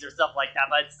Destinies or stuff like that,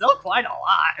 but it's still quite a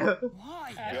lot. Why?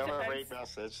 You have a rate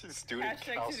message. Student Student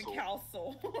council.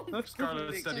 council.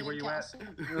 Scarlet, study where you at?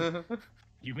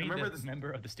 You mean Remember the this-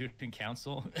 member of the student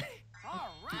council?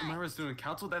 Remember student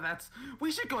council? That's.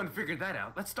 We should go and figure that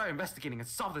out. Let's start investigating and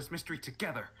solve this mystery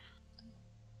together.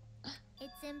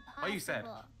 It's impossible. Why you sad?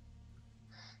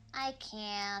 I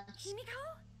can't.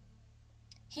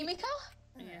 Himiko?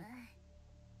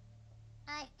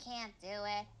 I can't do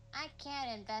it. I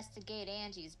can't investigate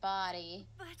Angie's body.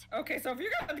 Okay, so if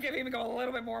you're gonna give Himiko a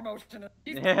little bit more emotion,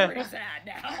 she's pretty sad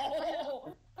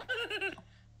now.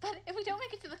 But if we don't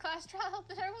make it to the class trial,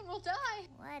 then everyone will die.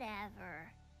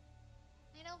 Whatever.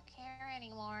 I don't care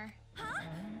anymore. Huh?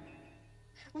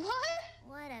 What?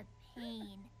 What a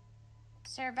pain.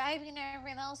 Surviving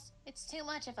everyone else, it's too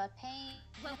much of a pain.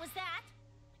 What was that?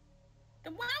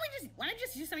 Then why don't you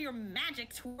just use some of your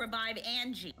magic to revive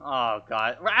Angie? Oh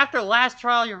god. After last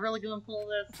trial, you're really gonna pull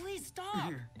this? Please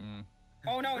stop.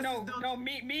 Oh no,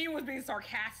 me was being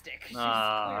sarcastic. She's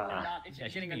Ah. clearly not. Yeah, She's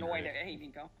she's getting being annoyed rude. at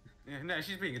Himiko. Yeah, no,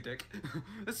 she's being a dick.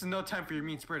 This is no time for your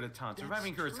mean-spirited taunts.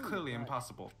 Reviving her is clearly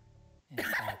impossible. Damn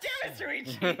it,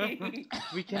 Shuichi!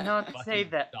 We cannot say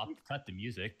that. Stop, cut the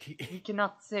music. We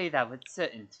cannot say that with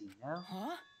certainty, no?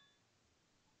 Huh?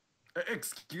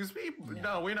 Excuse me?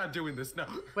 No, we're not doing this, no.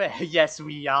 Well, yes,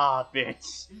 we are,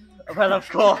 bitch. Well, of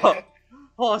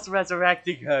course,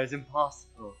 resurrecting her is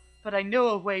impossible. But I know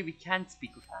a way we can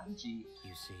speak with Angie.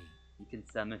 You see, We can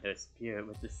summon her spirit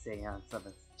with the seance of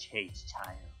a caged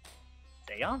child.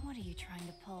 Seance? What are you trying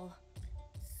to pull?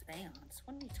 Seance?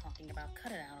 What are we talking about?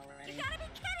 Cut it out already. You gotta be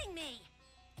kidding me!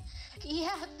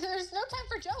 Yeah, there's no time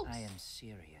for jokes. I am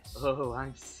serious. Oh,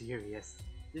 I'm serious.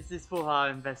 This is for our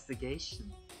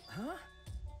investigation. Huh?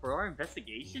 For our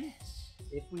investigation? Yes.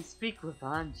 If we speak with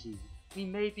Angie, we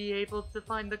may be able to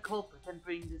find the culprit and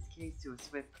bring this case to a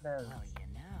swift close. Well,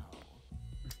 you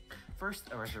know. First,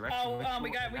 a resurrection Oh, ritual,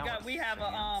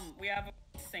 we have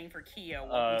a thing for Kyo.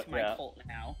 Welcome to my yeah. cult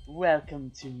now.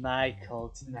 Welcome to my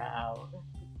cult now.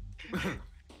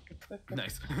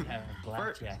 Nice. We have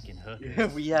blackjack and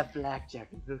hookers. We have blackjack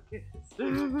and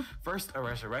hookers. First, a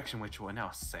resurrection ritual, and now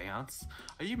a seance.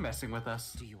 Are you messing with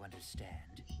us? Do you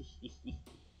understand?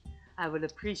 I would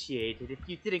appreciate it if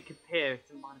you didn't compare it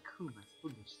to Monokuma's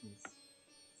foolishness.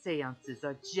 Seances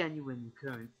are genuine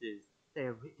occurrences. They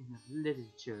are written of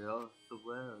literature of the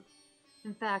world.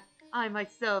 In fact, I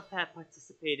myself have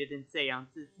participated in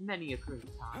seances many a great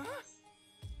times.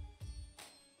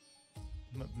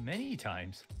 Many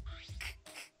times.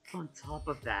 On top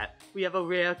of that, we have a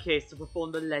rare case to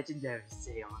perform the legendary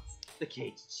seance, the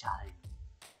Caged Child.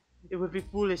 It would be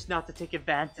foolish not to take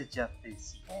advantage of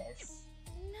this, yes?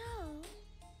 No.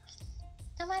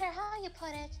 No matter how you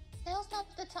put it, now's not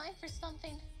the time for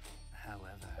something.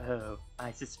 However, Oh,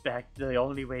 I suspect the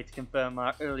only way to confirm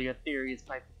our earlier theory is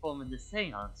by performing the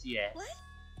seance, yes? What?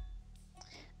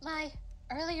 My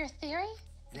earlier theory?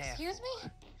 There. Excuse me?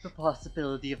 The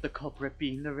possibility of the culprit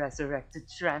being the resurrected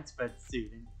transferred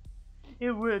student.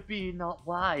 It would be not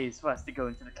wise for us to go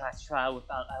into the class trial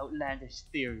without outlandish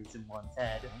theories in one's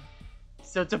head.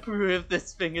 So to prove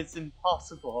this thing is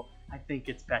impossible, I think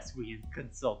it's best we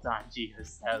consult Angie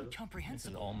herself. This is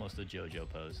incomprehensible. almost a JoJo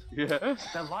pose. Yeah.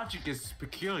 That logic is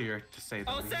peculiar, to say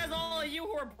the Oh, least. says all of you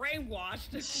who are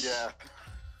brainwashed. Yeah.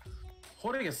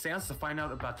 Holding a seance to find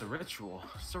out about the ritual.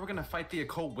 So we're gonna fight the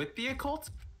occult with the occult?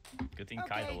 Good thing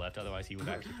Kaido left, otherwise he would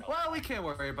actually. Well, we can't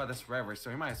worry about this forever, so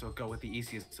we might as well go with the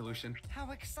easiest solution.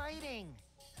 How exciting!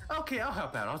 Okay, I'll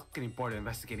help out. I was getting bored of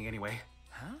investigating anyway.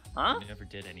 Huh? Huh? He never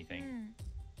did anything.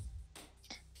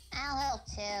 I'll help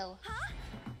too.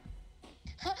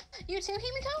 Huh? You too,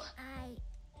 Himiko?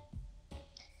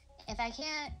 If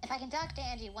I can talk to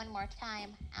Angie one more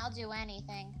time, I'll do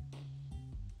anything.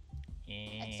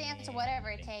 It stands to whatever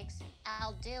it takes.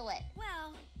 I'll do it.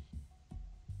 Well,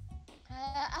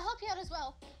 I'll help you out as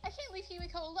well. I can't leave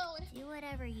Himiko alone. do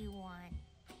whatever you want.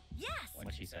 Yes.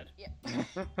 What she said.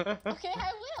 Okay,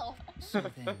 I will. So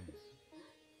then,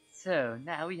 So,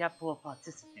 now we have 4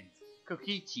 participants.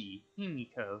 Kokichi,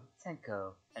 Himiko,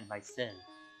 Tenko, and myself.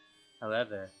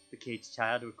 However, the caged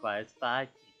child requires 5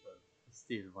 people. We're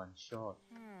still 1 short.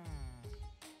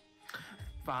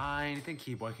 Fine, I think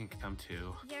Keyboy can come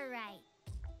too. You're right.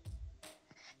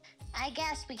 I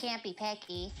guess we can't be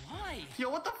picky. why? Yo,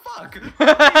 what the fuck?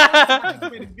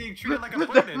 Being treated like a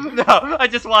burden. No, I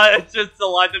just wanted just the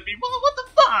line to be, well, what the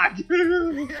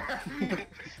fuck?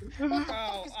 What the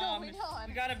fuck is going on?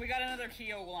 We got another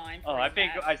Kyo line. Oh, I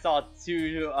think I saw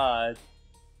two.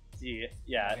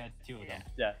 Yeah. I got two of them.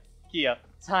 Yeah. Kia,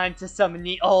 time to summon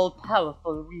the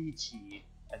all-powerful Ouija,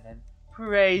 and then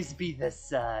praise be the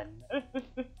sun.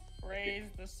 Praise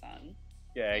the sun.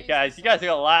 Yeah, guys, you guys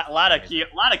got a lot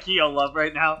of Kyo love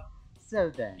right now. So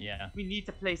then, Yeah. we need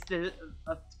to place to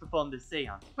perform the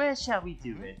seance. Where shall we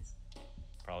do it?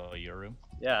 Probably your room.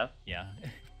 Yeah. Yeah.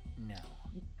 No.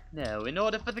 No, in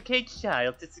order for the caged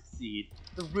child to succeed,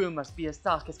 the room must be as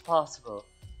dark as possible.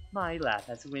 My lab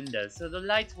has windows, so the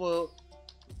lights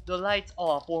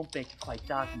off won't make it quite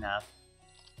dark enough.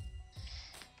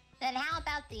 Then how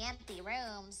about the empty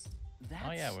rooms?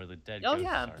 Oh yeah, where the dead Oh ghosts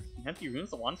yeah, are. empty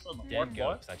rooms, the ones on the Dead fourth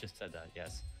floor. ghosts. I just said that.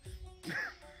 Yes.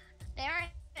 There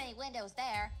aren't any windows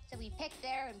there, so we pick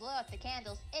there and blow out the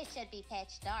candles. It should be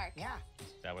pitch dark. Yeah. Is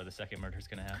that where the second murder's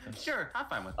gonna happen? Sure, I'm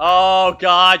fine with that. Oh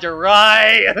god, you're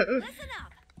right! Listen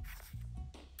up.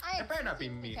 It better not be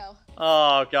me.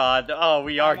 Oh god, oh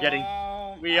we are getting...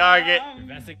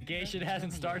 Investigation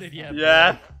hasn't started yet.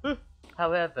 Yeah.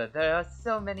 However, there are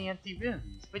so many empty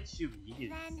rooms. Which should we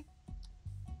use? Then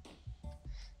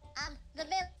The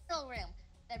middle room.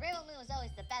 The middle room is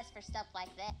always the best for stuff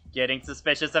like this. Getting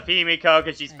suspicious of Himiko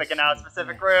because she's picking out a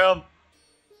specific room.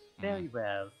 Very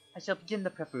well. I shall begin the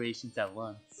preparations at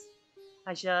once.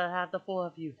 I shall have the four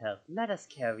of you help. Let us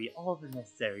carry all the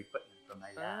necessary equipment from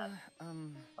my lab.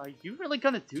 Are you really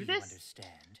gonna do this?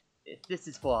 Understand? If this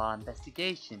is for our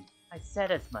investigation, I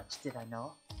said as much, did I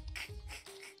not?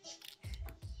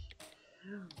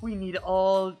 We need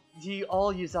all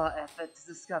use our effort to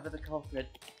discover the culprit,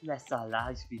 lest our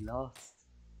lives be lost.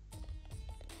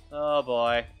 Oh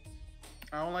boy.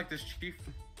 I don't like this, Chief.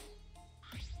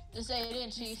 Just say it in,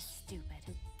 Chief.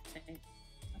 Stupid.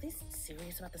 Are they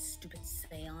serious about the stupid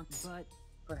seance? But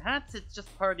Perhaps it's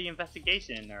just part of the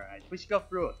investigation, alright. We should go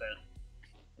through with it.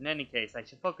 In any case, I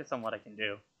should focus on what I can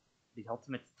do. The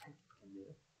ultimate detective can do.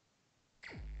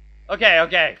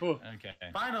 Okay. Whew. Okay.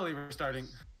 Finally, we're starting.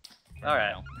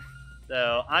 Alright.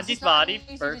 So, Anji's It's not body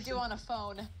easy first. to do on a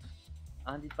phone.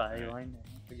 Anji's body line.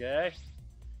 Okay.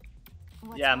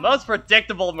 what's Yeah, wrong? most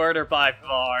predictable murder by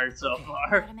far so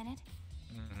far. Wait a minute.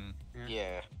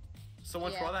 Yeah. So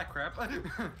much for all that crap.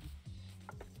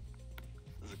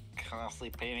 Constantly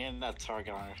painting that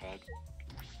target on her head.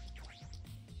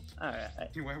 Alright.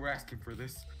 Anyway, we're asking for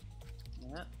this.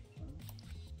 Yeah.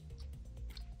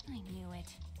 I knew it.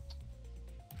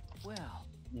 well,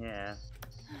 Yeah.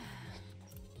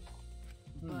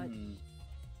 But- Hmm.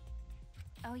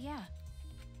 Oh yeah.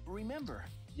 remember,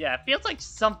 Yeah, it feels like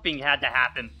something had to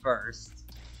happen first.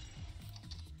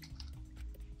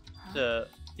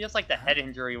 Feels like the head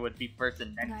injury would be first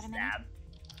and then Wait a minute. stab.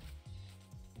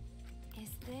 Is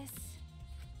this?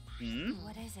 Hmm?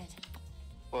 What is it?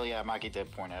 Well, yeah, Maggie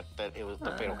did point out that it was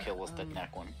the fatal kill was the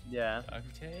neck one. Yeah.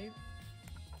 Duct tape?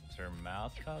 Is her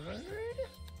mouth covered?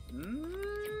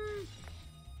 Mm.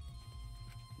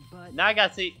 but Now I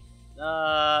gotta see.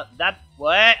 That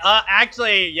what?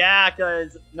 Actually, yeah,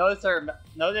 cause notice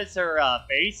her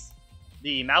face.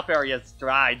 The mouth area's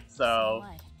dried, so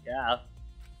what? yeah.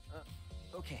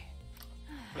 okay,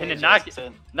 And the Just,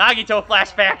 Nagito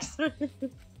flashbacks.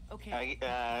 okay.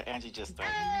 Angie just died.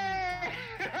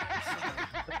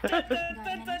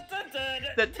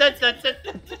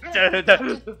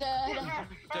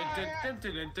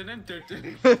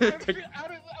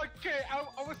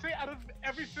 I would say out of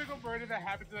every single murder that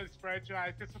happens in this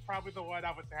franchise, this is probably the one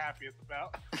I was the happiest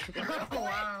about. Oh,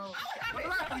 wow. What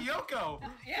about Yoko?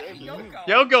 Yeah, Yoko.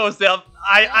 Yoko's the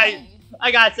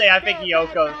I gotta say I think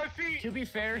Yoko. To be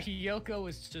fair, Hiyoko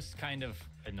was just kind of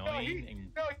annoying.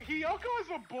 Hiyoko is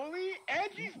a bully and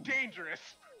he's dangerous.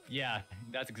 Yeah,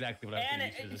 that's exactly what I was And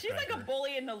thinking. you should she's like describe a her.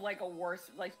 bully in a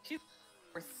worse, she's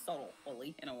a more subtle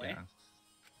bully in a way. Yeah.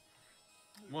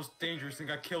 Most dangerous thing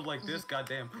got killed like this,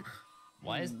 goddamn.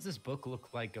 Why does this book look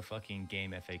like a fucking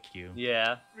game FAQ?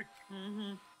 Yeah.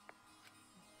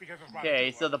 Because of my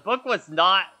Okay, so the book was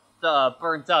not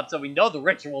burnt up, so we know the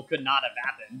ritual could not have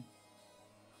happened.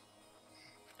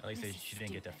 At least she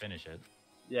didn't get to finish it.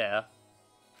 Yeah.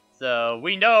 So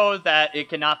we know that it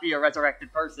cannot be a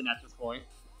resurrected person at this point.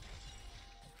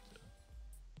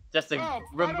 Just to by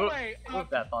the remove way,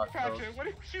 that thought. Patrick, what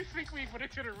did you think we went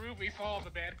into the room we saw all the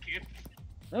bad kids?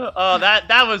 Oh,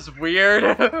 that was weird.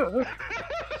 Oh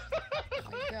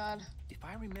my god. If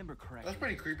I remember correctly, That's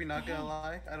pretty creepy, not gonna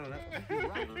lie. I don't know. you're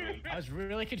right. I was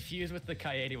really confused with the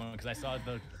Kaede one because I saw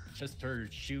just her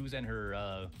shoes and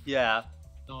her Yeah.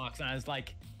 socks, and I was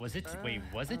like, was it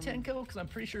Tenko? Because I'm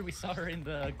pretty sure we saw her in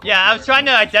the. Yeah, I was trying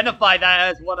to identify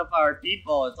that as one of our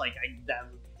people. It's like,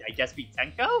 I guess be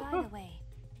Tenko? By the way,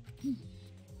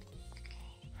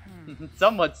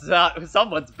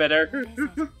 Someone's bitter.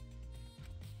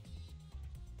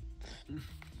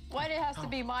 Why it has to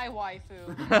be my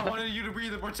waifu? I wanted you to be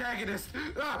the protagonist.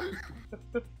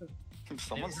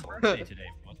 Someone's It's your birthday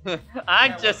today.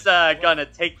 I'm just gonna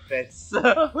take this.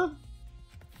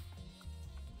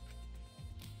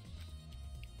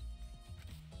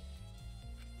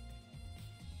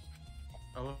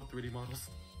 I love 3D models.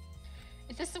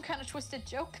 Is this some kind of twisted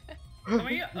joke?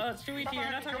 Shuichi,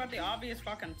 you're not talking about the obvious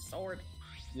fucking sword.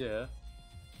 Yeah.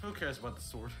 Who cares about the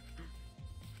sword?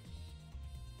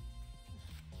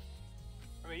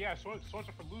 I mean, yeah, swords are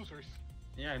for losers.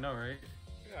 Yeah, I know, right?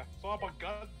 Yeah, it's all about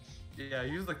guns. Yeah,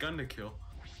 use the gun to kill.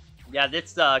 Yeah,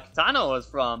 this katana was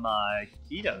from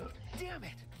Kido. Damn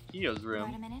it! Kido's Wait a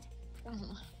room. minute.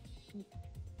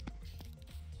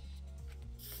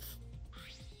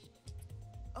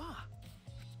 Ah,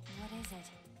 What is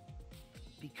it?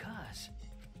 because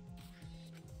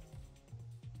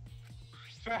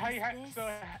So how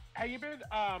you been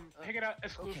hanging out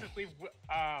exclusively with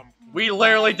We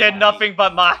literally did nothing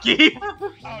but Maki.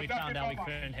 When we found out we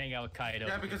couldn't hang out with Kaido.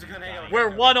 Yeah, because you couldn't hang out with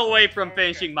We're one away from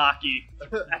finishing Maki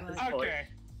at this point. Okay.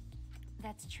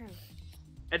 That's true.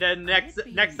 And then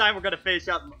next time we're gonna finish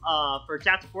up for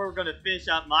chapter 4 we're gonna finish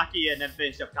up Maki and then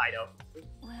finish up Kaido.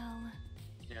 Well,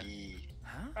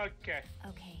 huh? Okay.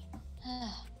 okay.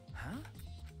 Huh?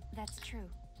 That's true.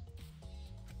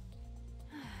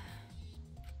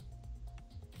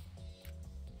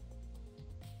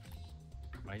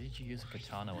 Why did you use a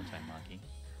katana one time, Maki?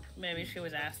 Maybe she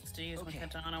was asked to use the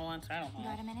katana once. I don't know.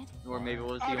 Got a minute? Or maybe it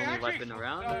was the only weapon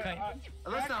around.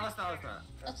 Let's not.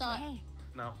 Let's not. Hey,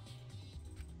 No.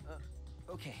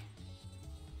 Okay.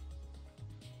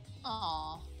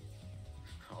 Aww.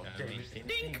 Oh, damn it.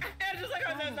 Dink! And just like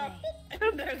By the way,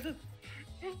 and there's a...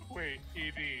 Wait,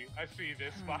 ED, I see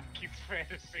this Maki's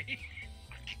fantasy.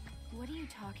 what are you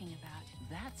talking about?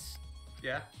 That's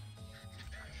Yeah.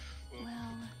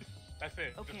 Well, That's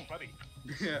it. Okay. It's funny.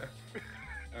 Yeah.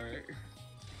 Alright.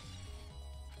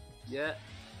 Yeah.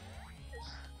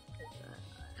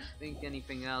 I think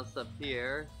anything else up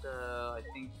here, so I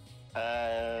think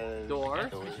door.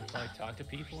 We should probably talk to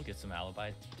people, get some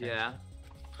alibis. Yeah.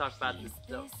 Talk about this is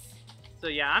stuff. this? So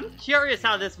yeah, I'm curious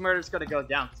how this murder's gonna go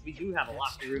down, because we do have a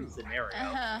locked room scenario.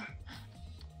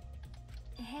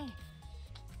 Hey,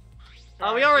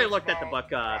 Oh, we already looked at the book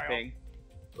thing.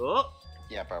 Oh!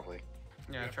 Yeah, probably.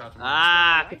 Yeah, try to.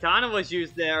 Ah, katana was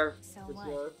used there. so for what?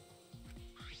 sure.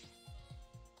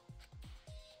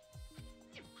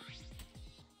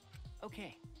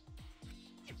 okay.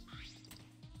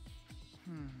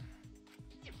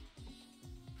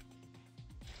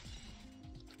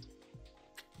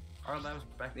 Alright, that was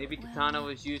back. Maybe katana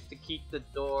was used to keep the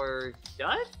door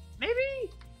shut?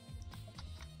 Maybe?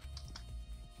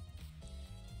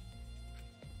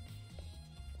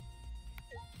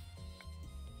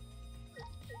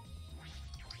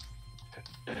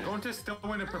 Going to still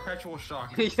in a perpetual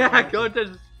shock. Yeah, go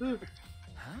to.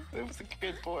 It was a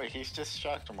good boy. He's just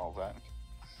shocked from all that.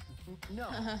 No.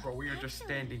 Bro, we are just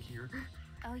standing here.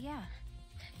 Oh yeah.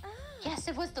 Yes,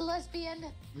 it was the lesbian.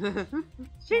 She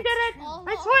did it! Oh,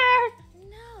 I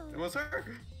swear! It No. was her.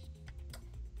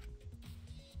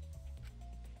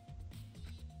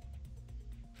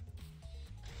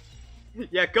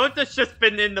 Yeah, Gota's just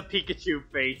been in the Pikachu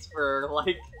face for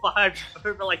like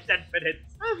 10 minutes.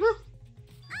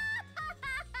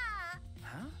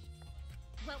 Huh?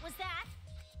 What was that?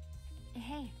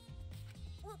 Hey.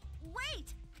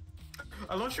 Wait!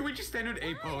 I love Shuichi standing in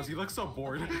A pose. He looks so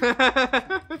bored. Yeah.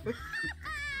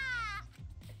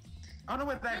 I don't know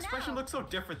what that expression looks so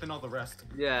different than all the rest.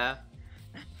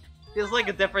 Feels like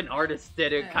a different artist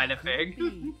did it kind of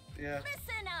thing. Yeah.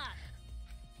 Listen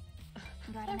up!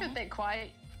 Got a I'm a minute? bit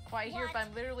quiet here, but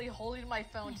I'm literally holding my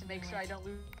phone to make sure I don't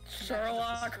lose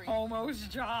Sherlock Holmes'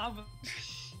 job.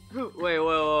 Wait, hold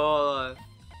on.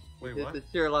 Wait, It's what? the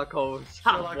Sherlock Holmes.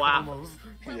 Sherlock Wow. Holmes.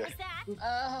 What Yeah. was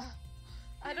that?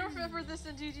 I don't remember this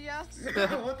in DGS.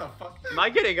 What the fuck? Am I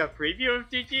getting a preview of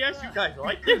DGS? You guys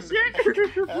like this shit?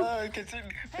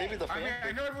 Maybe the I mean, I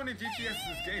fan. know everyone in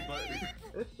DGS is gay,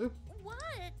 but What?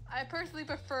 I personally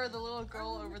prefer the little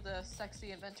girl over the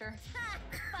sexy inventor. Ha!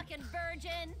 Fucking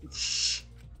virgin!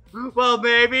 Well,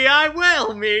 maybe I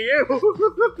will,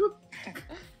 Miyu.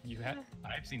 You have?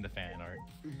 I've seen the fan art.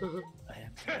 I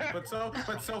have.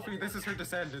 but Sophie, this is her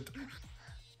descendant.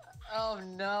 Oh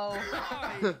no.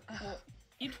 Well,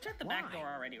 you checked the back door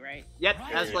already, right? Yep,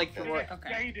 that's like the one. Okay.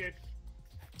 Yeah, he did.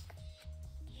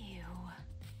 Ew.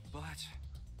 But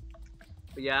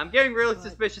But yeah, I'm getting really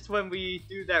suspicious when we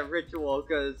do that ritual,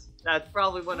 because that's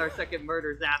probably when our second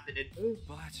murder's happening.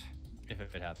 but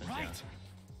If it happens, right.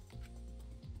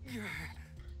 yeah.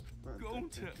 Go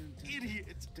to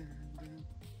idiot.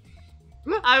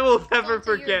 I will never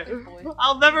Go to your forget. good boy.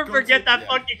 I'll never Go forget to- that yeah.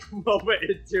 fucking moment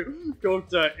into Go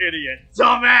to idiot.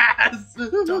 Dumbass!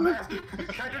 Dumbass.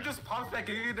 Kaito just pops back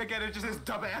in again and just says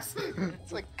dumbass.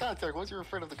 It's like, Kaito, was you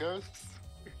afraid of the ghosts?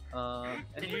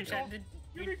 Did you check? Did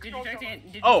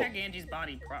you Oh. check Angie's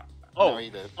body? Oh, No, he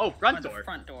did. oh, Or front the door.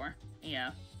 front door.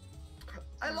 Yeah.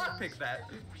 I lockpicked that.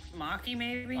 Maki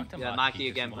maybe. Talk to Yeah, Maki Maki 'cause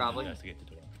again, he wanted to probably. investigate the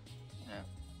door.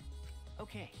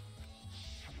 Okay.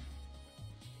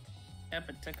 Yep,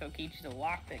 it took Kokichi to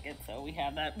lockpick it, so we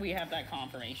have that. We have that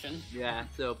confirmation. Yeah,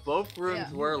 so both rooms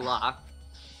Yeah. were locked.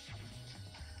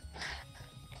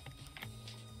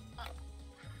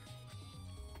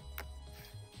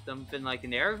 Something like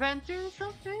an air vent or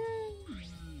something?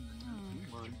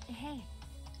 Come on. Hey,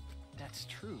 That's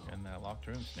true. In that locked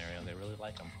room scenario, they really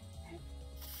like them.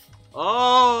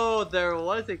 Oh, there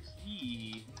was a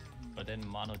key. But then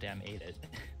Monodam ate it.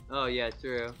 Oh yeah,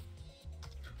 true.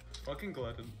 Fucking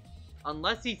glutton.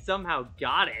 Unless he somehow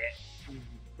got it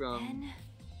from.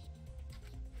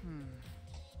 Ben.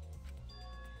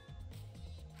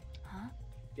 Huh?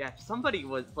 Yeah, if somebody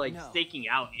was like No. staking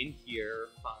out in here,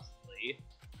 possibly.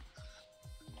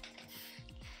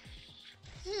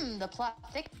 The plot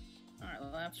thick. All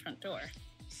right, left front door.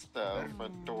 So,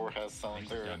 front door has some Things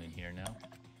there. done in here now.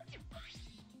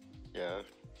 Yeah.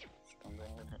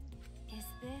 Is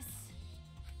this?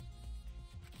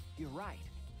 You're right.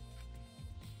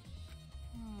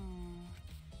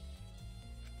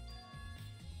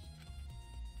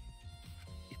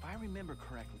 If I remember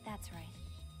correctly, That's right.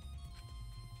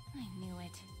 I knew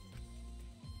it.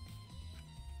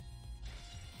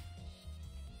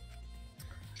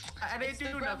 I didn't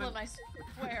do nothing. I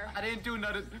swear. I didn't do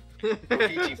nothing.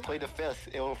 Kokichi, play the fifth.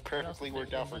 It'll perfectly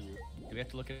work out for you. Do we have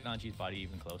to look at Anji's body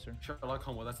even closer? Sherlock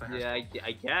Holmes, that's the hashtag. Yeah,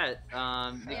 I get.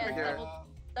 Yeah,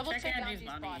 double Check check Angie's Angie's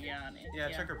body. body. Yeah,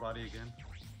 check her body again.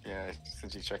 Yeah,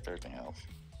 since you checked everything else.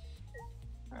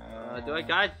 Do I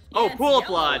got? Yeah, Oh, it's pool of yellow.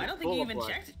 blood. I don't think Pool you of even blood.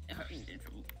 checked.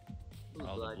 Pool of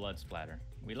Oh, blood. the blood splatter.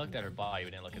 We looked at her body,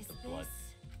 we didn't look at Is the blood.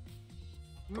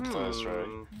 this? That's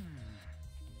right.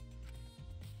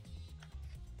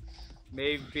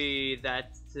 Maybe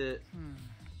that's to.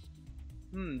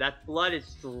 That blood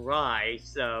is dry,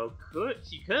 so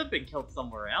she could have been killed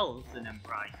somewhere else and then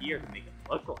brought here to make it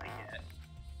look like it.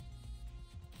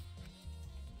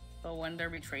 But wouldn't there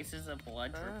be traces of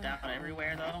blood dripped out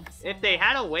everywhere, though? If they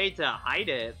had a way to hide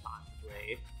it,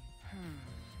 possibly.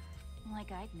 Like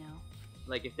I'd know.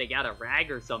 Like if they got a rag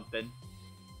or something.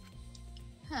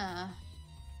 Huh.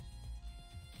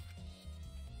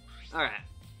 Alright.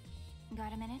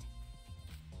 Got a minute?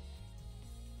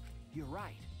 you're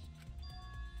right.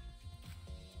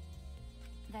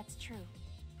 That's true.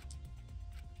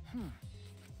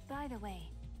 By the way,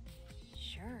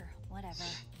 sure, whatever.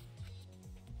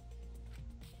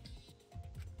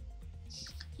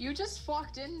 You just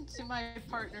walked into my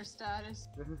partner status.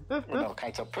 Well, no,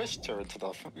 Kaito pushed her into the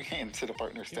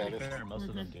partner To be status. fair, most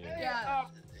of them did. Yeah.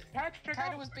 Patrick,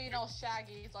 Kinda was being all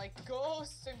shaggy. He's like,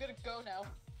 ghosts, I'm gonna go now.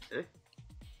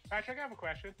 Patrick, I have a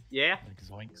question. Yeah? Like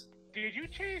zoinks. Did you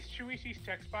change Shuishi's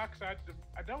text box? I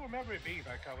don't remember it being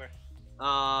that color.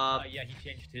 Yeah, he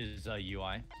changed his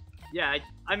UI. Yeah,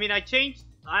 I mean, I changed,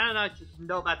 I don't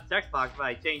know about the text box, but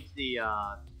I changed the,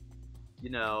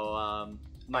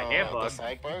 my handbook. The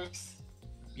sidebars?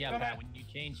 Yeah, Pat,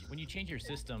 when you change your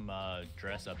system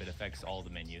dress up, it affects all the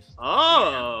menus.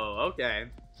 Oh, okay.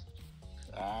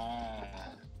 Ah.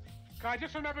 I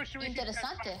just remember Shuishi's text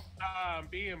box, Interessante.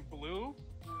 being blue.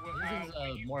 This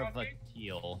is more of a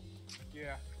teal.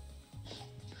 Yeah.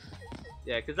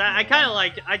 Yeah, because I kind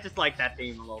of I just like that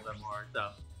theme a little bit more, so.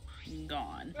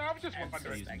 Gone. No, I'm just I'm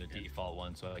wondering. using the default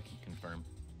one so I can confirm.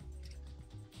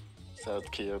 Sad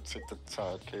key, took the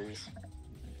sad keys.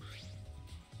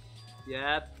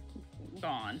 Yep.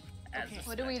 Gone. Okay,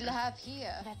 what do we have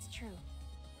here? That's true.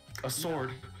 A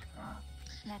sword.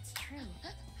 That's true.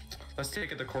 Let's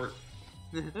take it to court.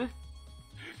 Good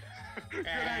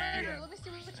idea. Let me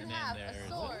see what you And have. then A there's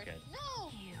sword. Lucas.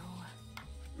 No.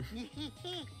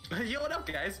 Yo, what up,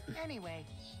 guys? Anyway.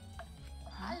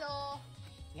 Hello.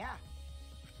 Yeah.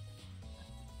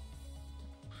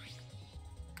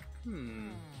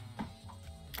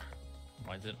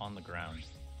 Why is it on the ground?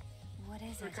 What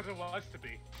is it? Because it was to be.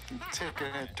 Taking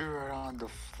it dirt on the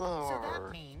So floor.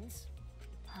 that means.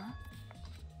 Huh?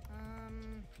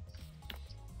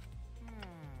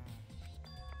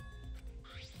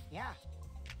 Yeah.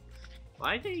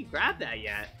 Why didn't he grab that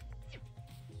yet?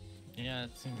 Yeah,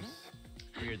 it seems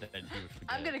weird that you would forget.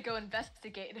 I'm gonna go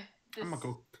investigate this. I'm gonna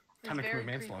go this kind of very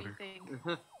commit manslaughter. creepy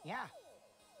thing. Yeah.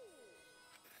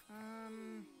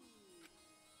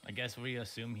 I guess we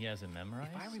assume he hasn't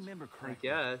memorized. If I remember correctly,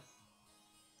 I guess.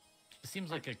 It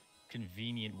seems like a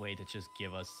convenient way to just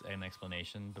give us an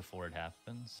explanation before it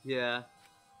happens. Yeah.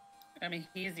 I mean,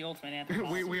 he is the ultimate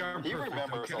anthropologist. we are. He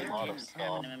remembers a lot of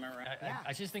stuff.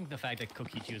 I just think the fact that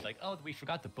Kokichi was like, oh, we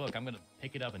forgot the book. I'm going to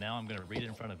pick it up and now I'm going to read it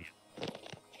in front of you.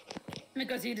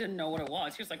 Because he didn't know what it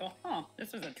was. He was like, oh, huh,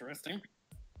 this is interesting.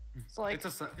 It's like, it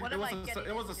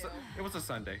was a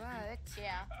Sunday. But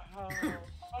yeah.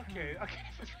 Okay.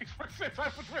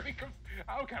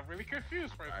 I got really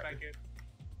confused for a second.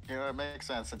 Yeah, it makes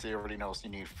sense since he already knows you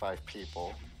need 5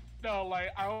 people. No, like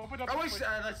I opened up.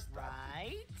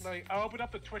 Right? Like I opened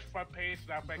up the Twitch front page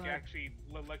and I can actually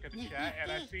look at the chat,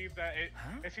 and I see that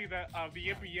the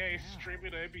NBA is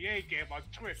streaming an NBA game on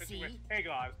Twitch. And she went, "Hang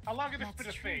on, how long has this been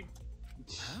a thing?"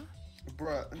 Huh?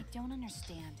 Bruh. I don't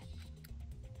understand.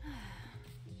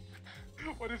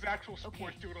 What is actual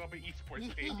sports doing on the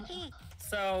esports page?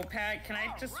 So, Pat, can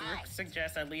I just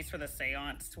suggest, at least for the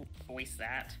seance, to voice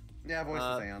that? Yeah, voice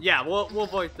the seance. Yeah, we'll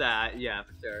voice that. Yeah,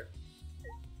 for sure.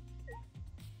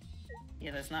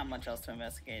 Yeah, there's not much else to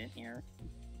investigate in here.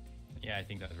 Yeah, I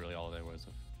think that's really all there was.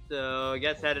 So, I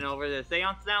guess heading over to the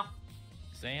seance now?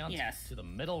 Seance? Yes. To the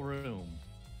middle room.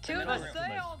 To the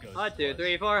seance! Hot 2,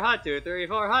 3, 4, hot 2, 3,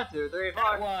 4, hot 2, 3,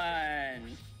 4.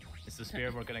 One. Is the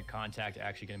spirit we're going to contact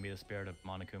actually going to be the spirit of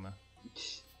Monokuma?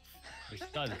 Which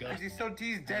does go.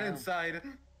 He's dead inside.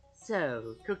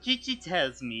 So, Kokichi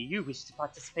tells me you wish to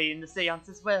participate in the seance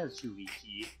as well,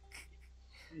 Shuichi.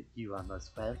 You are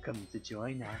most welcome to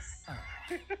join us.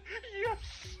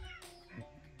 Yes!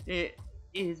 It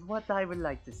is what I would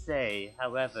like to say,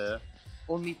 however,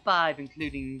 only 5,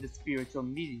 including the spiritual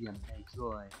medium, may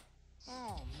join.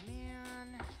 Oh,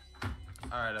 man.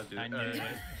 Alright, I'll do I it. knew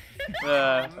it.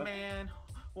 Oh, man.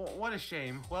 Well, what a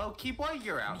shame. Well, keep while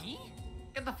you're out. Me?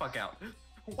 Get the fuck out.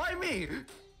 Why me?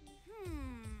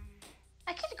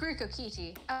 I can agree,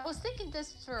 Kokichi. I was thinking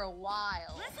this for a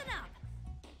while. Listen up.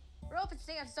 Rope and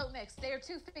seance don't mix. They are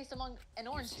two-faced among an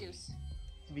orange juice.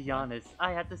 To be honest,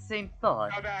 I had the same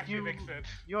thought. Now that actually makes sense.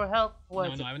 Your help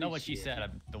was No, I know what she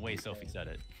said. The way Sophie said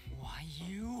it. Why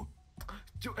you?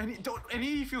 Don't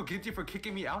any of you feel guilty for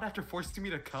kicking me out after forcing me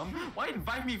to come? Why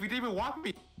invite me if you didn't even want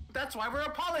me? That's why we're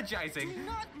apologizing. Do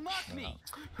not mock me.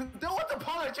 No one's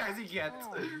apologizing yet.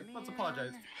 Oh, Let's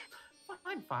apologize.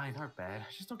 Fine, our bad.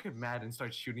 Just don't get mad and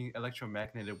start shooting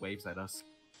electromagnetic waves at us.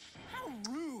 How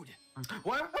rude.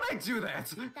 Why would I do that?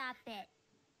 Stop it.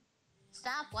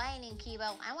 Stop whining,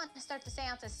 Kibo. I want to start the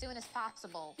seance as soon as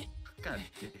possible. God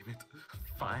damn it.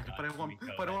 Fine, but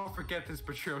I won't forget this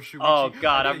betrayal, Shuichi. Oh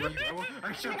God,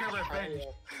 I shall get revenge.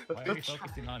 Why are you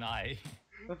focusing on I?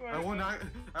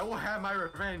 I will have my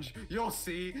revenge. You'll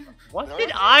see. What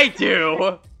did I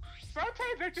do?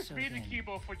 Sometimes I just beat the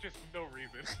keyboard for just no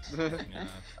reason.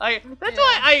 That's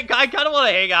why I kind of want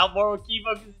to hang out more with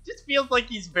Kibo, because it just feels like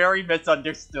he's very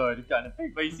misunderstood kind of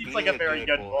thing, but he seems like a very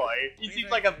good boy. He seems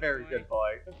like a very good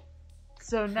boy.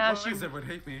 So now Why would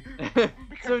hate me?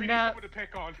 So now,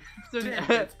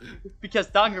 because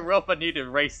Danganronpa needed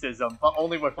racism, but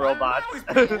only with robots.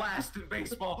 Blast in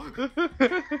baseball.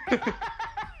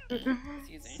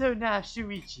 So now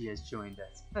Shuichi has joined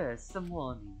us. First, some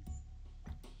warnings.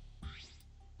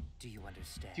 Do you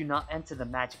understand? Do not enter the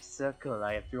magic circle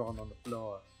I have drawn on the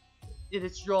floor. It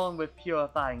is drawn with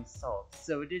purifying salt,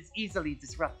 so it is easily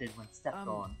disrupted when stepped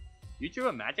on. You drew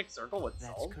a magic circle with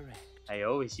salt? That's correct. I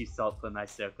always use salt for my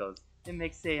circles. It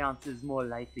makes seances more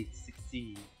likely to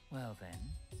succeed. Well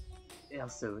then.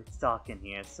 Also, it's dark in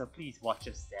here, so please watch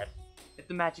your step. If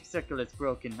the magic circle is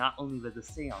broken, not only will the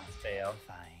seance fail,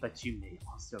 but you may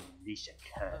also unleash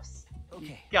a curse.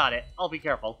 Okay. Got it. I'll be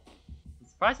careful. I'm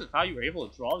surprised with how you were able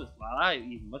to draw this without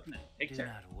even looking at the picture.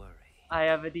 Do not worry. I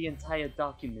have the entire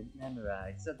document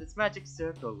memorized, so this magic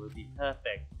circle will be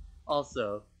perfect.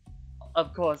 Also,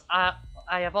 of course, I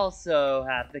have also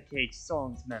have the Cage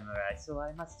songs memorized, so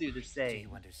I must do the same. Do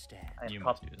you understand? You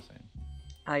must do the same.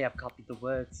 I have copied the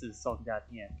words to the song down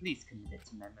here. Please commit it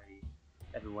to memory.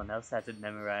 Everyone else has it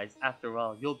memorized. After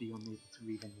all, you'll be unable to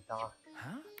read in the dark.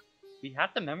 Huh? We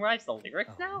have to memorize the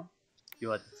lyrics now?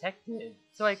 You're a detective,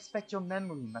 so I expect your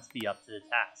memory must be up to the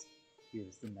task.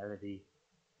 Here's the melody.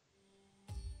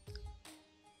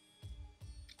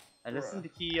 I listened to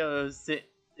Kiyo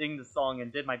sing the song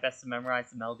and did my best to memorize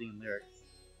the melody and lyrics.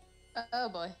 Oh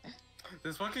boy.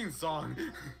 This fucking song.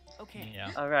 Okay.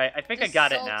 Yeah. Alright, I think I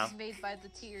got it now. Salt made by the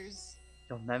tears.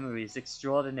 Your memory is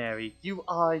extraordinary. You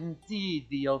are indeed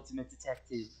the ultimate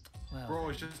detective. Well, Bro,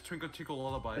 it's just Twinkle Twinkle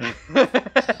Lullaby.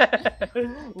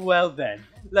 Well then,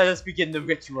 let us begin the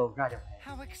ritual right away.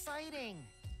 How exciting!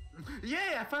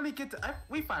 Yeah,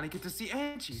 we finally get to see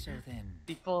Angie. So then,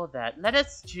 Before that, let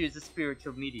us choose a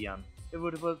spiritual medium. It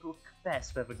would work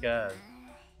best for the girl.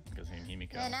 Because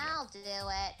Himiko. Then I'll do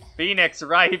it. Phoenix,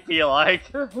 right? Feel like.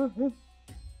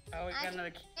 Oh, we I got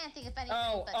another. can't think of anything.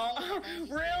 Oh, but oh, Phoenix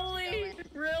is really? going to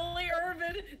go Really,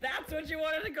 Irvin? That's what you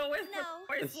wanted to go with? No.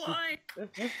 Voice line?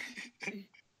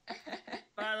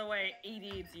 By the way, ED,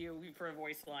 it's you for a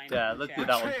voice line. Yeah, let's do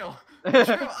that one. Betrayal!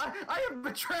 Betrayal! I am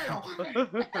betrayal!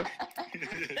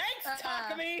 Thanks,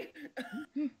 Takumi!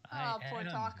 Oh, poor am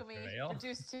Takumi. betrayal.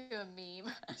 Reduced to a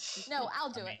meme. No, I'll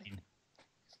do it.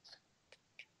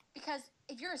 Because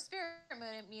if you're a spirit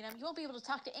medium, you won't be able to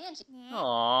talk to Angie.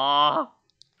 Aww.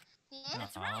 Yeah,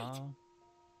 that's right.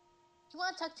 You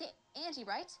want to talk to Angie,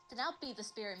 right? Then I'll be the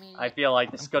spirit medium. I feel like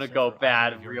this is gonna go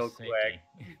bad real quick.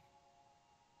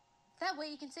 That way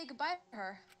you can say goodbye to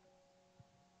her.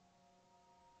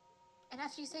 And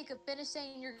after you finish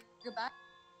saying your goodbye,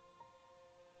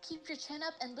 keep your chin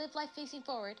up and live life facing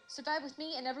forward. Survive with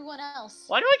me and everyone else.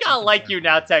 Why do I gotta like you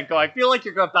now, Tenko? I feel like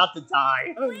you're about to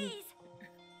die. Please.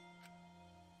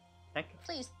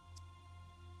 Please.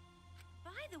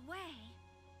 By the way.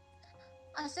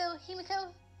 So,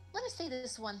 Himiko, let me say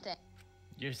this one thing.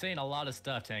 You're saying a lot of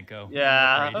stuff, Tenko.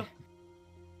 Yeah.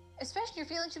 Especially your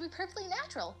feelings should be perfectly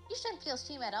natural. You shouldn't feel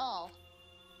shame at all.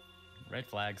 Red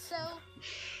flags. So,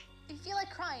 if you feel like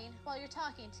crying while you're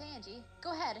talking to Angie,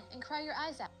 go ahead and cry your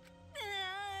eyes out.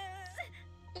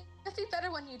 You'll feel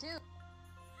better when you do.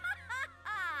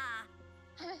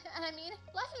 And I mean,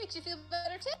 laughing makes you feel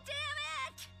better too. Damn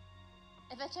it!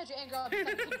 If that showed your anger up,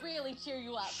 it could really cheer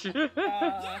you up.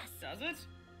 Yes, does it?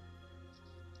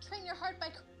 Train your heart by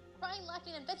crying,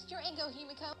 laughing, and venting your anger,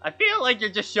 Himiko. I feel like you're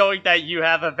just showing that you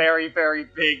have a very, very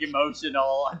big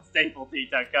emotional unstability,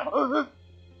 Tenko.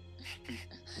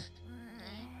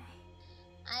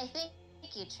 I think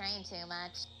you train too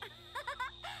much.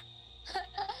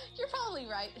 You're probably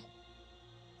right.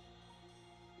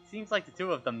 Seems like the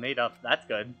two of them made up. That's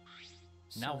good.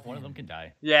 Now one of them can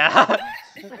die. Yeah.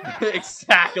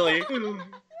 Exactly.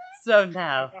 So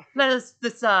now, let us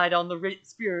decide on the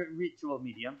spirit ritual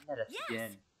medium. Let us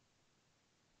begin.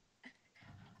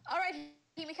 Alright,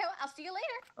 Himiko, I'll see you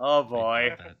later. Oh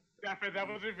boy. That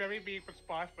was a very mean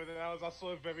response, but that was also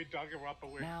a very Danganronpa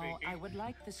weird now thinking. I would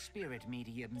like the spirit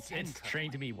medium It's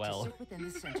trained me well. to sit within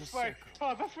the center It's like, circle.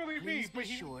 oh, that's really mean, Please but be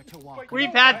he... sure to walk.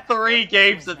 We've had 3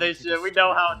 games of this shit. We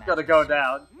know how it's gonna go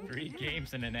down. 3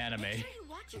 games in an anime.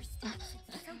 Watch your steps.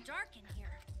 It's so dark in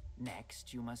here.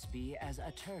 Next, you must be as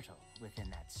a turtle within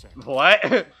that circle.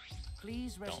 What?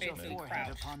 Please rest Don't your move. forehead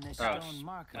Crouch. upon this Crouch. stone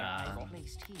marker Ah. I've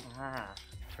placed here. Ah.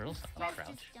 Turtles don't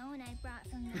crouch. Stone I brought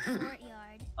from the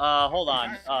courtyard. Hold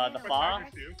on. The For fa?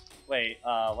 Tigers too. Wait,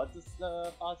 what does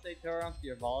the fa say? Turn up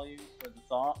your volume for the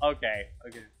song? Okay.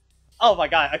 Oh my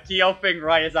god, a Kyo thing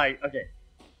right as I... Okay.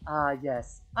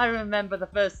 Yes. I remember the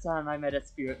first time I met a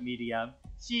spirit medium.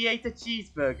 She ate a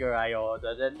cheeseburger I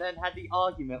ordered and then had the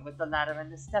argument with the ladder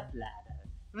and the step ladder.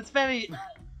 It was very...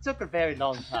 took a very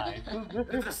long time.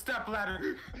 It's a step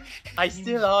ladder. I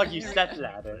still argue step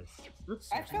ladder.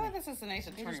 I feel like this is a nice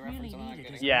attorney reference. I'm not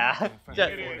getting it. Yeah.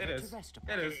 It is.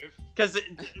 It is. Because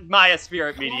Maya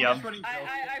spirit medium.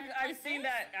 I've seen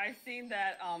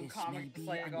that comic. It's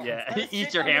like, Yeah, let's eat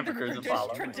sit your under the hamburgers and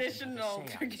follow. Traditional,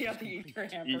 eat your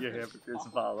hamburgers. Eat your hamburgers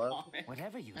and follow.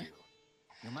 Whatever you do,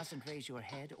 you mustn't raise your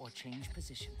head or change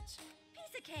positions.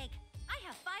 Piece of cake. I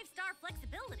have 5-star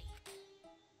flexibility.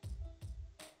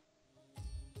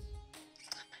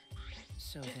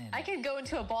 So then, I can go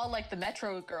into a ball like the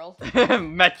Metro girl.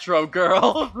 Metro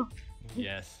girl.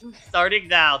 Yes. Starting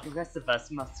now, the rest of us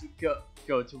must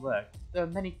go to work. There are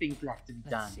many things left to be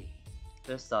done. let's see.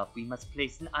 First off, we must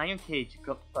place an iron cage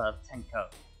above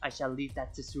Tenko. I shall leave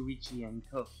that to Suichi and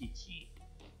Kokichi.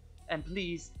 And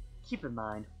please, keep in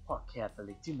mind, walk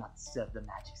carefully. Do not disturb the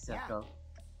magic circle.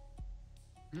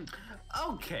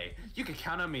 Okay, you can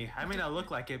count on me. I may not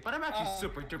look like it, but I'm actually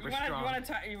super duper strong.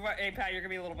 Hey, Pat, you're gonna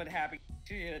be a little bit happy.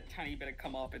 You get a tiny bit of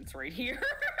comeuppance right here.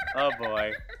 Oh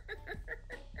boy.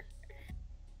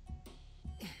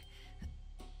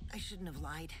 I shouldn't have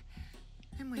lied.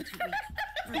 I'm way too weak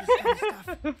for this kind of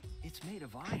stuff. It's made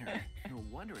of iron. No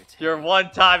wonder it's Your heavy.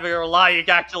 one time your lying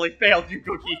actually failed you,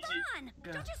 Kokichi. Come on!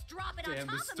 Don't just drop it on Damn,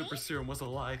 top this of me. super serum was a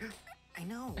lie. I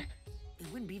know. It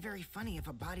wouldn't be very funny if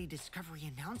a body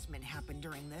discovery announcement happened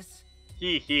during this.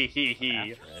 He. Please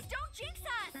don't jinx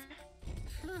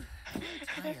us!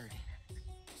 I'm tired.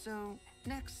 So,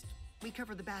 next, we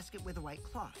cover the basket with a white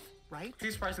cloth, right?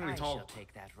 He's surprisingly I tall. shall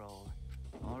take that role.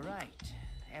 All right.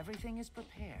 everything is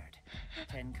prepared.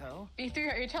 Tenko?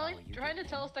 V3, are you trying to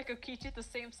tell us that Kokichi's the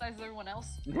same size as everyone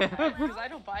else? Because I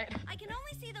don't buy it. I can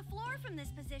only see the floor from this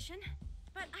position,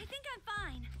 but I think I'm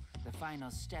fine. The final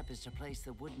step is to place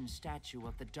the wooden statue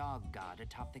of the dog god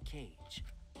atop the cage.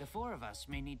 The four of us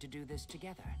may need to do this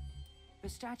together. The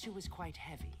statue is quite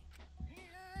heavy.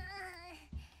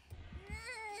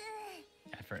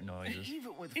 Effort noises.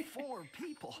 Even with 4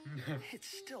 people, it's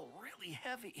still really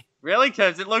heavy. Really?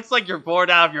 Because it looks like you're bored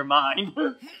out of your mind.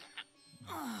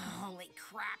 Holy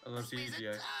crap. Unless this weighs a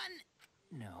CGI. ton.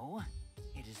 No,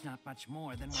 it is not much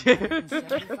more than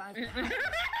 175 pounds.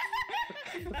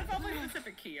 That's awfully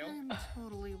specific, Kyo. I'm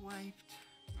totally wiped.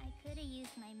 I could have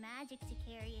used my magic to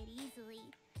carry it easily,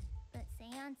 but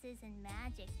seances and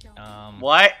magic don't.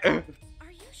 What?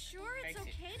 Are you sure it's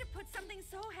okay to put something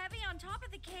so heavy on top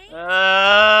of the cage? The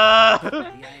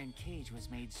iron cage was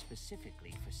made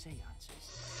specifically for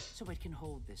seances, so it can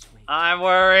hold this weight. I'm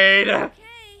worried.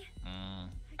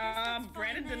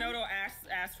 Brandon Denoto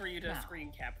asked for you to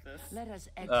screen cap this. Let us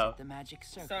exit the magic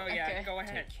circle. So yeah, go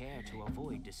ahead. Take care to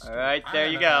avoid disturbance. Alright, there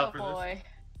you go. Oh boy.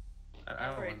 I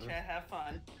don't want this. Have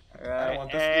fun.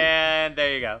 Alright, and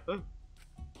there you go.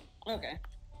 Okay.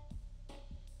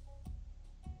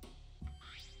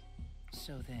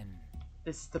 So then...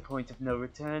 This is the point of no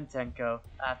return, Tenko.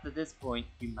 After this point,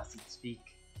 you mustn't speak.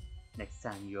 Next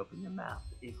time you open your mouth,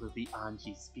 it will be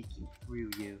Anji speaking through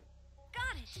you.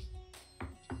 Got it.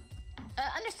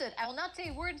 Understood. I will not say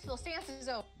a word until the seance is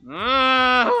over.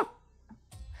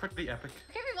 Pretty epic.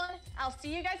 Okay, everyone. I'll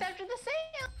see you guys after the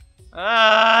seance.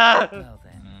 Well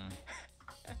then.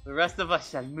 The rest of us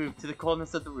shall move to the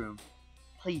corners of the room.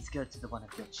 Please go to the one of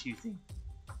your choosing.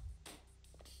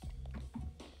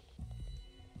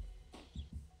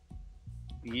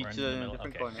 We each in a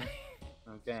different corner.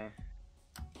 Okay.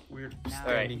 We're Now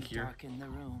standing we here. darken the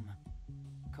room.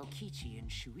 Kokichi and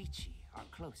Shuichi are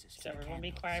closest So to the everyone be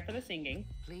candles. quiet for the singing.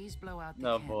 Please blow out the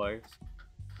No, candles. boy.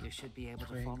 You should be able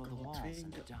to follow the walls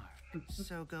in the dark.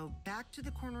 So go back to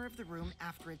the corner of the room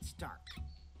after it's dark.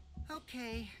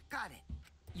 Okay, got it.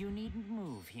 You needn't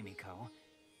move, Himiko.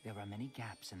 There are many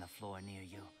gaps in the floor near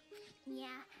you. Yeah,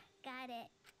 got it.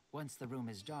 Once the room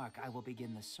is dark, I will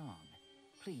begin the song.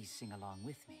 Please sing along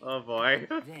with me. Oh boy.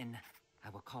 Then, I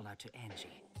will call out to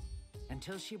Angie.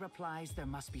 Until she replies, there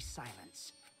must be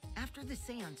silence. After the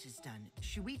seance is done,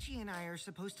 Shuichi and I are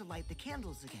supposed to light the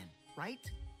candles again, right?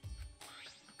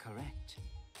 Correct.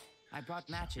 I brought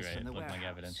matches Right, from the look like warehouse,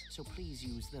 evidence. so please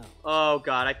use those. Oh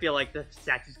god, I feel like the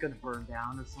statue's gonna burn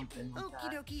down or something like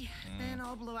Okie that. dokie. Then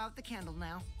I'll blow out the candle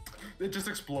now. It just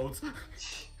explodes.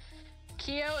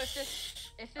 Kyo, if this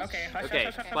Okay, hush, Okay,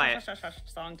 hush, hush, hush, quiet. hush, hush, hush,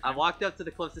 song I time. walked up to the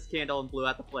closest candle and blew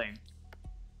out the flame.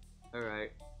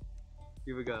 Alright.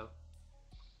 Here we go.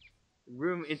 The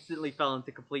room instantly fell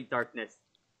into complete darkness.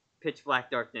 Pitch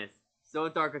black darkness. So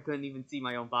dark I couldn't even see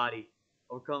my own body.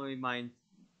 Overcoming my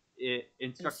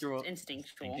instinctual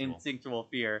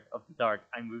fear of the dark,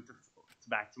 I moved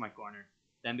back to my corner,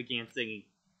 then began singing.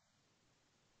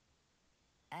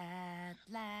 At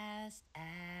last,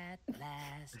 at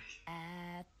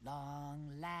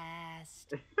long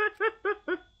last.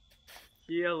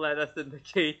 Kia led us in the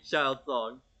cage child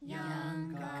song.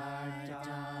 Young guard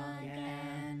dog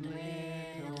and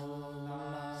little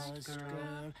lost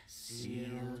girl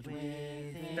sealed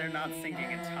within. They're not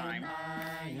singing in time.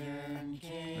 That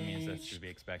means that should be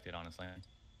expected, honestly.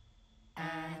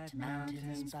 At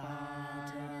mountain's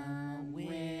bottom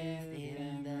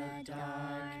within the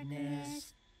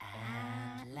darkness.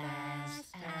 At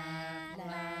last,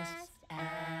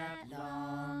 at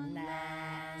long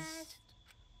last.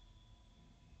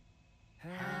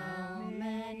 How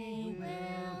many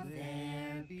will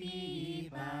there be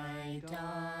by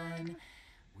dawn?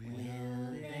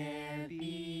 Will there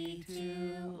be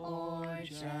 2 or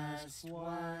just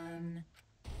 1?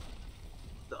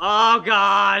 Oh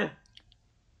god!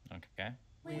 Okay.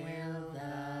 Will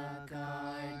the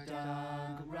guard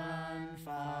dog run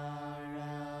far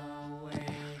away?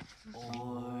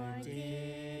 Or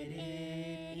did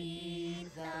it eat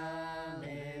the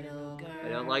little girl? I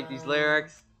don't like these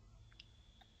lyrics.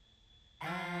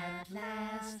 At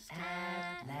last,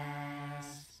 at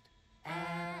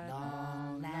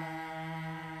long last.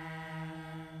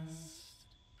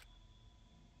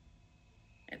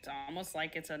 It's almost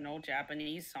like it's an old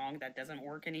Japanese song that doesn't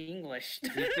work in English.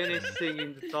 We finished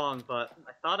singing the song, but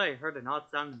I thought I heard an odd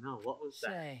sound. No, what was that?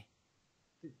 Say.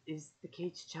 Is the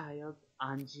cage child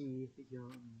Anji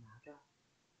Yonaga?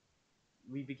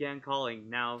 We began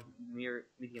calling, now near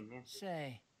medium answer.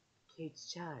 Say. Cage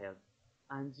child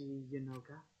Anji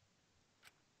Yonaga?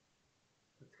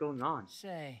 What's going on?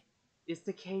 Say. Is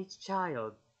the cage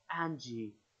child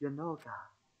Anji Yonoga.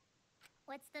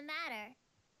 What's the matter?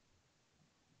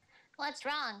 What's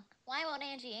wrong? Why won't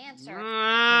Angie answer? Hold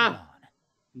on.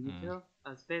 Himiko, I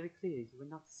was very clear you were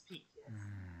not to speak yet.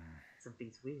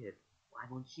 Something's weird. Why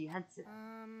won't she answer?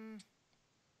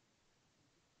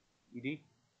 Edie?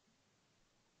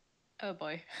 Oh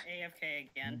boy. AFK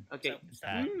again. Okay. So,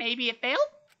 Maybe it failed?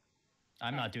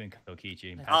 I'm not doing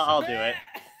Kokichi. I'll do it.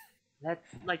 Let's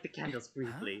light the candles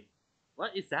briefly.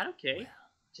 What? Is that okay?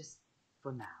 Just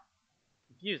for now.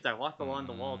 Confused, I walk along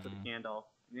the wall to the candle.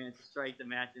 I'm going to strike the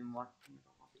match and walk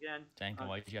once again. Tenko,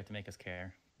 why did you have to make us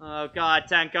care? Oh god,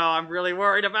 Tenko, I'm really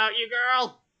worried about you,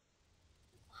 girl!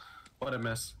 What a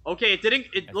miss. Okay, it didn't.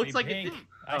 It I looks see like pink. it didn't.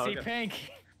 I see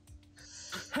pink.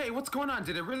 Hey, what's going on?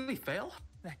 Did it really fail?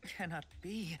 That cannot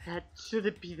be. That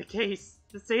shouldn't be the case.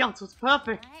 The seance was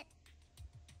perfect. What?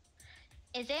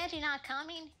 Is Angie not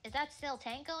coming? Is that still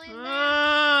Tanko in there?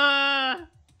 Ah!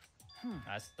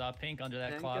 I saw pink under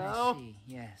that Tenko? cloth. I see,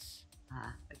 yes.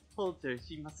 I told her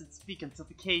she mustn't speak until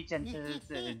the cage enters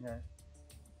and...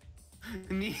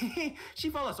 She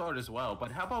follows orders well,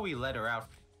 but how about we let her out?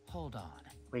 Hold on.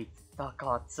 Wait, dark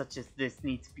arts such as this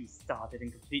need to be started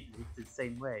and completed the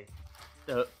same way.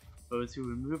 Those who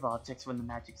remove objects from the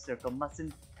magic circle must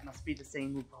be the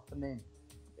same who brought them in.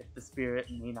 If the spirit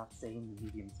may not stay in the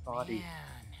medium's body.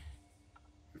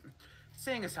 Man.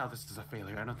 Saying as how this is a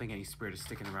failure, I don't think any spirit is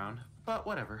sticking around. But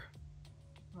whatever.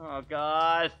 Oh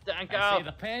god, Tenko! I see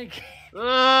the pink.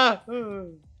 Ah!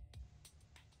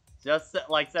 Just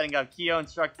like setting up, Kyo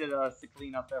instructed us to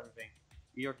clean up everything.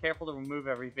 We are careful to remove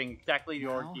everything exactly as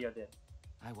Now? Kyo did.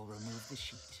 I will remove the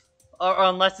sheet. Or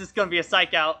unless it's gonna be a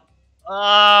psych out.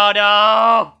 Oh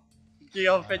no!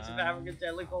 Kyo pitches Africa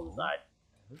gently pulled aside.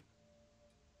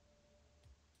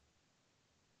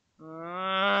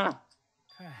 Perhaps.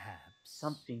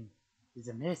 Something is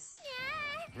amiss.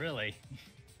 Really?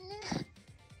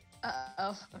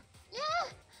 Uh-oh.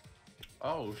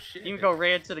 Oh shit. Himiko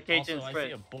ran to the cage Also, and I see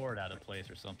sprint. a board out of place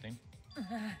or something.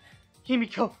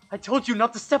 Himiko, I told you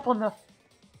not to step on the...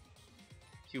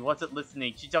 She wasn't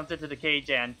listening. She jumped into the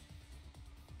cage and...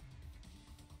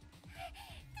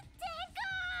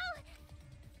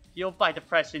 Fueled by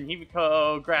depression,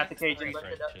 Himiko grabbed the cage and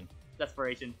lifted it up.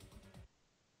 Desperation.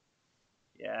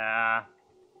 Yeah.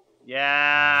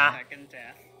 Yeah. Second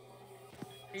death.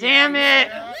 Damn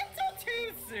it! A little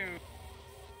too soon.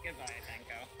 Goodbye,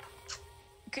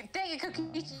 Tenko. Dang it,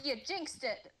 Kokichi, you jinxed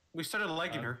it. We started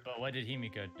liking her. But what did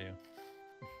Himiko do?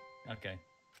 Okay.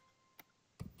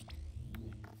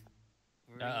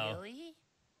 Uh-oh. Really?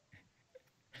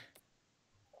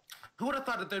 Who would have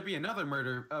thought that there'd be another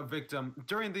murder victim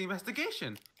during the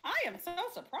investigation? I am so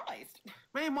surprised.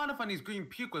 May Monofunny's green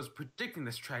puke was predicting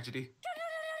this tragedy.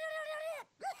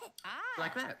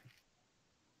 Like that.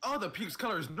 Oh, the puke's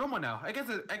color is normal now. I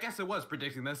guess it was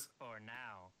predicting this. For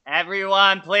now.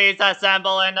 Everyone, please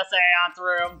assemble in the seance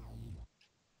room.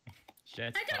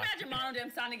 Shit. I can imagine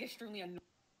Monodam sounding extremely annoyed.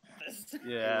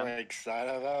 Yeah. Like son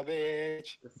of a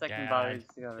bitch. The second God body's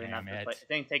gonna damn have to it. play. It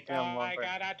didn't take too long. I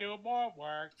gotta do more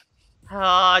work.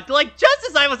 Like just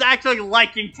as I was actually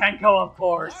liking Tenko, of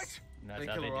course. That's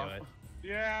how they do it.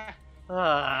 Yeah.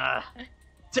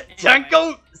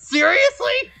 Tenko,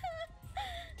 seriously?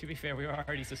 To be fair, we were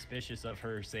already suspicious of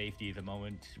her safety the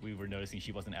moment we were noticing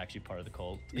she wasn't actually part of the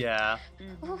cult. Yeah.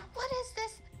 What is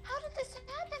this? How did this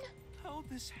happen? How'd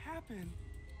this happen?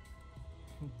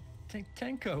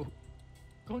 Tenko,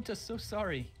 Gonta's so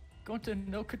sorry. Gonta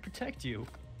no could protect you.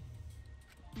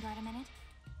 Got a minute?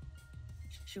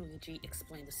 Shuichi,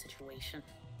 explain the situation.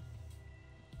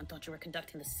 I thought you were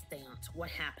conducting the seance. What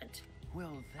happened?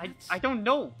 Well, that's... I don't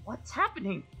know. What's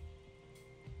happening?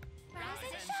 Rise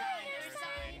and shine, your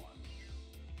side.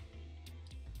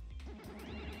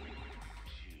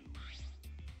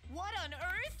 What on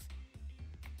earth?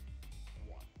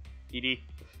 Edie.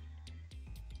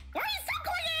 Why are you still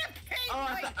going AFK?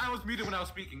 Oh, I was muted when I was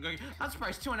speaking. Okay, I'm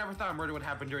surprised too. I never thought a murder would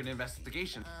happen during the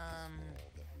investigation.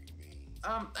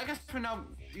 I guess for now,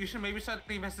 you should maybe start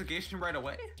the investigation right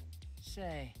away.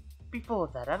 Say. Before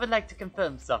that, I would like to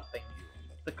confirm something.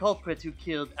 The culprit who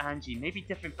killed Angie may be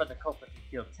different from the culprit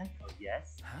who killed Tenko,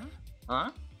 yes? Huh?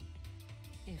 Huh?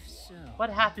 If so... What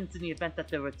happens in the event that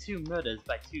there were two murders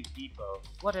by two people?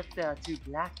 What if there are two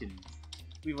Blackens?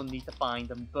 We will need to find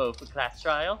them both for class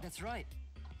trial. That's right.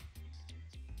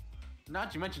 Now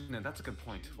that you mentioned it, that's a good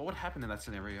point. What would happen in that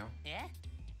scenario? Yeah?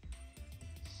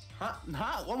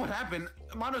 Huh? What would happen?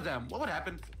 Monodam, what would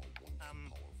happen?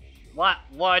 What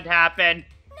would happen?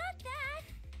 Not that.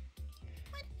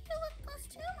 But you look plus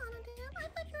two, Monodam. I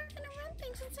thought you were gonna run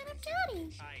things instead of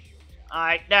Daddy.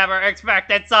 I never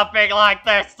expected something like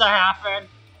this to happen.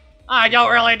 I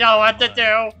don't really know what to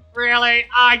do. Really,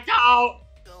 I don't.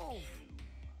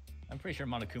 I'm pretty sure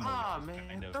Monokuma Oh was man,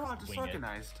 kind of they're all wing it.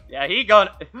 disorganized. Yeah,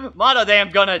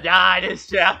 Monodam gonna die this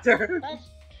chapter.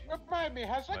 Remind me,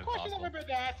 has that Quite question possible. ever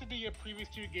been asked in the previous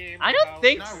 2 games? I don't about-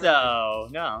 think Not so.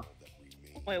 No.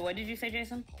 Wait, what did you say,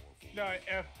 Jason? No,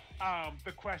 if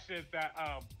the question that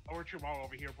Orochimaru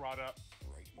over here brought up.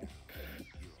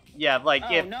 Yeah, like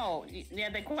Oh if no, yeah,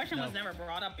 the question was No. never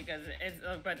brought up because it's.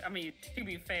 But I mean, to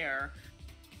be fair,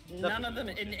 none of them.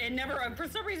 It never, for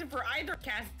some reason, for either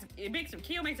cast,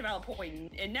 Kyo makes a valid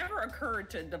point. It never occurred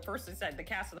to the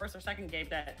cast of the first or second game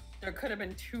that there could have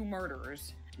been 2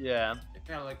 murderers. yeah.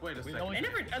 Yeah, like wait a second. It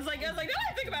never. I was like, now that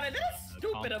I think about it, that's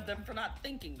stupid of them for not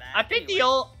thinking that. I think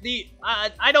anyway.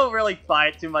 I don't really buy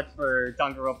it too much for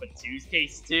Danganronpa 2's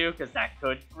case too, because that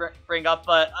could bring up.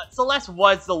 But Celeste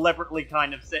was deliberately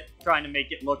kind of trying to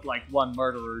make it look like one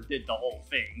murderer did the whole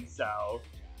thing. So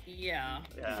Yeah,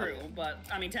 Yeah. true. But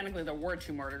I mean, technically, there were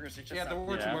 2 murderers. It's just Yeah, there that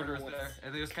were 2 Yeah. murderers was there,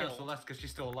 and they just killed killed. Celeste because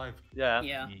she's still alive. yeah.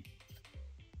 Yeah.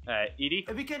 Alright, Edie.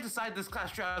 If we can't decide this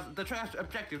class the trash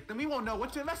objective, then we won't know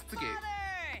what to investigate.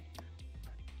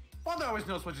 Father always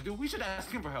knows what to do. We should ask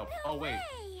him for help. Oh wait. Have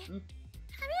you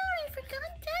already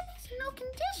forgotten Daddy's in no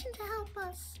condition to help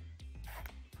us?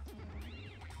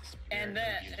 And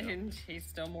and he's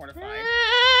still mortified.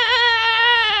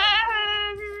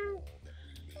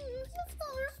 It's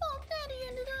all her fault Daddy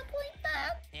ended up like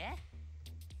that. Yeah?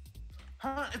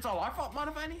 Huh? It's all our fault,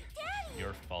 Monofani?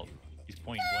 Your fault. He's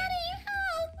point Daddy,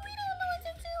 help! We don't know what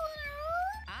to do on our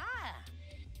own. Ah.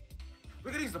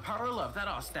 We're gonna use the power of love.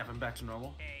 That'll snap him back to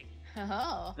normal.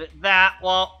 Oh. That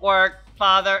won't work.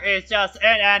 Father is just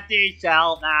an empty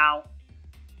shell now.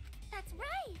 That's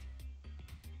right.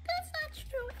 That's not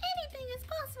true. Anything is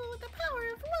possible with the power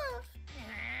of love.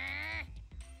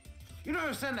 You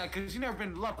never said that because you never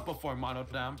been loved before,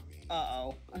 Monodam.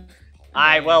 Uh-oh.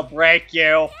 I will break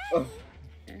you. Daddy,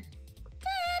 I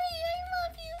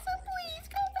love you, so please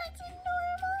go back to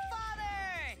normal.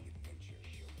 Father!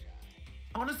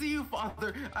 I want to see you,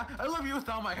 Father. I love you with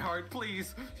all my heart.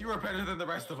 Please, you are better than the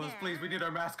rest of us. Please, we need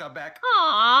our mascot back.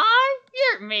 Aww,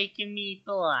 you're making me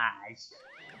blush.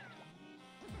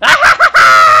 I'm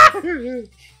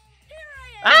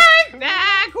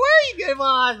back! Where are you good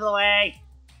miles away?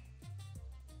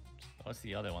 What's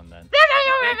the other one then?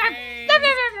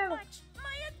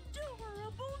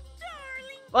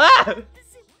 Ah!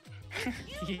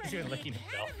 He's even licking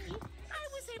himself.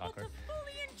 Awkward.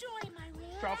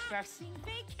 Self-snacks.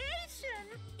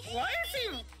 Why is he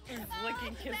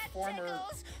licking his former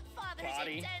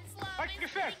body? Like you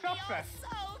said, self-snacks.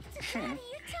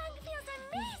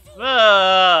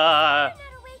 Ah.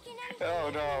 Oh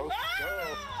no.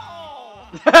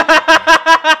 I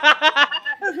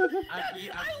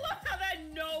love how that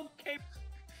no came.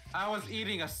 I was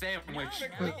eating a sandwich.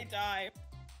 Die.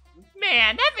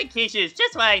 Man, that vacation is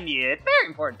just what I needed. Very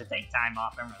important to take time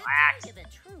off and relax.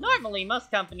 Normally,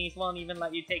 most companies won't even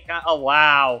let you take time. Oh,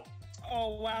 wow.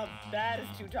 Oh wow, that is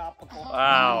too topical.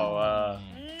 Wow.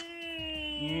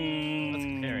 Let's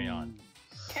carry on.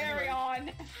 Carry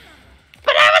on.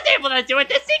 But I was able to do it.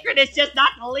 The secret is just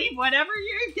not to leave whenever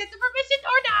you get the permission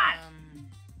or not.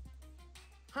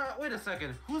 Huh, wait a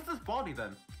second. Who's this body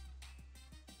then?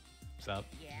 What's up?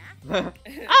 Oh,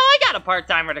 I got a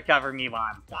part-timer to cover me while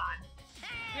I'm gone.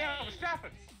 Yeah, what's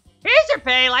happening? Here's your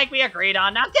pay like we agreed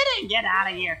on. Now get in and get out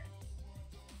of here.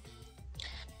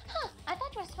 Huh, I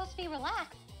thought you were supposed to be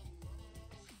relaxed.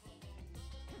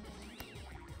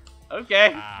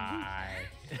 Okay. Bye.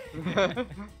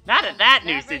 Now that that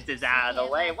nuisance is out of the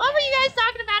way, what were you guys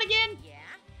talking about again?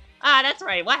 Ah, that's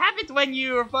right. What happens when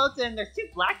you are both and there's 2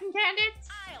 blackened candidates?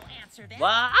 I'll answer that. Well,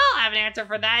 I'll have an answer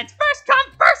for that. It's first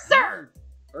come, first served.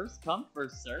 First come,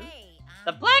 first served.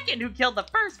 The blackened who killed the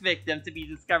first victim to be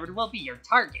discovered will be your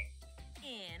target.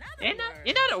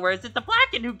 In other words, if the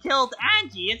blackened who killed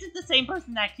Angie isn't the same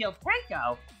person that killed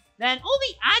Tenko, then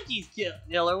only Anji's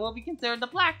killer will be considered the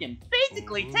blackened.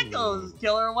 Basically, Tenko's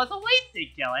killer was a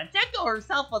wasted kill, and Tenko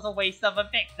herself was a waste of a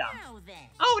victim.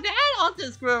 Oh, to add on to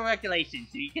the screw regulations,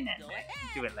 so you can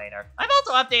do it later. I've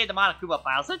also updated the Monokuma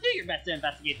file, so do your best to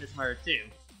investigate this murder too.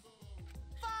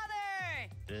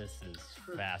 This is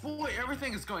fast. Boy,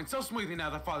 everything is going so smoothly now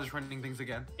that Father's running things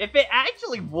again. If it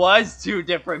actually was 2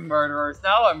 different murderers,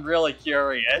 now I'm really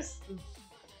curious.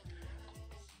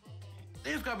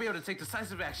 They just gotta be able to take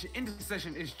decisive action.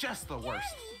 Indecision is just the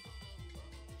worst.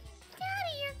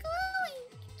 Daddy, you're glowing.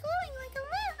 Glowing like a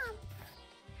lamp.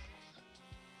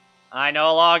 I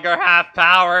no longer have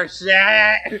power,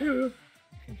 shit!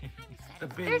 The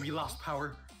baby lost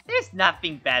power. There's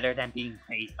nothing better than being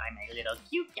praised by my little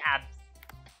cute cabs.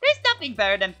 There's nothing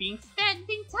better than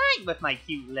spending time with my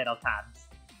cute little cubs.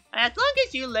 As long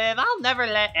as you live, I'll never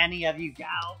let any of you go.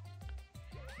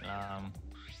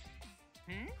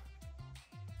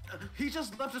 He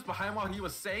just left us behind while he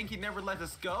was saying he'd never let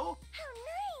us go? How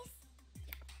nice!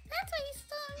 That's why he's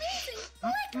so amazing.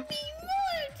 Look me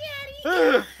more,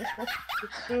 Daddy!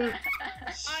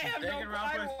 I have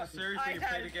Danganronpa is seriously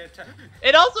afraid to get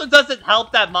It also doesn't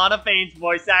help that Monofane's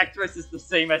voice actress is the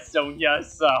same as Sonya,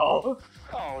 so...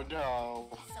 Oh no.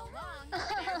 So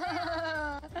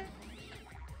long.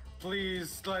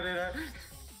 Please let it out.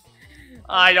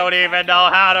 I don't even know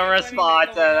how to respond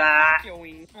to that.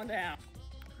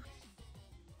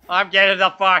 I'm getting the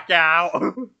fuck out.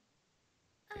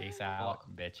 Peace out,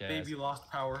 bitches. Baby lost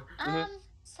power.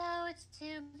 So it's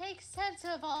to make sense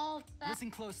of all that. Listen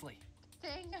closely.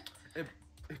 Thing. If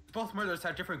both murders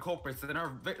have different culprits, then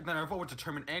our vote would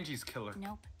determine Angie's killer.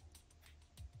 Nope.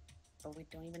 But we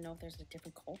don't even know if there's a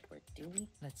different culprit, do we?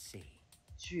 Let's see.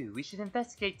 True, we should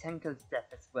investigate Tenko's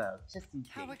death as well, just in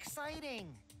case. How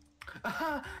exciting!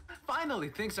 Finally,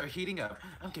 things are heating up.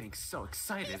 I'm getting so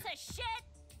excited. Piece of shit!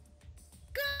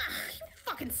 Gah, you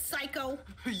fucking psycho!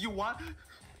 You what?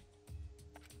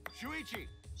 Shuichi!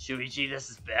 Shuichi, this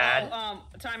is bad. Oh,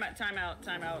 time out.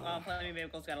 Flaming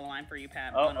Vehicle's got a line for you,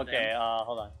 Pat. Oh, okay,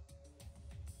 hold on.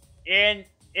 In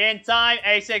time,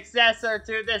 a successor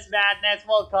to this madness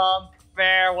will come.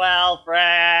 Farewell,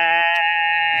 friends!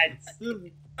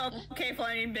 Okay,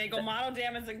 Flaming Bagel, Mono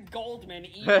Damage and Goldman.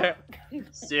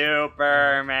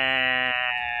 Superman!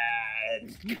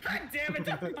 God damn it,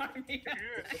 don't mind me.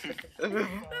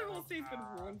 That whole scene's been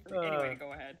ruined for me. Anyway,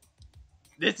 go ahead.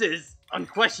 This is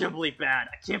unquestionably bad.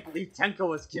 I can't believe Tenko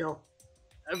was killed.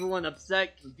 Everyone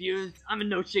upset, confused. I'm in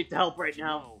no shape to help right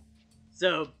now.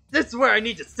 So, this is where I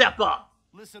need to step up.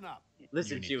 Listen up.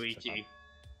 Listen, Shuichi.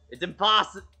 It's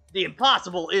impossible. The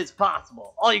impossible is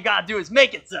possible. All you gotta do is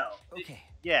make it so. Okay.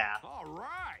 Yeah.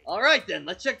 Alright then,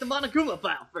 let's check the Monokuma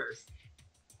file first.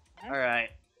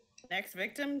 Alright. Next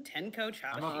victim, Tenko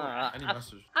Chopper. I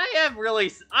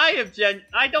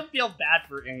don't feel bad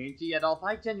for Angie at all, but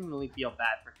I genuinely feel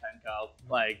bad for Tenko.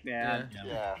 Like, man.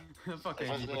 Yeah. Fuck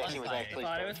Angie. Thought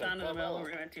it was found in the middle.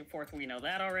 We went to 4th. We know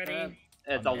that already.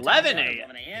 It's 11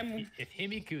 a.m. If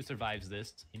Himiku survives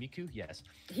this, Himiku, yes.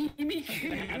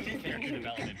 Himiku. Character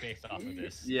development based off of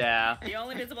this. Yeah. The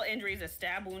only visible injury is a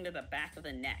stab wound to the back of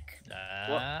the neck.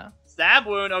 Well, stab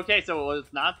wound. Okay, so it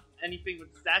was not anything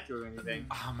with the statue or anything.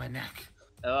 Oh, my neck.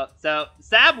 So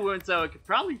stab wound. So it could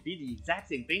probably be the exact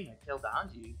same thing that killed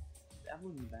Anji. Stab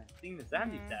wound, that thing that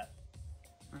Anji stabbed.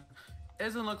 It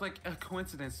doesn't look like a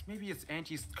coincidence. Maybe it's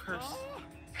Angie's curse.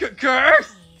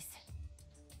 Curse?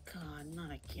 God,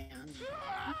 not again.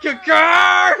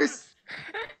 Curse!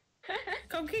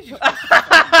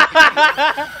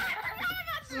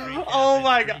 Oh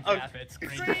my god.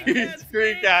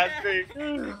 Screen cap.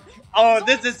 Oh,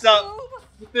 this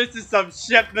is some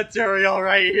ship material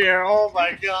right here. Oh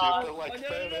my god. No,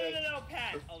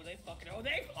 Pat. They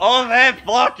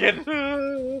fucking.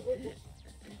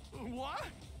 What?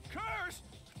 Curse?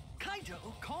 Kaito,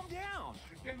 calm down.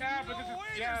 Yeah, but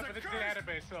this is an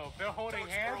anime, so they're holding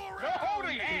hands. They're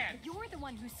holding hands. You're the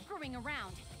one who's screwing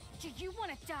around. Do you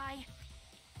want to die?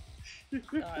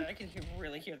 God, I can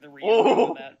really hear the reaction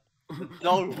of that.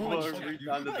 Don't reach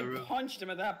under the room. Punched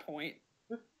him at that point.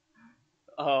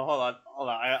 Oh, hold on.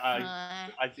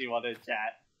 I see one in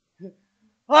chat.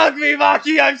 Hug me,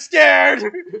 Maki. I'm scared.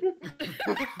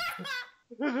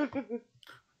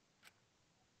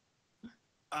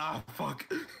 Ah, fuck.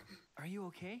 Are you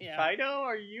okay? Yeah. Kaido,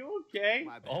 are you okay?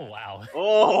 Oh, wow.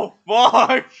 Oh,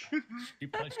 fuck. You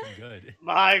punched him good.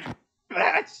 My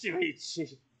bad,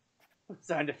 Shuichi. I'm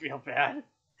starting to feel bad.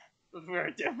 But for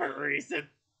a different reason.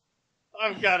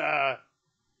 I'm gonna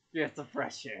get some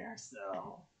fresh air,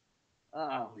 so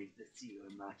I'll leave this to you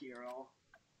and Makiro.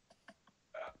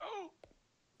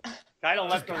 Kaido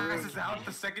left the room. Passes out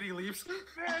the second he leaves.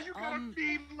 Man, you got a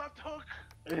mean left hook.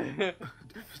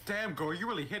 Damn, Gore, you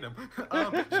really hit him.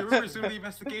 Should we resume the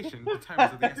investigation? The time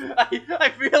is of the essence.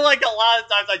 I feel like a lot of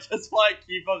times I just want to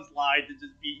keep those lines and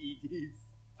just be EDs.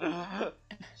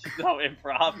 So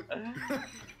improv.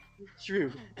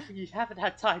 True, we haven't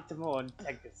had time to mourn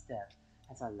Tenko's death,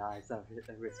 as our lives are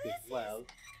at risk as well.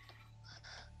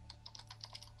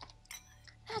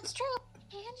 That's true.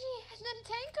 Angie and then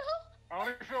Tenko. I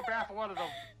only feel bad for one of them.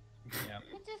 Yeah.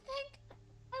 And to think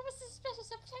I was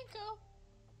suspicious of Tenko.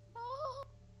 Oh,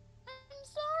 I'm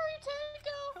sorry,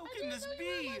 Tenko. How I can didn't this know you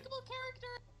were a be? likable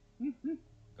character.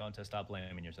 Going to stop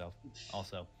blaming yourself.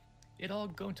 Also, it all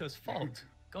Gonto's fault.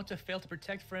 Gonto failed to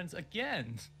protect friends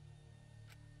again.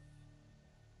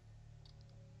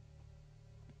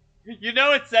 You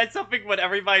know it said something when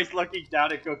everybody's looking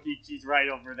down at Kokichi's right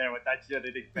over there with that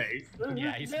shit-eating face.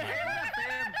 Yeah, he's Hey, what up,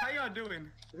 fam? How y'all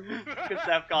doing? Because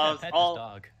Steph calls Pet all... this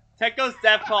dog. Tenko's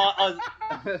Steph call us...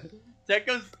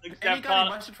 Tenko's Any Steph got call... any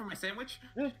mustard for my sandwich?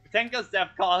 Tenko's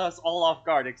Steph called us all off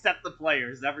guard, except the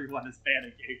players. Everyone is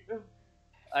panicking.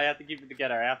 I have to keep it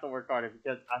together. I have to work harder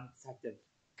because I'm infected.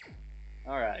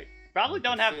 Alright. Probably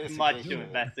don't have much to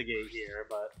investigate here,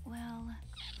 but... Well...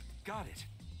 Got it.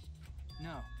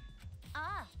 No.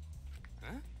 Ah.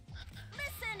 Huh?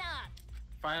 Listen up.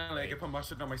 Finally, I can put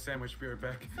mustard on my sandwich. Be right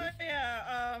back. So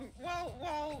yeah,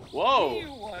 well, Whoa. he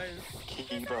was.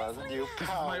 Kiba has a new This is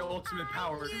power. my ultimate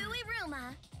power.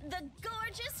 Yuiruma, the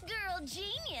gorgeous girl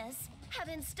genius, have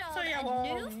installed So yeah, a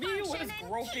well, new me was function in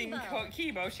groping Kibo.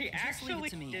 Kibo. She Just leave it actually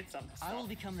to me. did some stuff. I will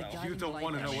become the so. guiding You don't light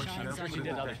wanna that know what she shines does. on She your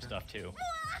did other path. stuff too.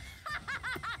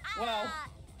 Well,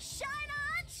 Shine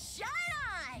on, shine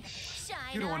on. Shine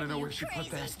You don't on, wanna know you where she put crazy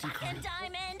that SD fucking card.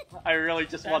 diamond. I really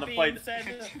just want to play...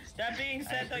 That being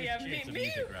said, though, yeah, Shades of me,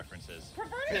 music references.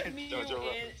 perverted Mew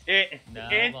Jojo is. No,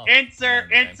 well,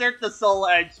 insert the Soul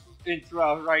Edge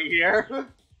intro right here.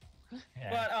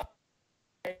 Yeah.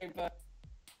 But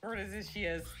perverted as she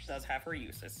does have her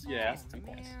uses. Yeah. Case in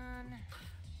point.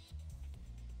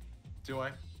 Do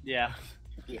I? Yeah.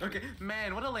 Okay,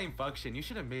 man, what a lame function. You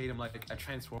should have made him like a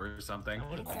transformer or something.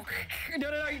 No,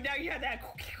 now you had that.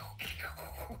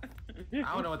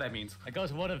 I don't know what that means. It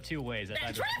goes one of two ways. It's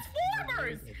either-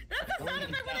 Transformers! That's the sound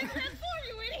effect when they transform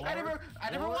you, idiot! I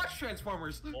never watched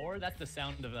Transformers. Or that's the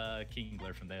sound of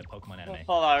Kingler from the Pokemon anime.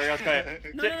 Hold on, real quick.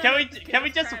 Can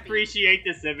we just appreciate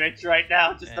this image right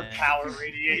now? Just the power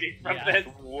radiating from this.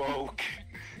 Woke.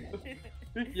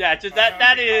 Yeah, just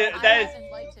that is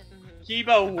enlightened.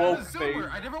 Kibo I'm woke a face.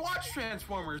 zoomer. I never watched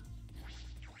Transformers.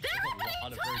 There's a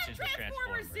lot of versions of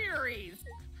Transformers series!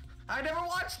 I never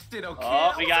watched it. Okay.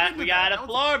 Oh, we got a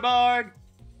floorboard.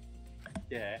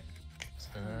 Yeah.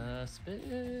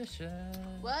 Suspicious.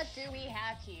 What do we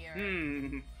have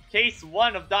here? Case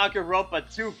 1 of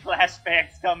Danganronpa 2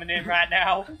 flashbacks coming in right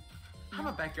now. I'm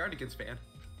a Backyardigans fan.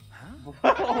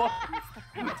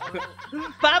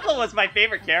 Pablo was my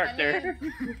favorite character.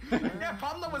 Yeah,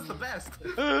 Pablo was the best. He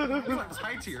was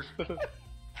high tier.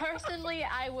 Personally,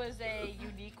 I was a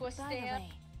Uniqua stan.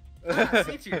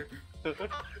 C tier.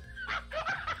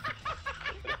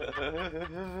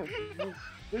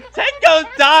 Tenko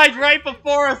died right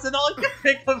before us, and all I could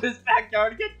think of is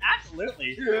Backyardigans.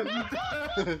 Absolutely.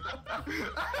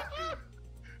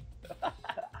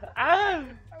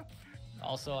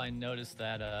 Also, I noticed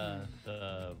that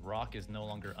the rock is no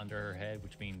longer under her head,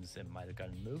 which means it might have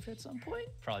gotten moved at some point.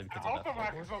 Probably because of that.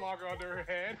 Rock is no longer under her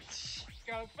head.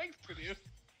 Got things to do.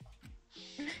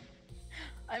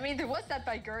 I mean, there was that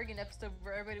Bygurgan episode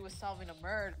where everybody was solving a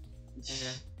murder.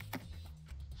 Yeah.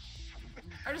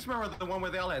 I just remember the one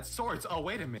where they all had swords. Oh,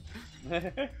 wait a minute.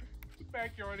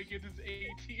 Backyardigans is A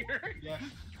tier. Yeah.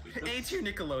 A tier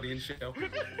Nickelodeon show.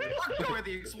 Dora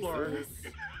the Explorer.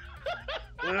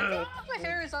 My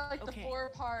hair is like the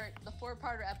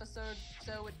four-parter episode.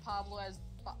 So with Pablo as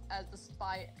the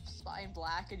spy in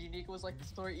black, and Unique was like the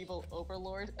story evil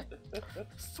overlord.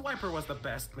 Swiper was the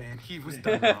best, man. He was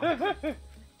done wrong.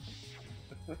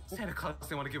 Santa Claus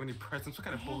didn't want to give any presents. What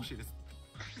kind of bullshit is?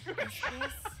 That's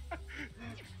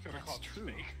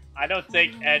true. I don't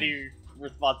take any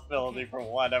responsibility for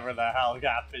whatever the hell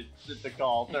happened to the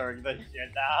call during this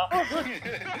shit now.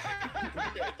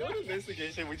 Yeah, don't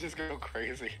investigation, we just go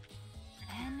crazy.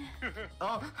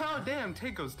 Oh damn,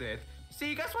 Tenko's dead. See,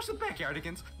 you guys watch the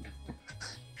Backyardigans.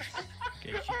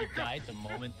 Okay, she died the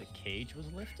moment the cage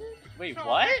was lifted? Wait,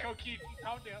 what? Okay.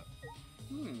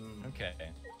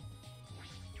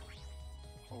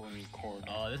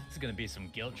 Oh, this is gonna be some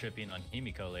guilt tripping on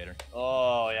Himiko later.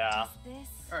 Oh, yeah.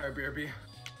 Alright, BRB.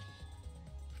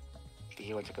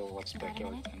 He went to go watch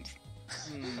Backyardigans.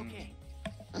 Okay.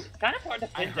 It's kind of hard to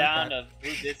pin down of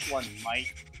who this one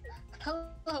might.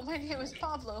 Hello, my name is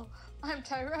Pablo. I'm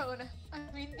Tyrone. I'm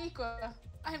Uniqua.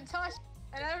 I'm Tosh,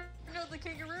 and I don't know the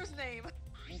kangaroo's name.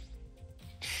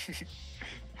 The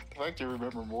fact you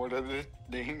remember more than the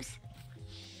names.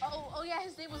 Oh yeah,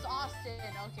 his name was Austin.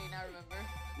 Okay, now I remember.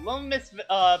 Little Miss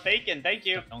Bacon, thank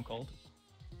you. Stone Cold.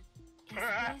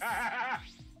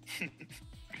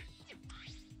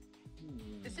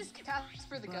 Is this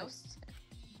Casper the Ghost?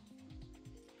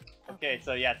 Okay,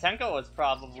 so yeah, Tenko was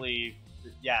probably...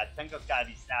 Yeah, Tenko's gotta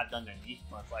be stabbed underneath,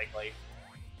 most likely.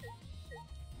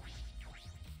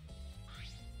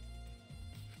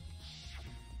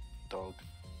 Dog.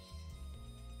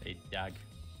 Hey, dog.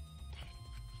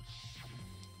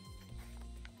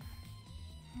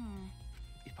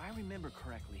 If I remember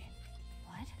correctly.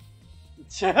 What?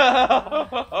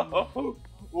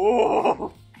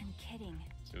 Ooh. I'm kidding.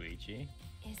 Suichi.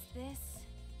 Is this...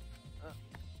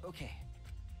 Okay.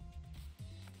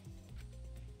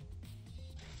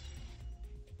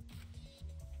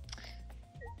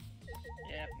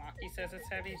 Yeah, Maki says it's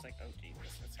heavy. He's like, oh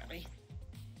Jesus, it's heavy.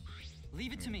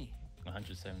 Leave it to me.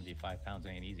 175 pounds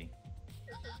ain't easy.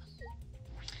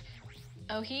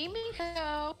 Oh,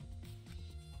 Himiko.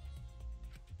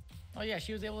 Oh yeah,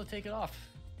 she was able to take it off.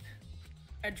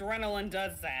 Adrenaline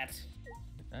does that.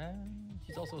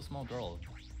 She's also a small girl.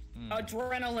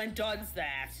 Adrenaline does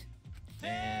that.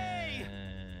 Hey!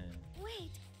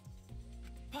 Wait.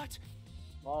 But...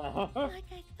 Like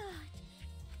I thought.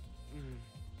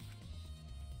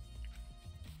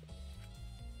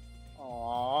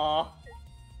 Aww.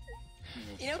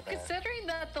 You know, considering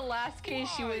that the last case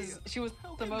she was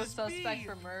the most suspect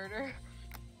for murder,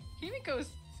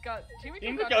 Himiko's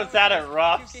had it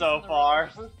rough so far.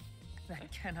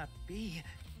 That cannot be.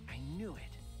 I knew it.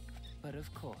 But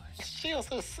of course. She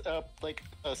also like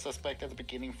a suspect at the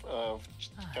beginning of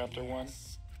chapter 1.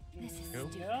 This is No,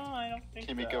 stupid. I don't think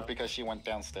Himiko so. because she went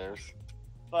downstairs.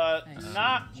 But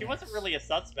she wasn't really a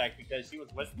suspect because she was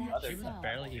with the other. She was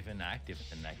barely even active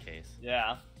in that case.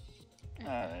 Yeah.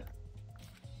 Alright.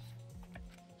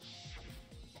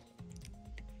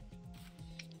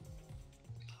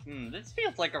 This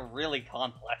feels like a really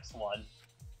complex one.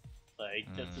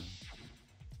 Like, just...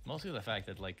 Mostly the fact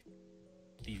that, like,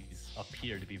 these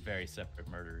appear to be very separate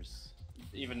murders.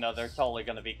 Even though they're totally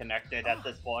going to be connected at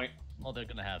this point. Well, they're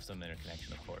going to have some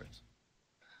interconnection, of course.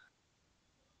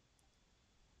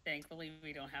 Thankfully,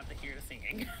 we don't have to hear the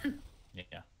singing. Yeah,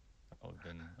 that would have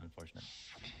been unfortunate.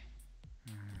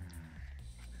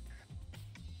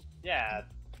 Yeah.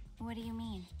 What do you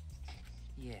mean?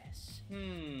 Yes.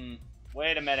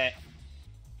 Wait a minute.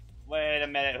 Wait a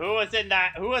minute. Who was in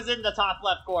the top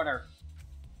left corner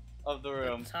of the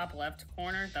room? Top left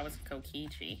corner? That was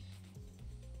Kokichi.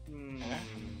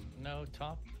 No,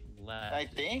 top left. I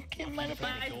think it might have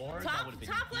been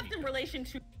Top left in relation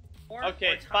to...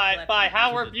 Okay, by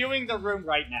how we're viewing the room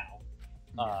right now.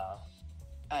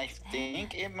 I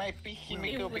think it might be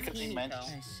Himiko because he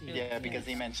mentioned. Yeah, because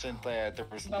he mentioned that there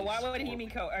was. But why would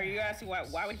Himiko? Are you asking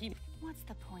why would he? What's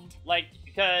the point? Like,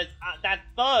 because that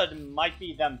thud might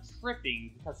be them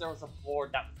tripping because there was a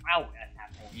board that was out at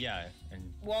that point. Yeah,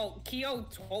 and well, Kyo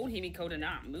told Himiko to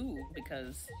not move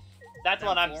because that's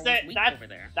what I'm saying. Over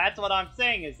there. That's what I'm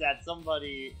saying is that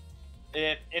somebody,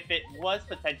 if it was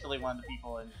potentially one of the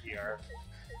people in here,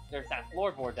 there's that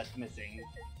floorboard that's missing.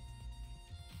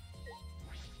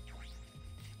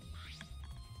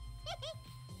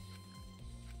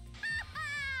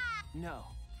 No.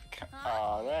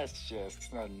 Oh, that's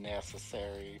just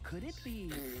unnecessary. Could it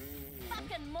be?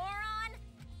 Fucking moron!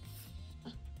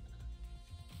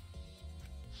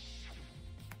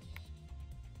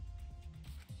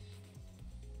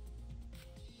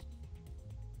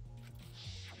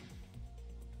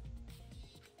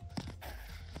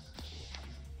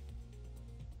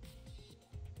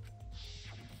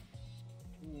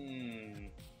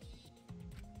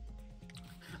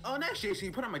 Oh, nice, Jason.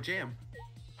 You put on my jam.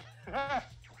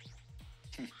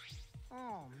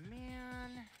 Oh,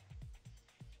 man.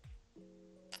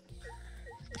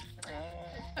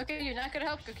 Okay, you're not gonna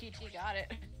help Kokichi. Got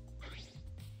it.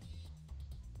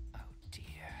 Oh, dear.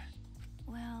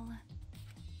 Well...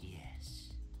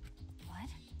 Yes. What?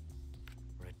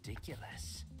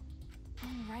 Ridiculous.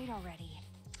 I'm right already.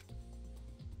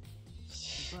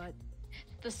 But...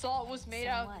 The salt was made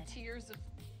So out what? of the tears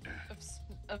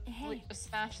of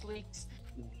smashed leaks.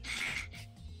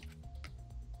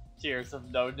 Tears of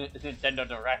no Nintendo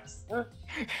Directs. I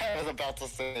was about to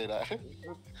say that.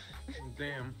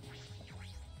 Damn.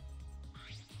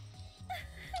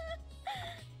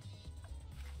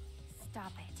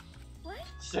 Stop it. What?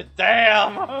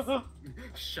 Damn!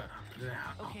 Shut up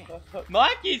now. Okay.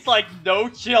 Maki's like no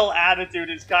chill attitude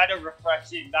is kind of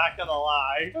refreshing, not gonna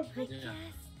lie. Yeah.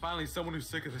 Finally, someone who's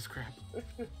sick of this crap.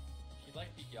 She'd like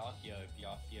to be Byakuya if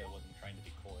Byakuya wasn't trying to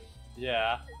be coy.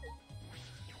 Yeah.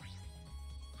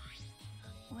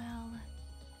 Well...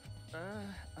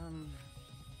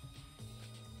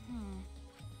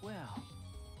 Well...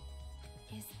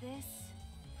 Is this...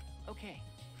 Okay.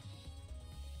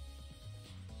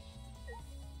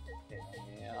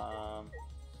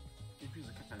 DP's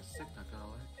kind of sick, not gonna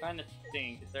lie. Trying to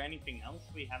think, is there anything else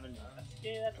we haven't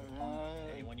investigated at this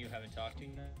point? Anyone you haven't talked to?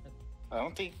 I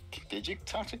don't think. Did you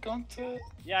talk to Gonta?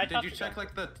 Yeah, I Did you check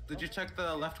Did you check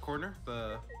the left corner,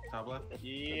 the top left? Yeah. I think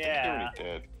you already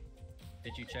did.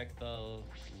 Did you check the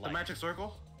The magic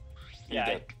circle? Yeah.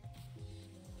 You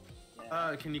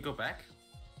did. Can you go back?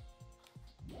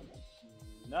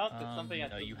 No, there's something.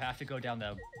 No, you have to go down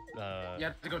the. You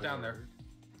have to go down there.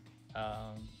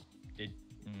 Did.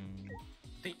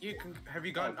 Think you can? Have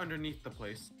you gone underneath the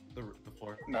place, the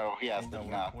floor? No, he has No,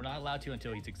 not. we're not allowed to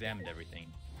until he's examined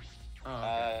everything. Oh,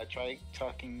 okay. Try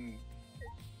talking.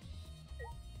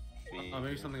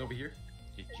 Maybe something over here.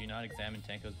 Did you not examine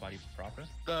Tenko's body proper?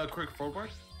 The quick floorboard.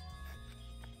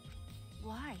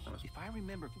 Why? If I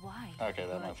remember, why? Okay,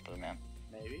 that must be man.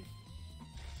 Maybe.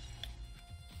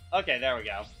 Okay, there we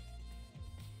go.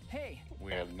 Hey.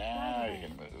 Well, now you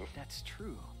can move. That's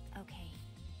true. Okay.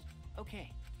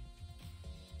 Okay.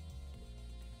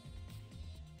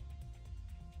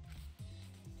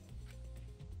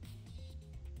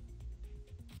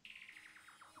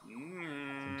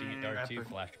 Some DR2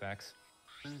 flashbacks.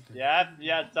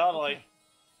 Yeah, totally. Okay.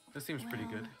 This seems pretty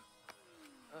good.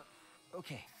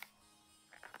 Okay.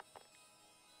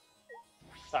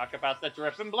 Talk about the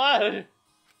dripping blood.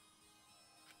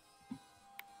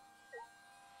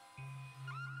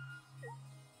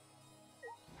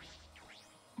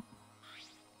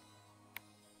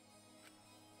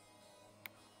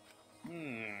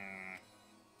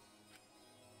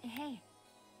 Hey.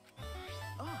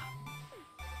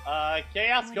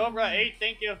 Chaos Cobra 8,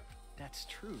 thank you. That's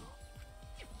true.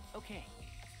 Okay.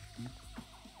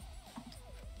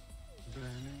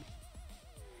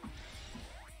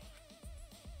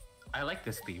 I like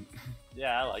this theme.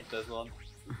 Yeah, I like this one.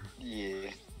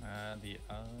 Yeah. The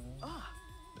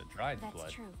dried That's blood.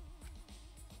 true.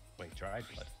 Wait, dried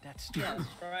blood. That's true. Yes,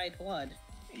 dried blood.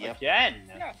 Yep. Again.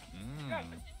 Yeah.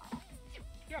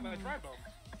 Yeah, but dry bone.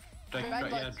 Dry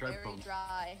blood's yeah, very bone.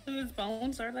 dry. Whose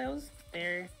bones are those?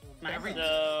 They're my bones.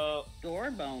 So,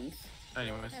 Your bones.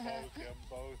 Anyways.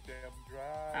 Both them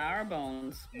dry. Our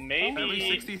bones. maybe.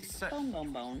 60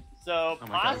 Bone. So, Oh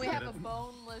my God. We have a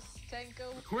boneless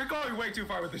Tenko. We're going way too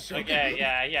far with this show. Okay,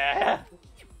 yeah.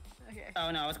 Okay.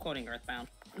 Oh no, I was quoting Earthbound.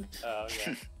 Oh,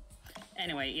 yeah.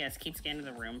 Anyway, yes, keep scanning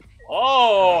the room.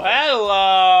 Oh,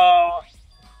 hello!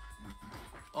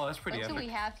 Oh, that's pretty What do epic.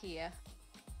 we have here?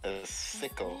 A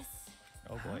sickle.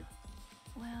 Oh boy.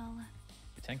 Well.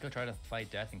 Did Tenko try to fight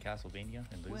death in Castlevania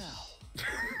and lose?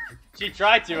 She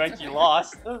tried to and she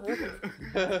lost.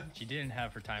 She didn't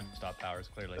have her time stop powers,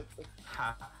 clearly.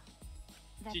 Ha.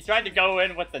 She tried to go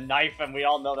in with the knife and we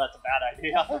all know that's a bad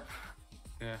idea.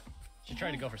 Yeah. She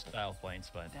tried to go for style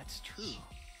points, but That's true.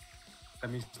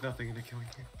 That means nothing into killing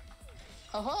you.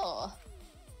 Oh.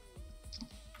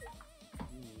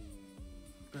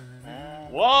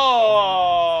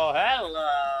 Whoa! Hello!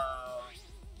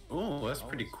 Oh, that's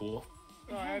pretty cool.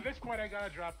 At this point, I gotta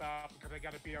drop out because I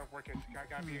gotta be at work. I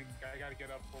gotta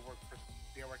get up for work.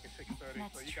 Be at work at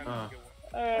 6:30. So you gotta have a good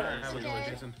one. Alright, have a good one,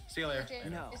 Jason. See you later.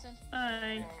 No.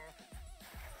 Bye.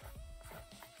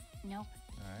 Nope.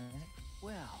 alright.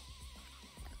 Well.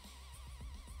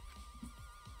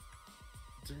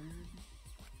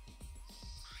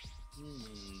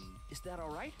 Is that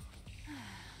all right?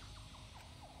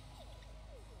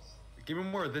 Give me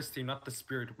more of this team, not the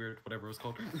spirit weird, whatever it was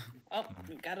called. Oh,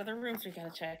 we got other rooms we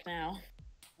gotta check now.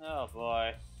 Oh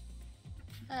boy.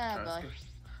 Oh boy.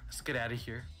 Let's get out of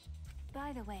here.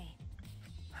 By the way.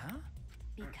 Huh?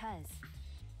 Because.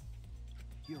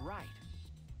 You're right.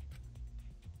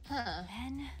 Huh.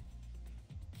 Then.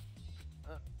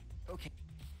 Okay.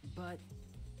 But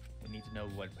We need to know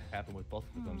what happened with both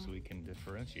of them so we can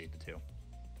differentiate the two.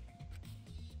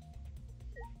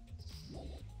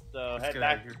 So Let's head get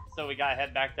outta back. here. So we gotta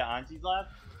head back to Auntie's lab.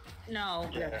 No,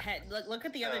 Yeah. look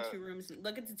at the other two rooms.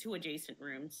 Look at the two adjacent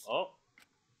rooms. Oh.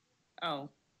 Oh.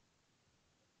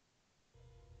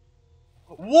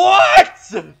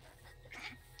 What?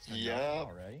 Yeah.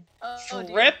 Already?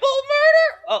 Triple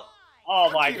murder?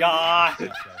 Oh my god.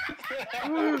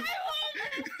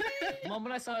 The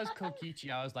moment I saw it was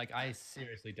Kokichi, I was like, I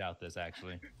seriously doubt this,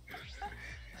 actually.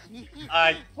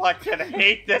 I fucking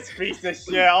hate this piece of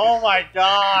shit. Oh my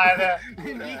god.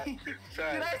 Did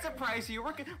I surprise you?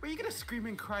 Were you gonna scream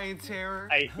and cry in terror?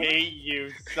 I hate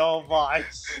you so much.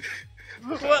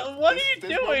 What are you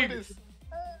doing?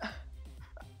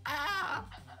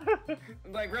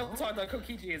 Like, real talk, like,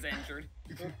 Kokichi is injured.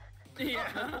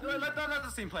 Yeah. Let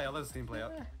the scene play out. Let the scene play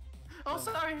out. Oh,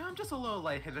 sorry. I'm just a little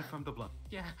lightheaded from the blood.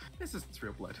 Yeah, this is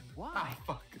real blood. why? Ah,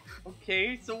 fuck.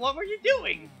 Okay, so what were you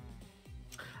doing?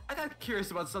 I got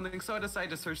curious about something, so I decided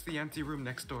to search the empty room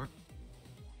next door.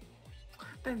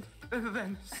 Then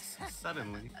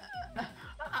suddenly,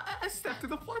 I stepped to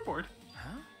the floorboard.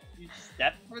 Huh? You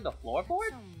stepped through the floorboard?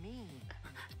 So mean.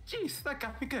 Jeez, that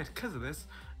got me good. Because of this,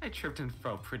 I tripped and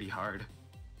fell pretty hard.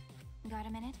 Got a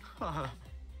minute?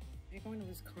 You're going to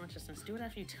lose consciousness. Do it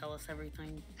after you tell us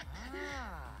everything.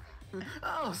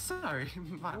 Oh, sorry.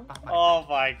 Oh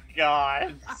my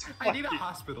god. I need a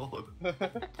hospital. I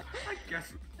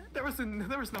guess there was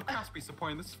no Cosby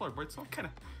support in this floorboard, so I kind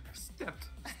of stepped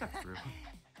through.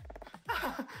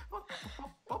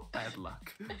 Well, bad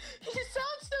luck. You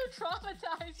sound so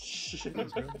traumatized.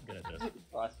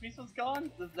 Cosby's was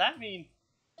gone? Does that mean?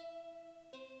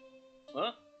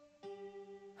 Huh?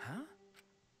 Huh?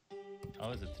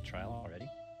 Oh, is it the trial already?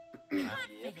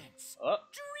 Confidence.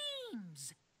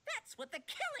 Dreams. That's what the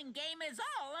killing game is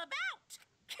all about.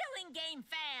 Killing game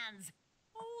fans.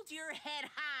 Hold your head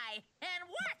high and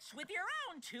watch with your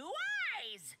own 2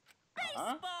 eyes.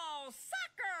 Baseball,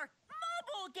 soccer,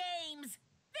 mobile games.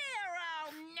 They're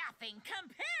all nothing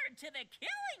compared to the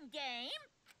killing game.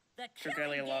 The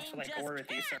killing game just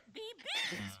can't be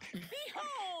beat.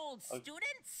 Behold,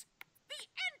 students, the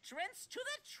entrance to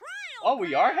the trial. Oh,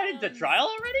 we are heading to trial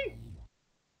already?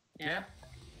 Yeah.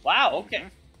 Wow, okay.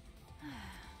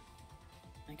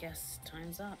 I guess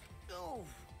time's up.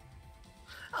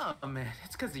 Oh man,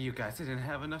 it's because of you guys. I didn't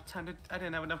have enough time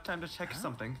to check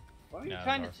something. What are you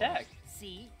trying to check?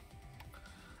 See?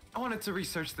 I wanted to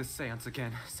research this seance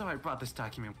again, so I brought this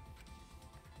document.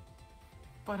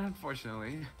 But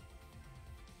unfortunately...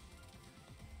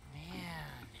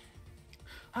 Man.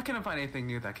 I couldn't find anything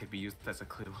new that could be used as a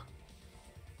clue.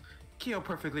 Kyo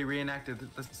perfectly reenacted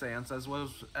the seance as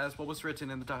what was written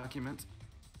in the document.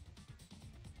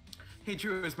 He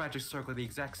drew his magic circle the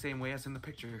exact same way as in the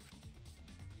picture.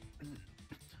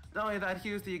 Not only that, he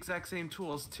used the exact same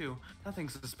tools too. Nothing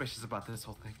suspicious about this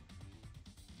whole thing.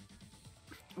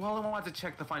 Well, I wanted to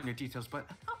check the finer details, but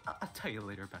I'll tell you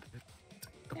later about it.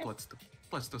 The blood's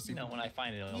still seen. You know, when I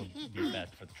find it, it'll be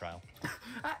best for the trial.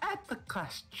 At the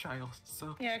class trial,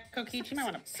 so... Yeah, Kokichi, you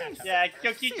might want to... Yeah,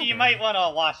 Kokichi, you might want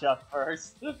to wash up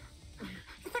first. You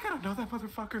think I don't know that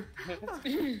motherfucker?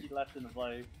 He left in the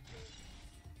bloody...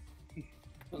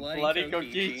 Bloody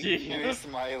Kokichi. He's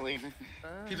smiling.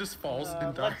 He just falls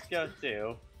and dies. Let's go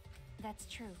too. That's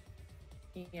true.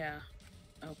 Yeah.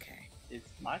 Okay. Is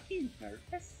Maki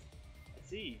nervous? I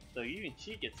see. So even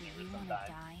she gets nervous sometimes.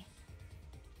 Die.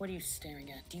 What are you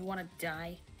staring at? Do you want to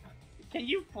die? Can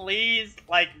you please,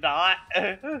 like, not?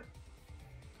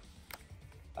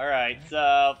 Alright,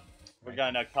 so we're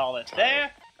gonna call it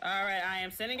there. Alright, I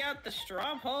am sending out the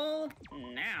straw poll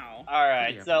now.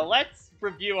 Alright, so let's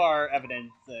review our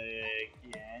evidence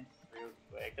again, real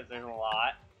quick, because there's a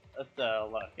lot. Let's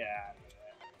look at it.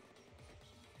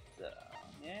 So,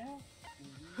 yeah.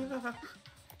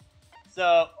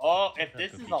 So, if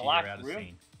this is a locked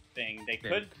room thing, they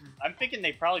could... I'm thinking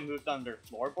they probably moved under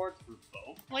floorboards for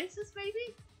both places,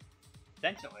 maybe?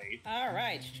 Potentially.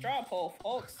 Alright, straw poll,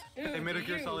 folks. Who Hey, Metal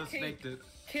Gear do you Solid think Snake did.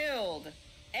 killed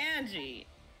Angie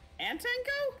and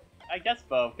Tenko? I guess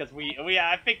both, because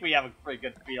I think we have a pretty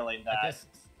good feeling that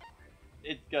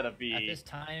it's gonna be... At this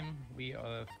time,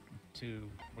 we're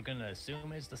gonna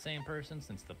assume it's the same person,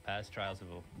 since the past trials have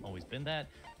always been that,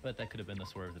 but that could have been the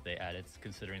swerve that they added,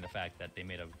 considering the fact that they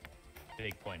made a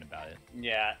big point about it.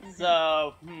 Yeah,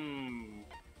 so,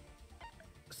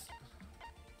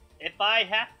 if I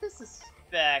have to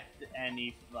suspect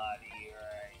anybody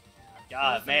right now...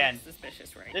 God, man.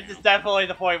 Suspicious right this now. is definitely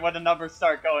the point where the numbers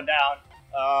start going down.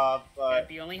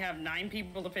 But... You only have 9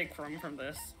 people to pick from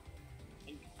this.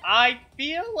 I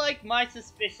feel like my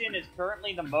suspicion is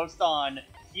currently the most on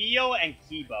Kyo and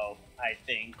Kibo, I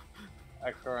think.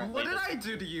 Are currently What did I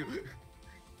do to you?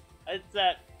 It's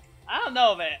that... I don't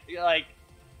know, man. Like,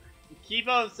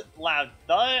 Kibo's loud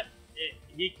thud...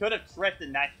 he could have tripped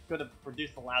and that could have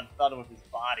produced a loud thud with his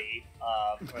body.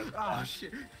 Oh,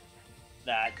 shit.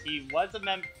 That he was a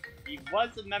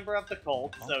member of the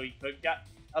cult, so he could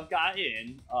have got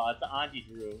in to Anji's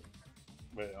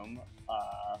room.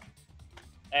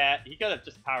 And he could have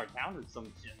just powered down or some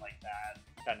shit like that,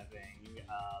 kind of thing.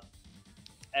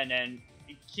 And then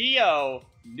Kyo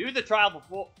knew the trial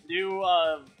before, knew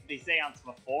the seance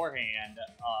beforehand,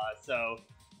 so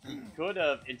he could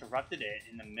have interrupted it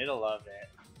in the middle of it.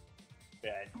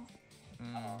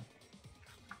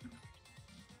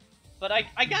 But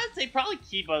I gotta say, probably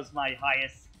Kibo's my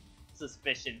highest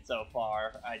suspicion so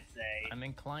far, I'd say. I'm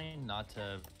inclined not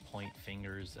to point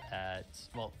fingers at...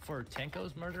 Well, for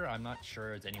Tenko's murder, I'm not sure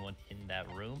there's anyone in that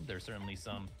room. There's certainly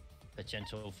some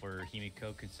potential for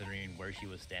Himiko, considering where she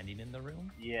was standing in the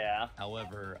room. Yeah.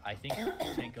 However, I think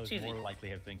Tenko's more likely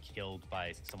have been killed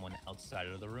by someone outside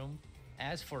of the room.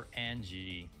 As for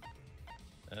Angie...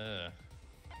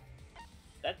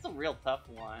 That's a real tough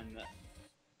one.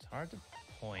 It's hard to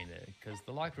point it, because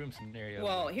the locked room scenario...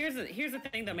 Well, here's the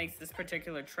thing that makes this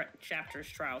particular chapter's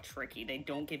trial tricky. They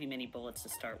don't give you many bullets to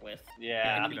start with.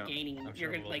 Yeah. You're gonna be gaining...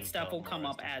 You're gonna, like, stuff will come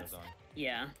up as...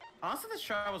 Yeah. Honestly, this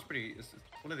trial was it's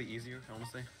one of the easier, I want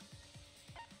to say.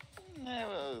 It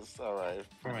was alright.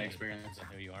 From my experience.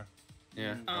 Here you are.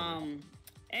 Yeah.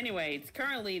 Anyways,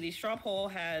 currently the straw poll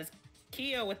has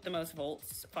Kyo with the most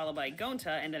votes, followed by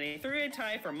Gonta, and then a three-way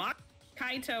tie for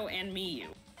Kaito and Miyu.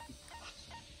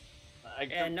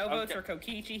 And no votes for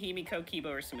Kokichi, Himiko, Kiba,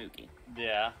 or Samuki.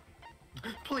 Yeah.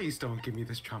 Please don't give me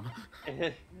this trauma.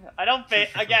 I don't think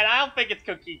it's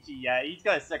Kokichi yet. He's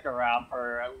gonna stick around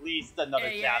for at least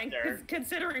another chapter. And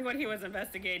considering what he was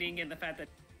investigating and the fact that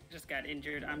he just got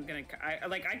injured, I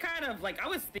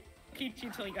was thinking Kokichi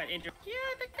until he got injured. Yeah,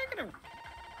 I think they're gonna.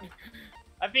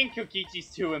 I think Kokichi's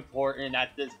too important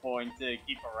at this point to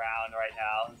keep around right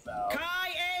now, so...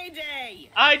 Kaede!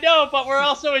 I know, but we're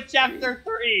also in Chapter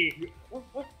 3!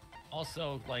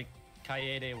 Also, like,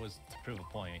 Kaede was to prove a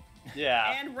point.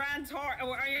 Yeah. And Rantaro...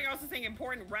 Are you also saying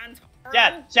important Rantaro?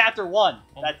 Yeah, Chapter 1.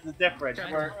 That's the difference.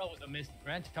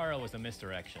 Rantaro was a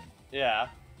misdirection. Yeah.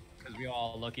 Because we were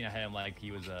all looking at him like he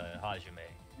was a Hajime.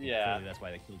 Yeah. Clearly that's why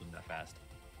they killed him that fast.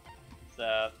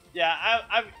 So, yeah,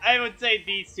 I would say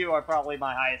these two are probably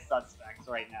my highest suspects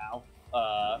right now,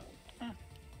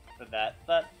 for that,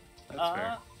 but, that's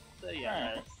fair. So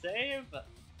yeah, save.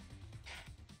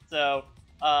 So,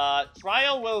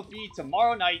 trial will be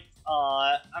tomorrow night,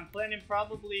 I'm planning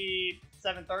probably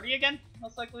 7:30 again,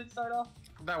 most likely to start off.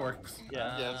 That works.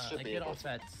 Yeah, yeah, it should be get able off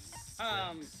at 6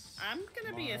 I'm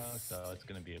gonna be so it's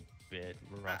gonna be a bit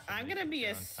rough. I'm gonna be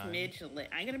a smidge late.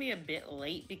 I'm gonna be a bit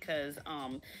late because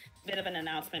bit of an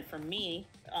announcement from me.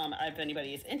 If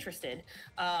anybody is interested,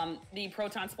 the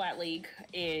Proton Splat League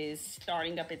is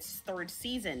starting up its 3rd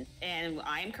season, and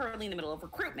I am currently in the middle of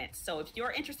recruitment. So if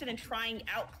you're interested in trying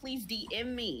out, please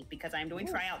DM me because I'm doing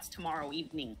tryouts tomorrow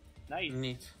evening. Nice.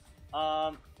 Neat.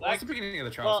 Well, it's the beginning of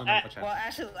the trial.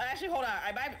 Actually, hold on.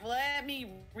 Let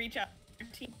me reach out to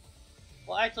your team.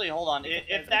 Well, actually, hold on.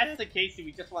 If that's the case, do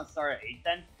we just want to start at 8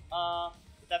 then?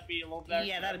 Would that be a little better?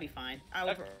 Yeah, that'd be fine. I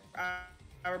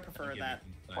would prefer that.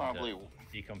 Probably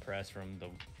decompress from the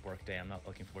work day I'm not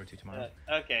looking forward to tomorrow.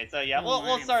 Okay, so yeah,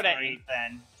 we'll start at 8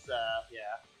 then. So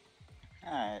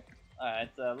yeah. Alright,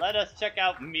 so let us check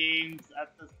out memes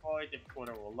at this point. If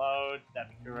Twitter will load,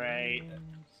 that'd be great.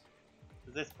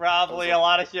 There's probably a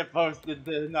lot of shit posted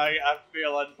tonight, I'm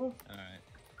feeling. Alright.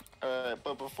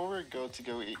 But before we go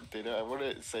eat dinner, I want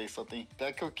to say something.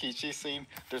 That Kokichi scene,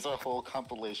 there's a whole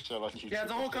compilation on YouTube. Yeah,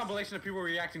 it's a whole compilation of people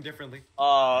reacting differently.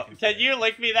 Can you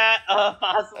link me that?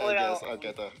 Possibly. Yes, I'll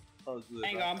get that.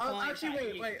 Hang on,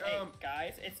 actually, wait,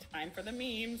 guys, it's time for the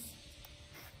memes.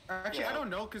 Actually, I don't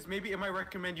know, because maybe it might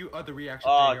recommend you other reactions.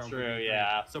 Oh, true,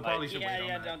 yeah. So probably should wait on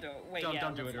that. Don't do it. Wait,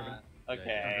 don't do it, Irvin.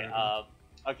 Okay,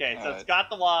 okay, so Scott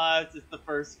the Wise is the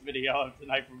first video of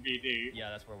tonight from BD. Yeah,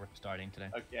 that's where we're starting today.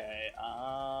 Okay,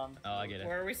 Oh, I get it.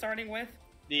 Where are we starting with?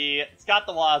 The Scott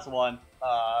the Wise one.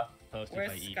 Posted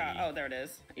where's by Scott? Oh, there it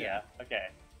is. Yeah, okay,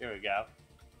 here we go.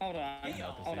 Hold on,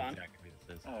 hold on.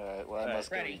 Alright, well, I must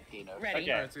go eat peanuts.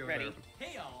 Ready, okay. ready.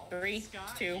 Hey y'all. 3,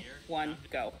 2, 1,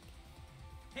 go.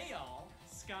 Hey y'all,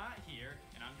 Scott here,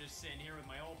 and I'm just sitting here with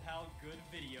my old pal Good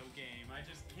Video Game. I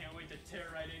just can't wait to tear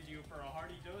right into you for a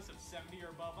hearty dose of 70 or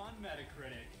above on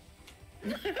Metacritic.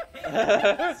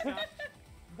 Hey, Scott.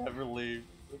 Never leave.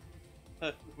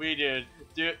 WiiDude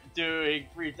doing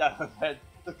free time event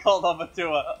to call number 2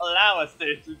 allow us to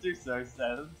introduce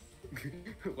ourselves.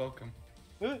 Welcome.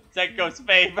 Senko's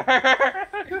favor.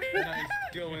 Nice,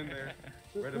 go in there.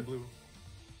 Red and blue.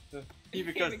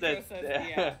 Himiko says,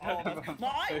 yeah.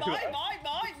 Mine.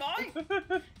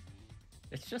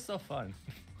 It's just so fun.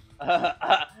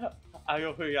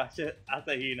 Ayohuyashi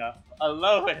Asahina.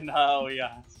 Aloha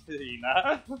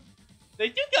Aoyashina. They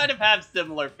do kind of have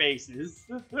similar faces.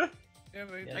 And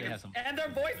they're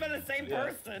voiced by the same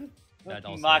person.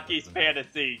 Maki's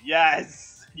fantasy.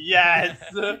 Yes. Yes.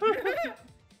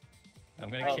 I'm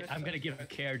gonna give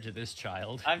care to this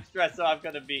child. I'm stressed, so I'm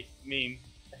gonna be mean.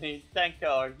 Hey, Senko,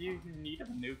 are you in need of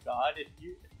a new god? If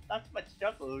you not too much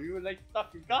trouble, you would like to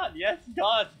talk to God. Yes,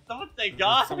 God. Someone say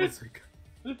God.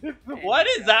 What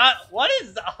is that? What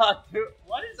is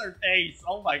her face?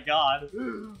 Oh my God.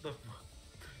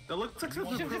 That looks like you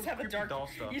should just have a dark.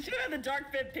 You should have the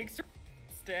dark fit picture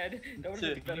instead. That would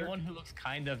be better. The one who looks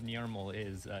kind of normal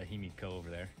is Himiko over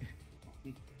there.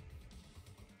 This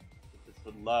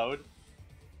would load.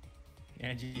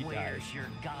 Angie, where's your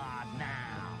god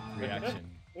now? Reaction.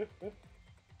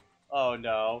 Oh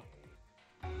no.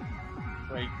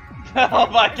 Frank. Oh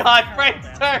my God, Frank's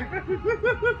turn!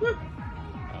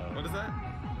 What is that?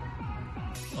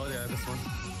 Oh yeah, this one.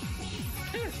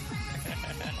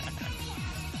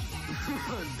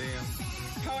 Damn.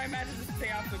 How I imagine this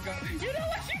seance would go. You know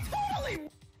what?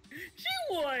 She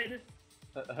would.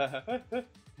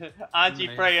 Auntie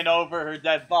Nice. praying over her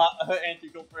dead body. Auntie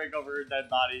go praying over her dead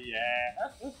body.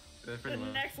 Yeah. The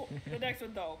next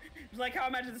one though, it's like how I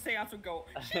imagine the seance would go.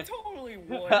 She totally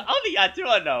would. Only got 2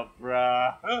 unknown,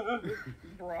 bruh.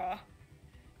 Bruh.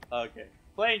 Okay.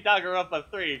 Playing Danganronpa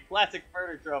 3, classic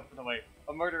murder trope in the way.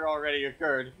 A murder already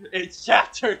occurred. It's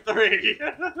chapter 3.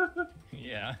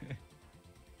 Yeah.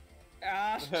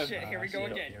 Ah, shit, here we go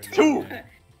again. 2!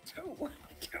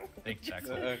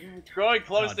 Exactly. Growing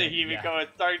close to Himiko and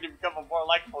starting to become a more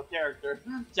likable character.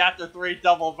 Chapter 3,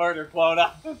 double murder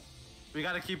quota. We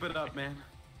gotta keep it up, man.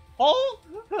 Oh!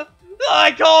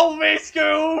 I call me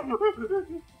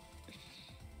Scoob!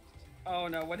 Oh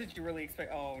no, what did you really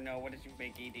expect? Oh no, what did you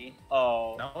make, ED?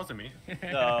 Oh. That wasn't me.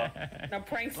 No. No,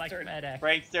 prankster.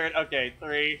 Prankster. Okay,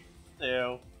 3,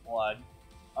 2, 1.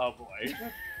 Oh boy.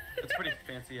 It's pretty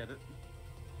fancy edit.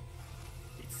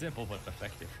 It's simple but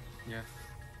effective. Yeah.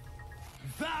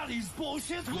 That is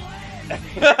bullshit.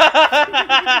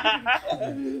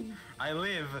 I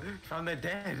live from the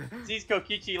dead. Sees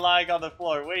Kokichi lying on the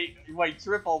floor. Wait,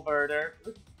 triple murder.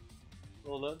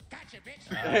 Hold on. Gotcha,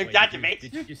 bitch.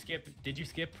 Did you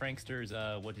skip Prankster's?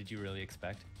 What did you really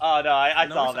expect? Oh no, I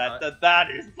No, saw it's that. not. That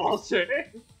is bullshit.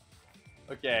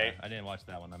 Okay. I didn't watch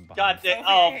that one. I'm behind. God damn. Sophie,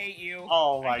 Oh. I hate you.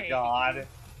 Oh I my hate god. you.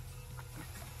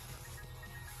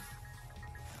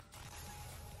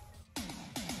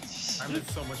 I'm in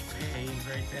so much pain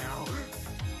right now.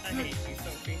 I hate you,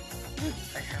 Sophie.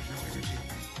 I have no energy.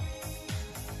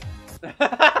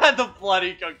 The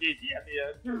bloody Kokichi at the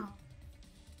end.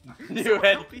 New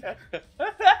head.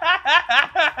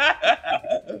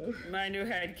 My new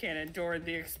headcanon, Dora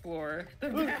the Explorer. The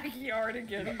backyard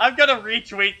again. I'm gonna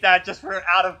retweet that just for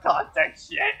out of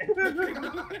context shit.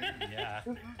 Yeah.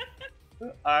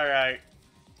 Alright.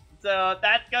 So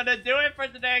that's gonna do it for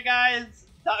today, guys.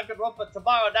 Danganronpa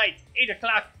tomorrow night, 8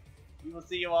 o'clock. We will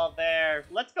see you all there.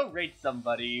 Let's go rate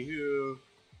somebody who...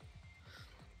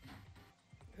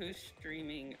 Who's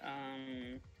streaming?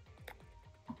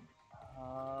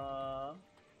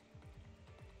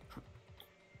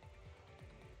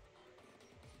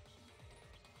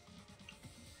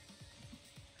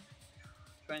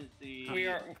 Trying to see... We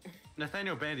are...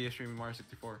 Nathaniel Bandy is streaming Mario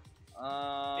 64. The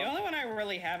only one I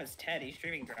really have is Ted. He's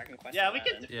streaming Dragon Quest. Yeah, we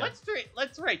 11. can...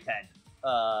 Let's rate 10.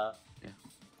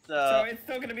 So it's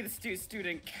still gonna be the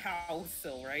student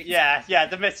council, right? Yeah,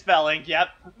 the misspelling, yep.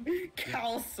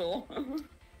 Council.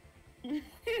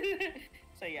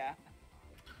 So yeah.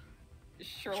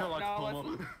 Sherlock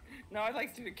Holmes. No, I like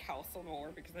student council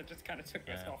more because that just kind of took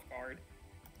us off guard.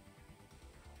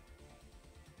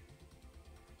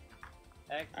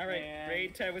 Alright,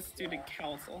 grade 10 with student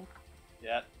council.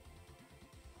 Yep.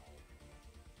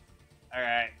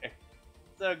 Alright.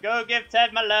 So go give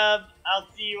Ted my love. I'll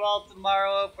see you all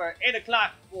tomorrow for 8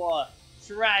 o'clock for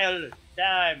trial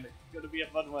time. It's gonna be a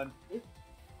fun one.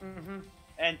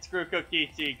 And screw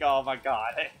Kokichi. Oh my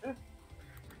god.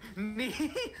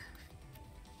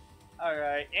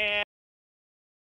 Alright, and...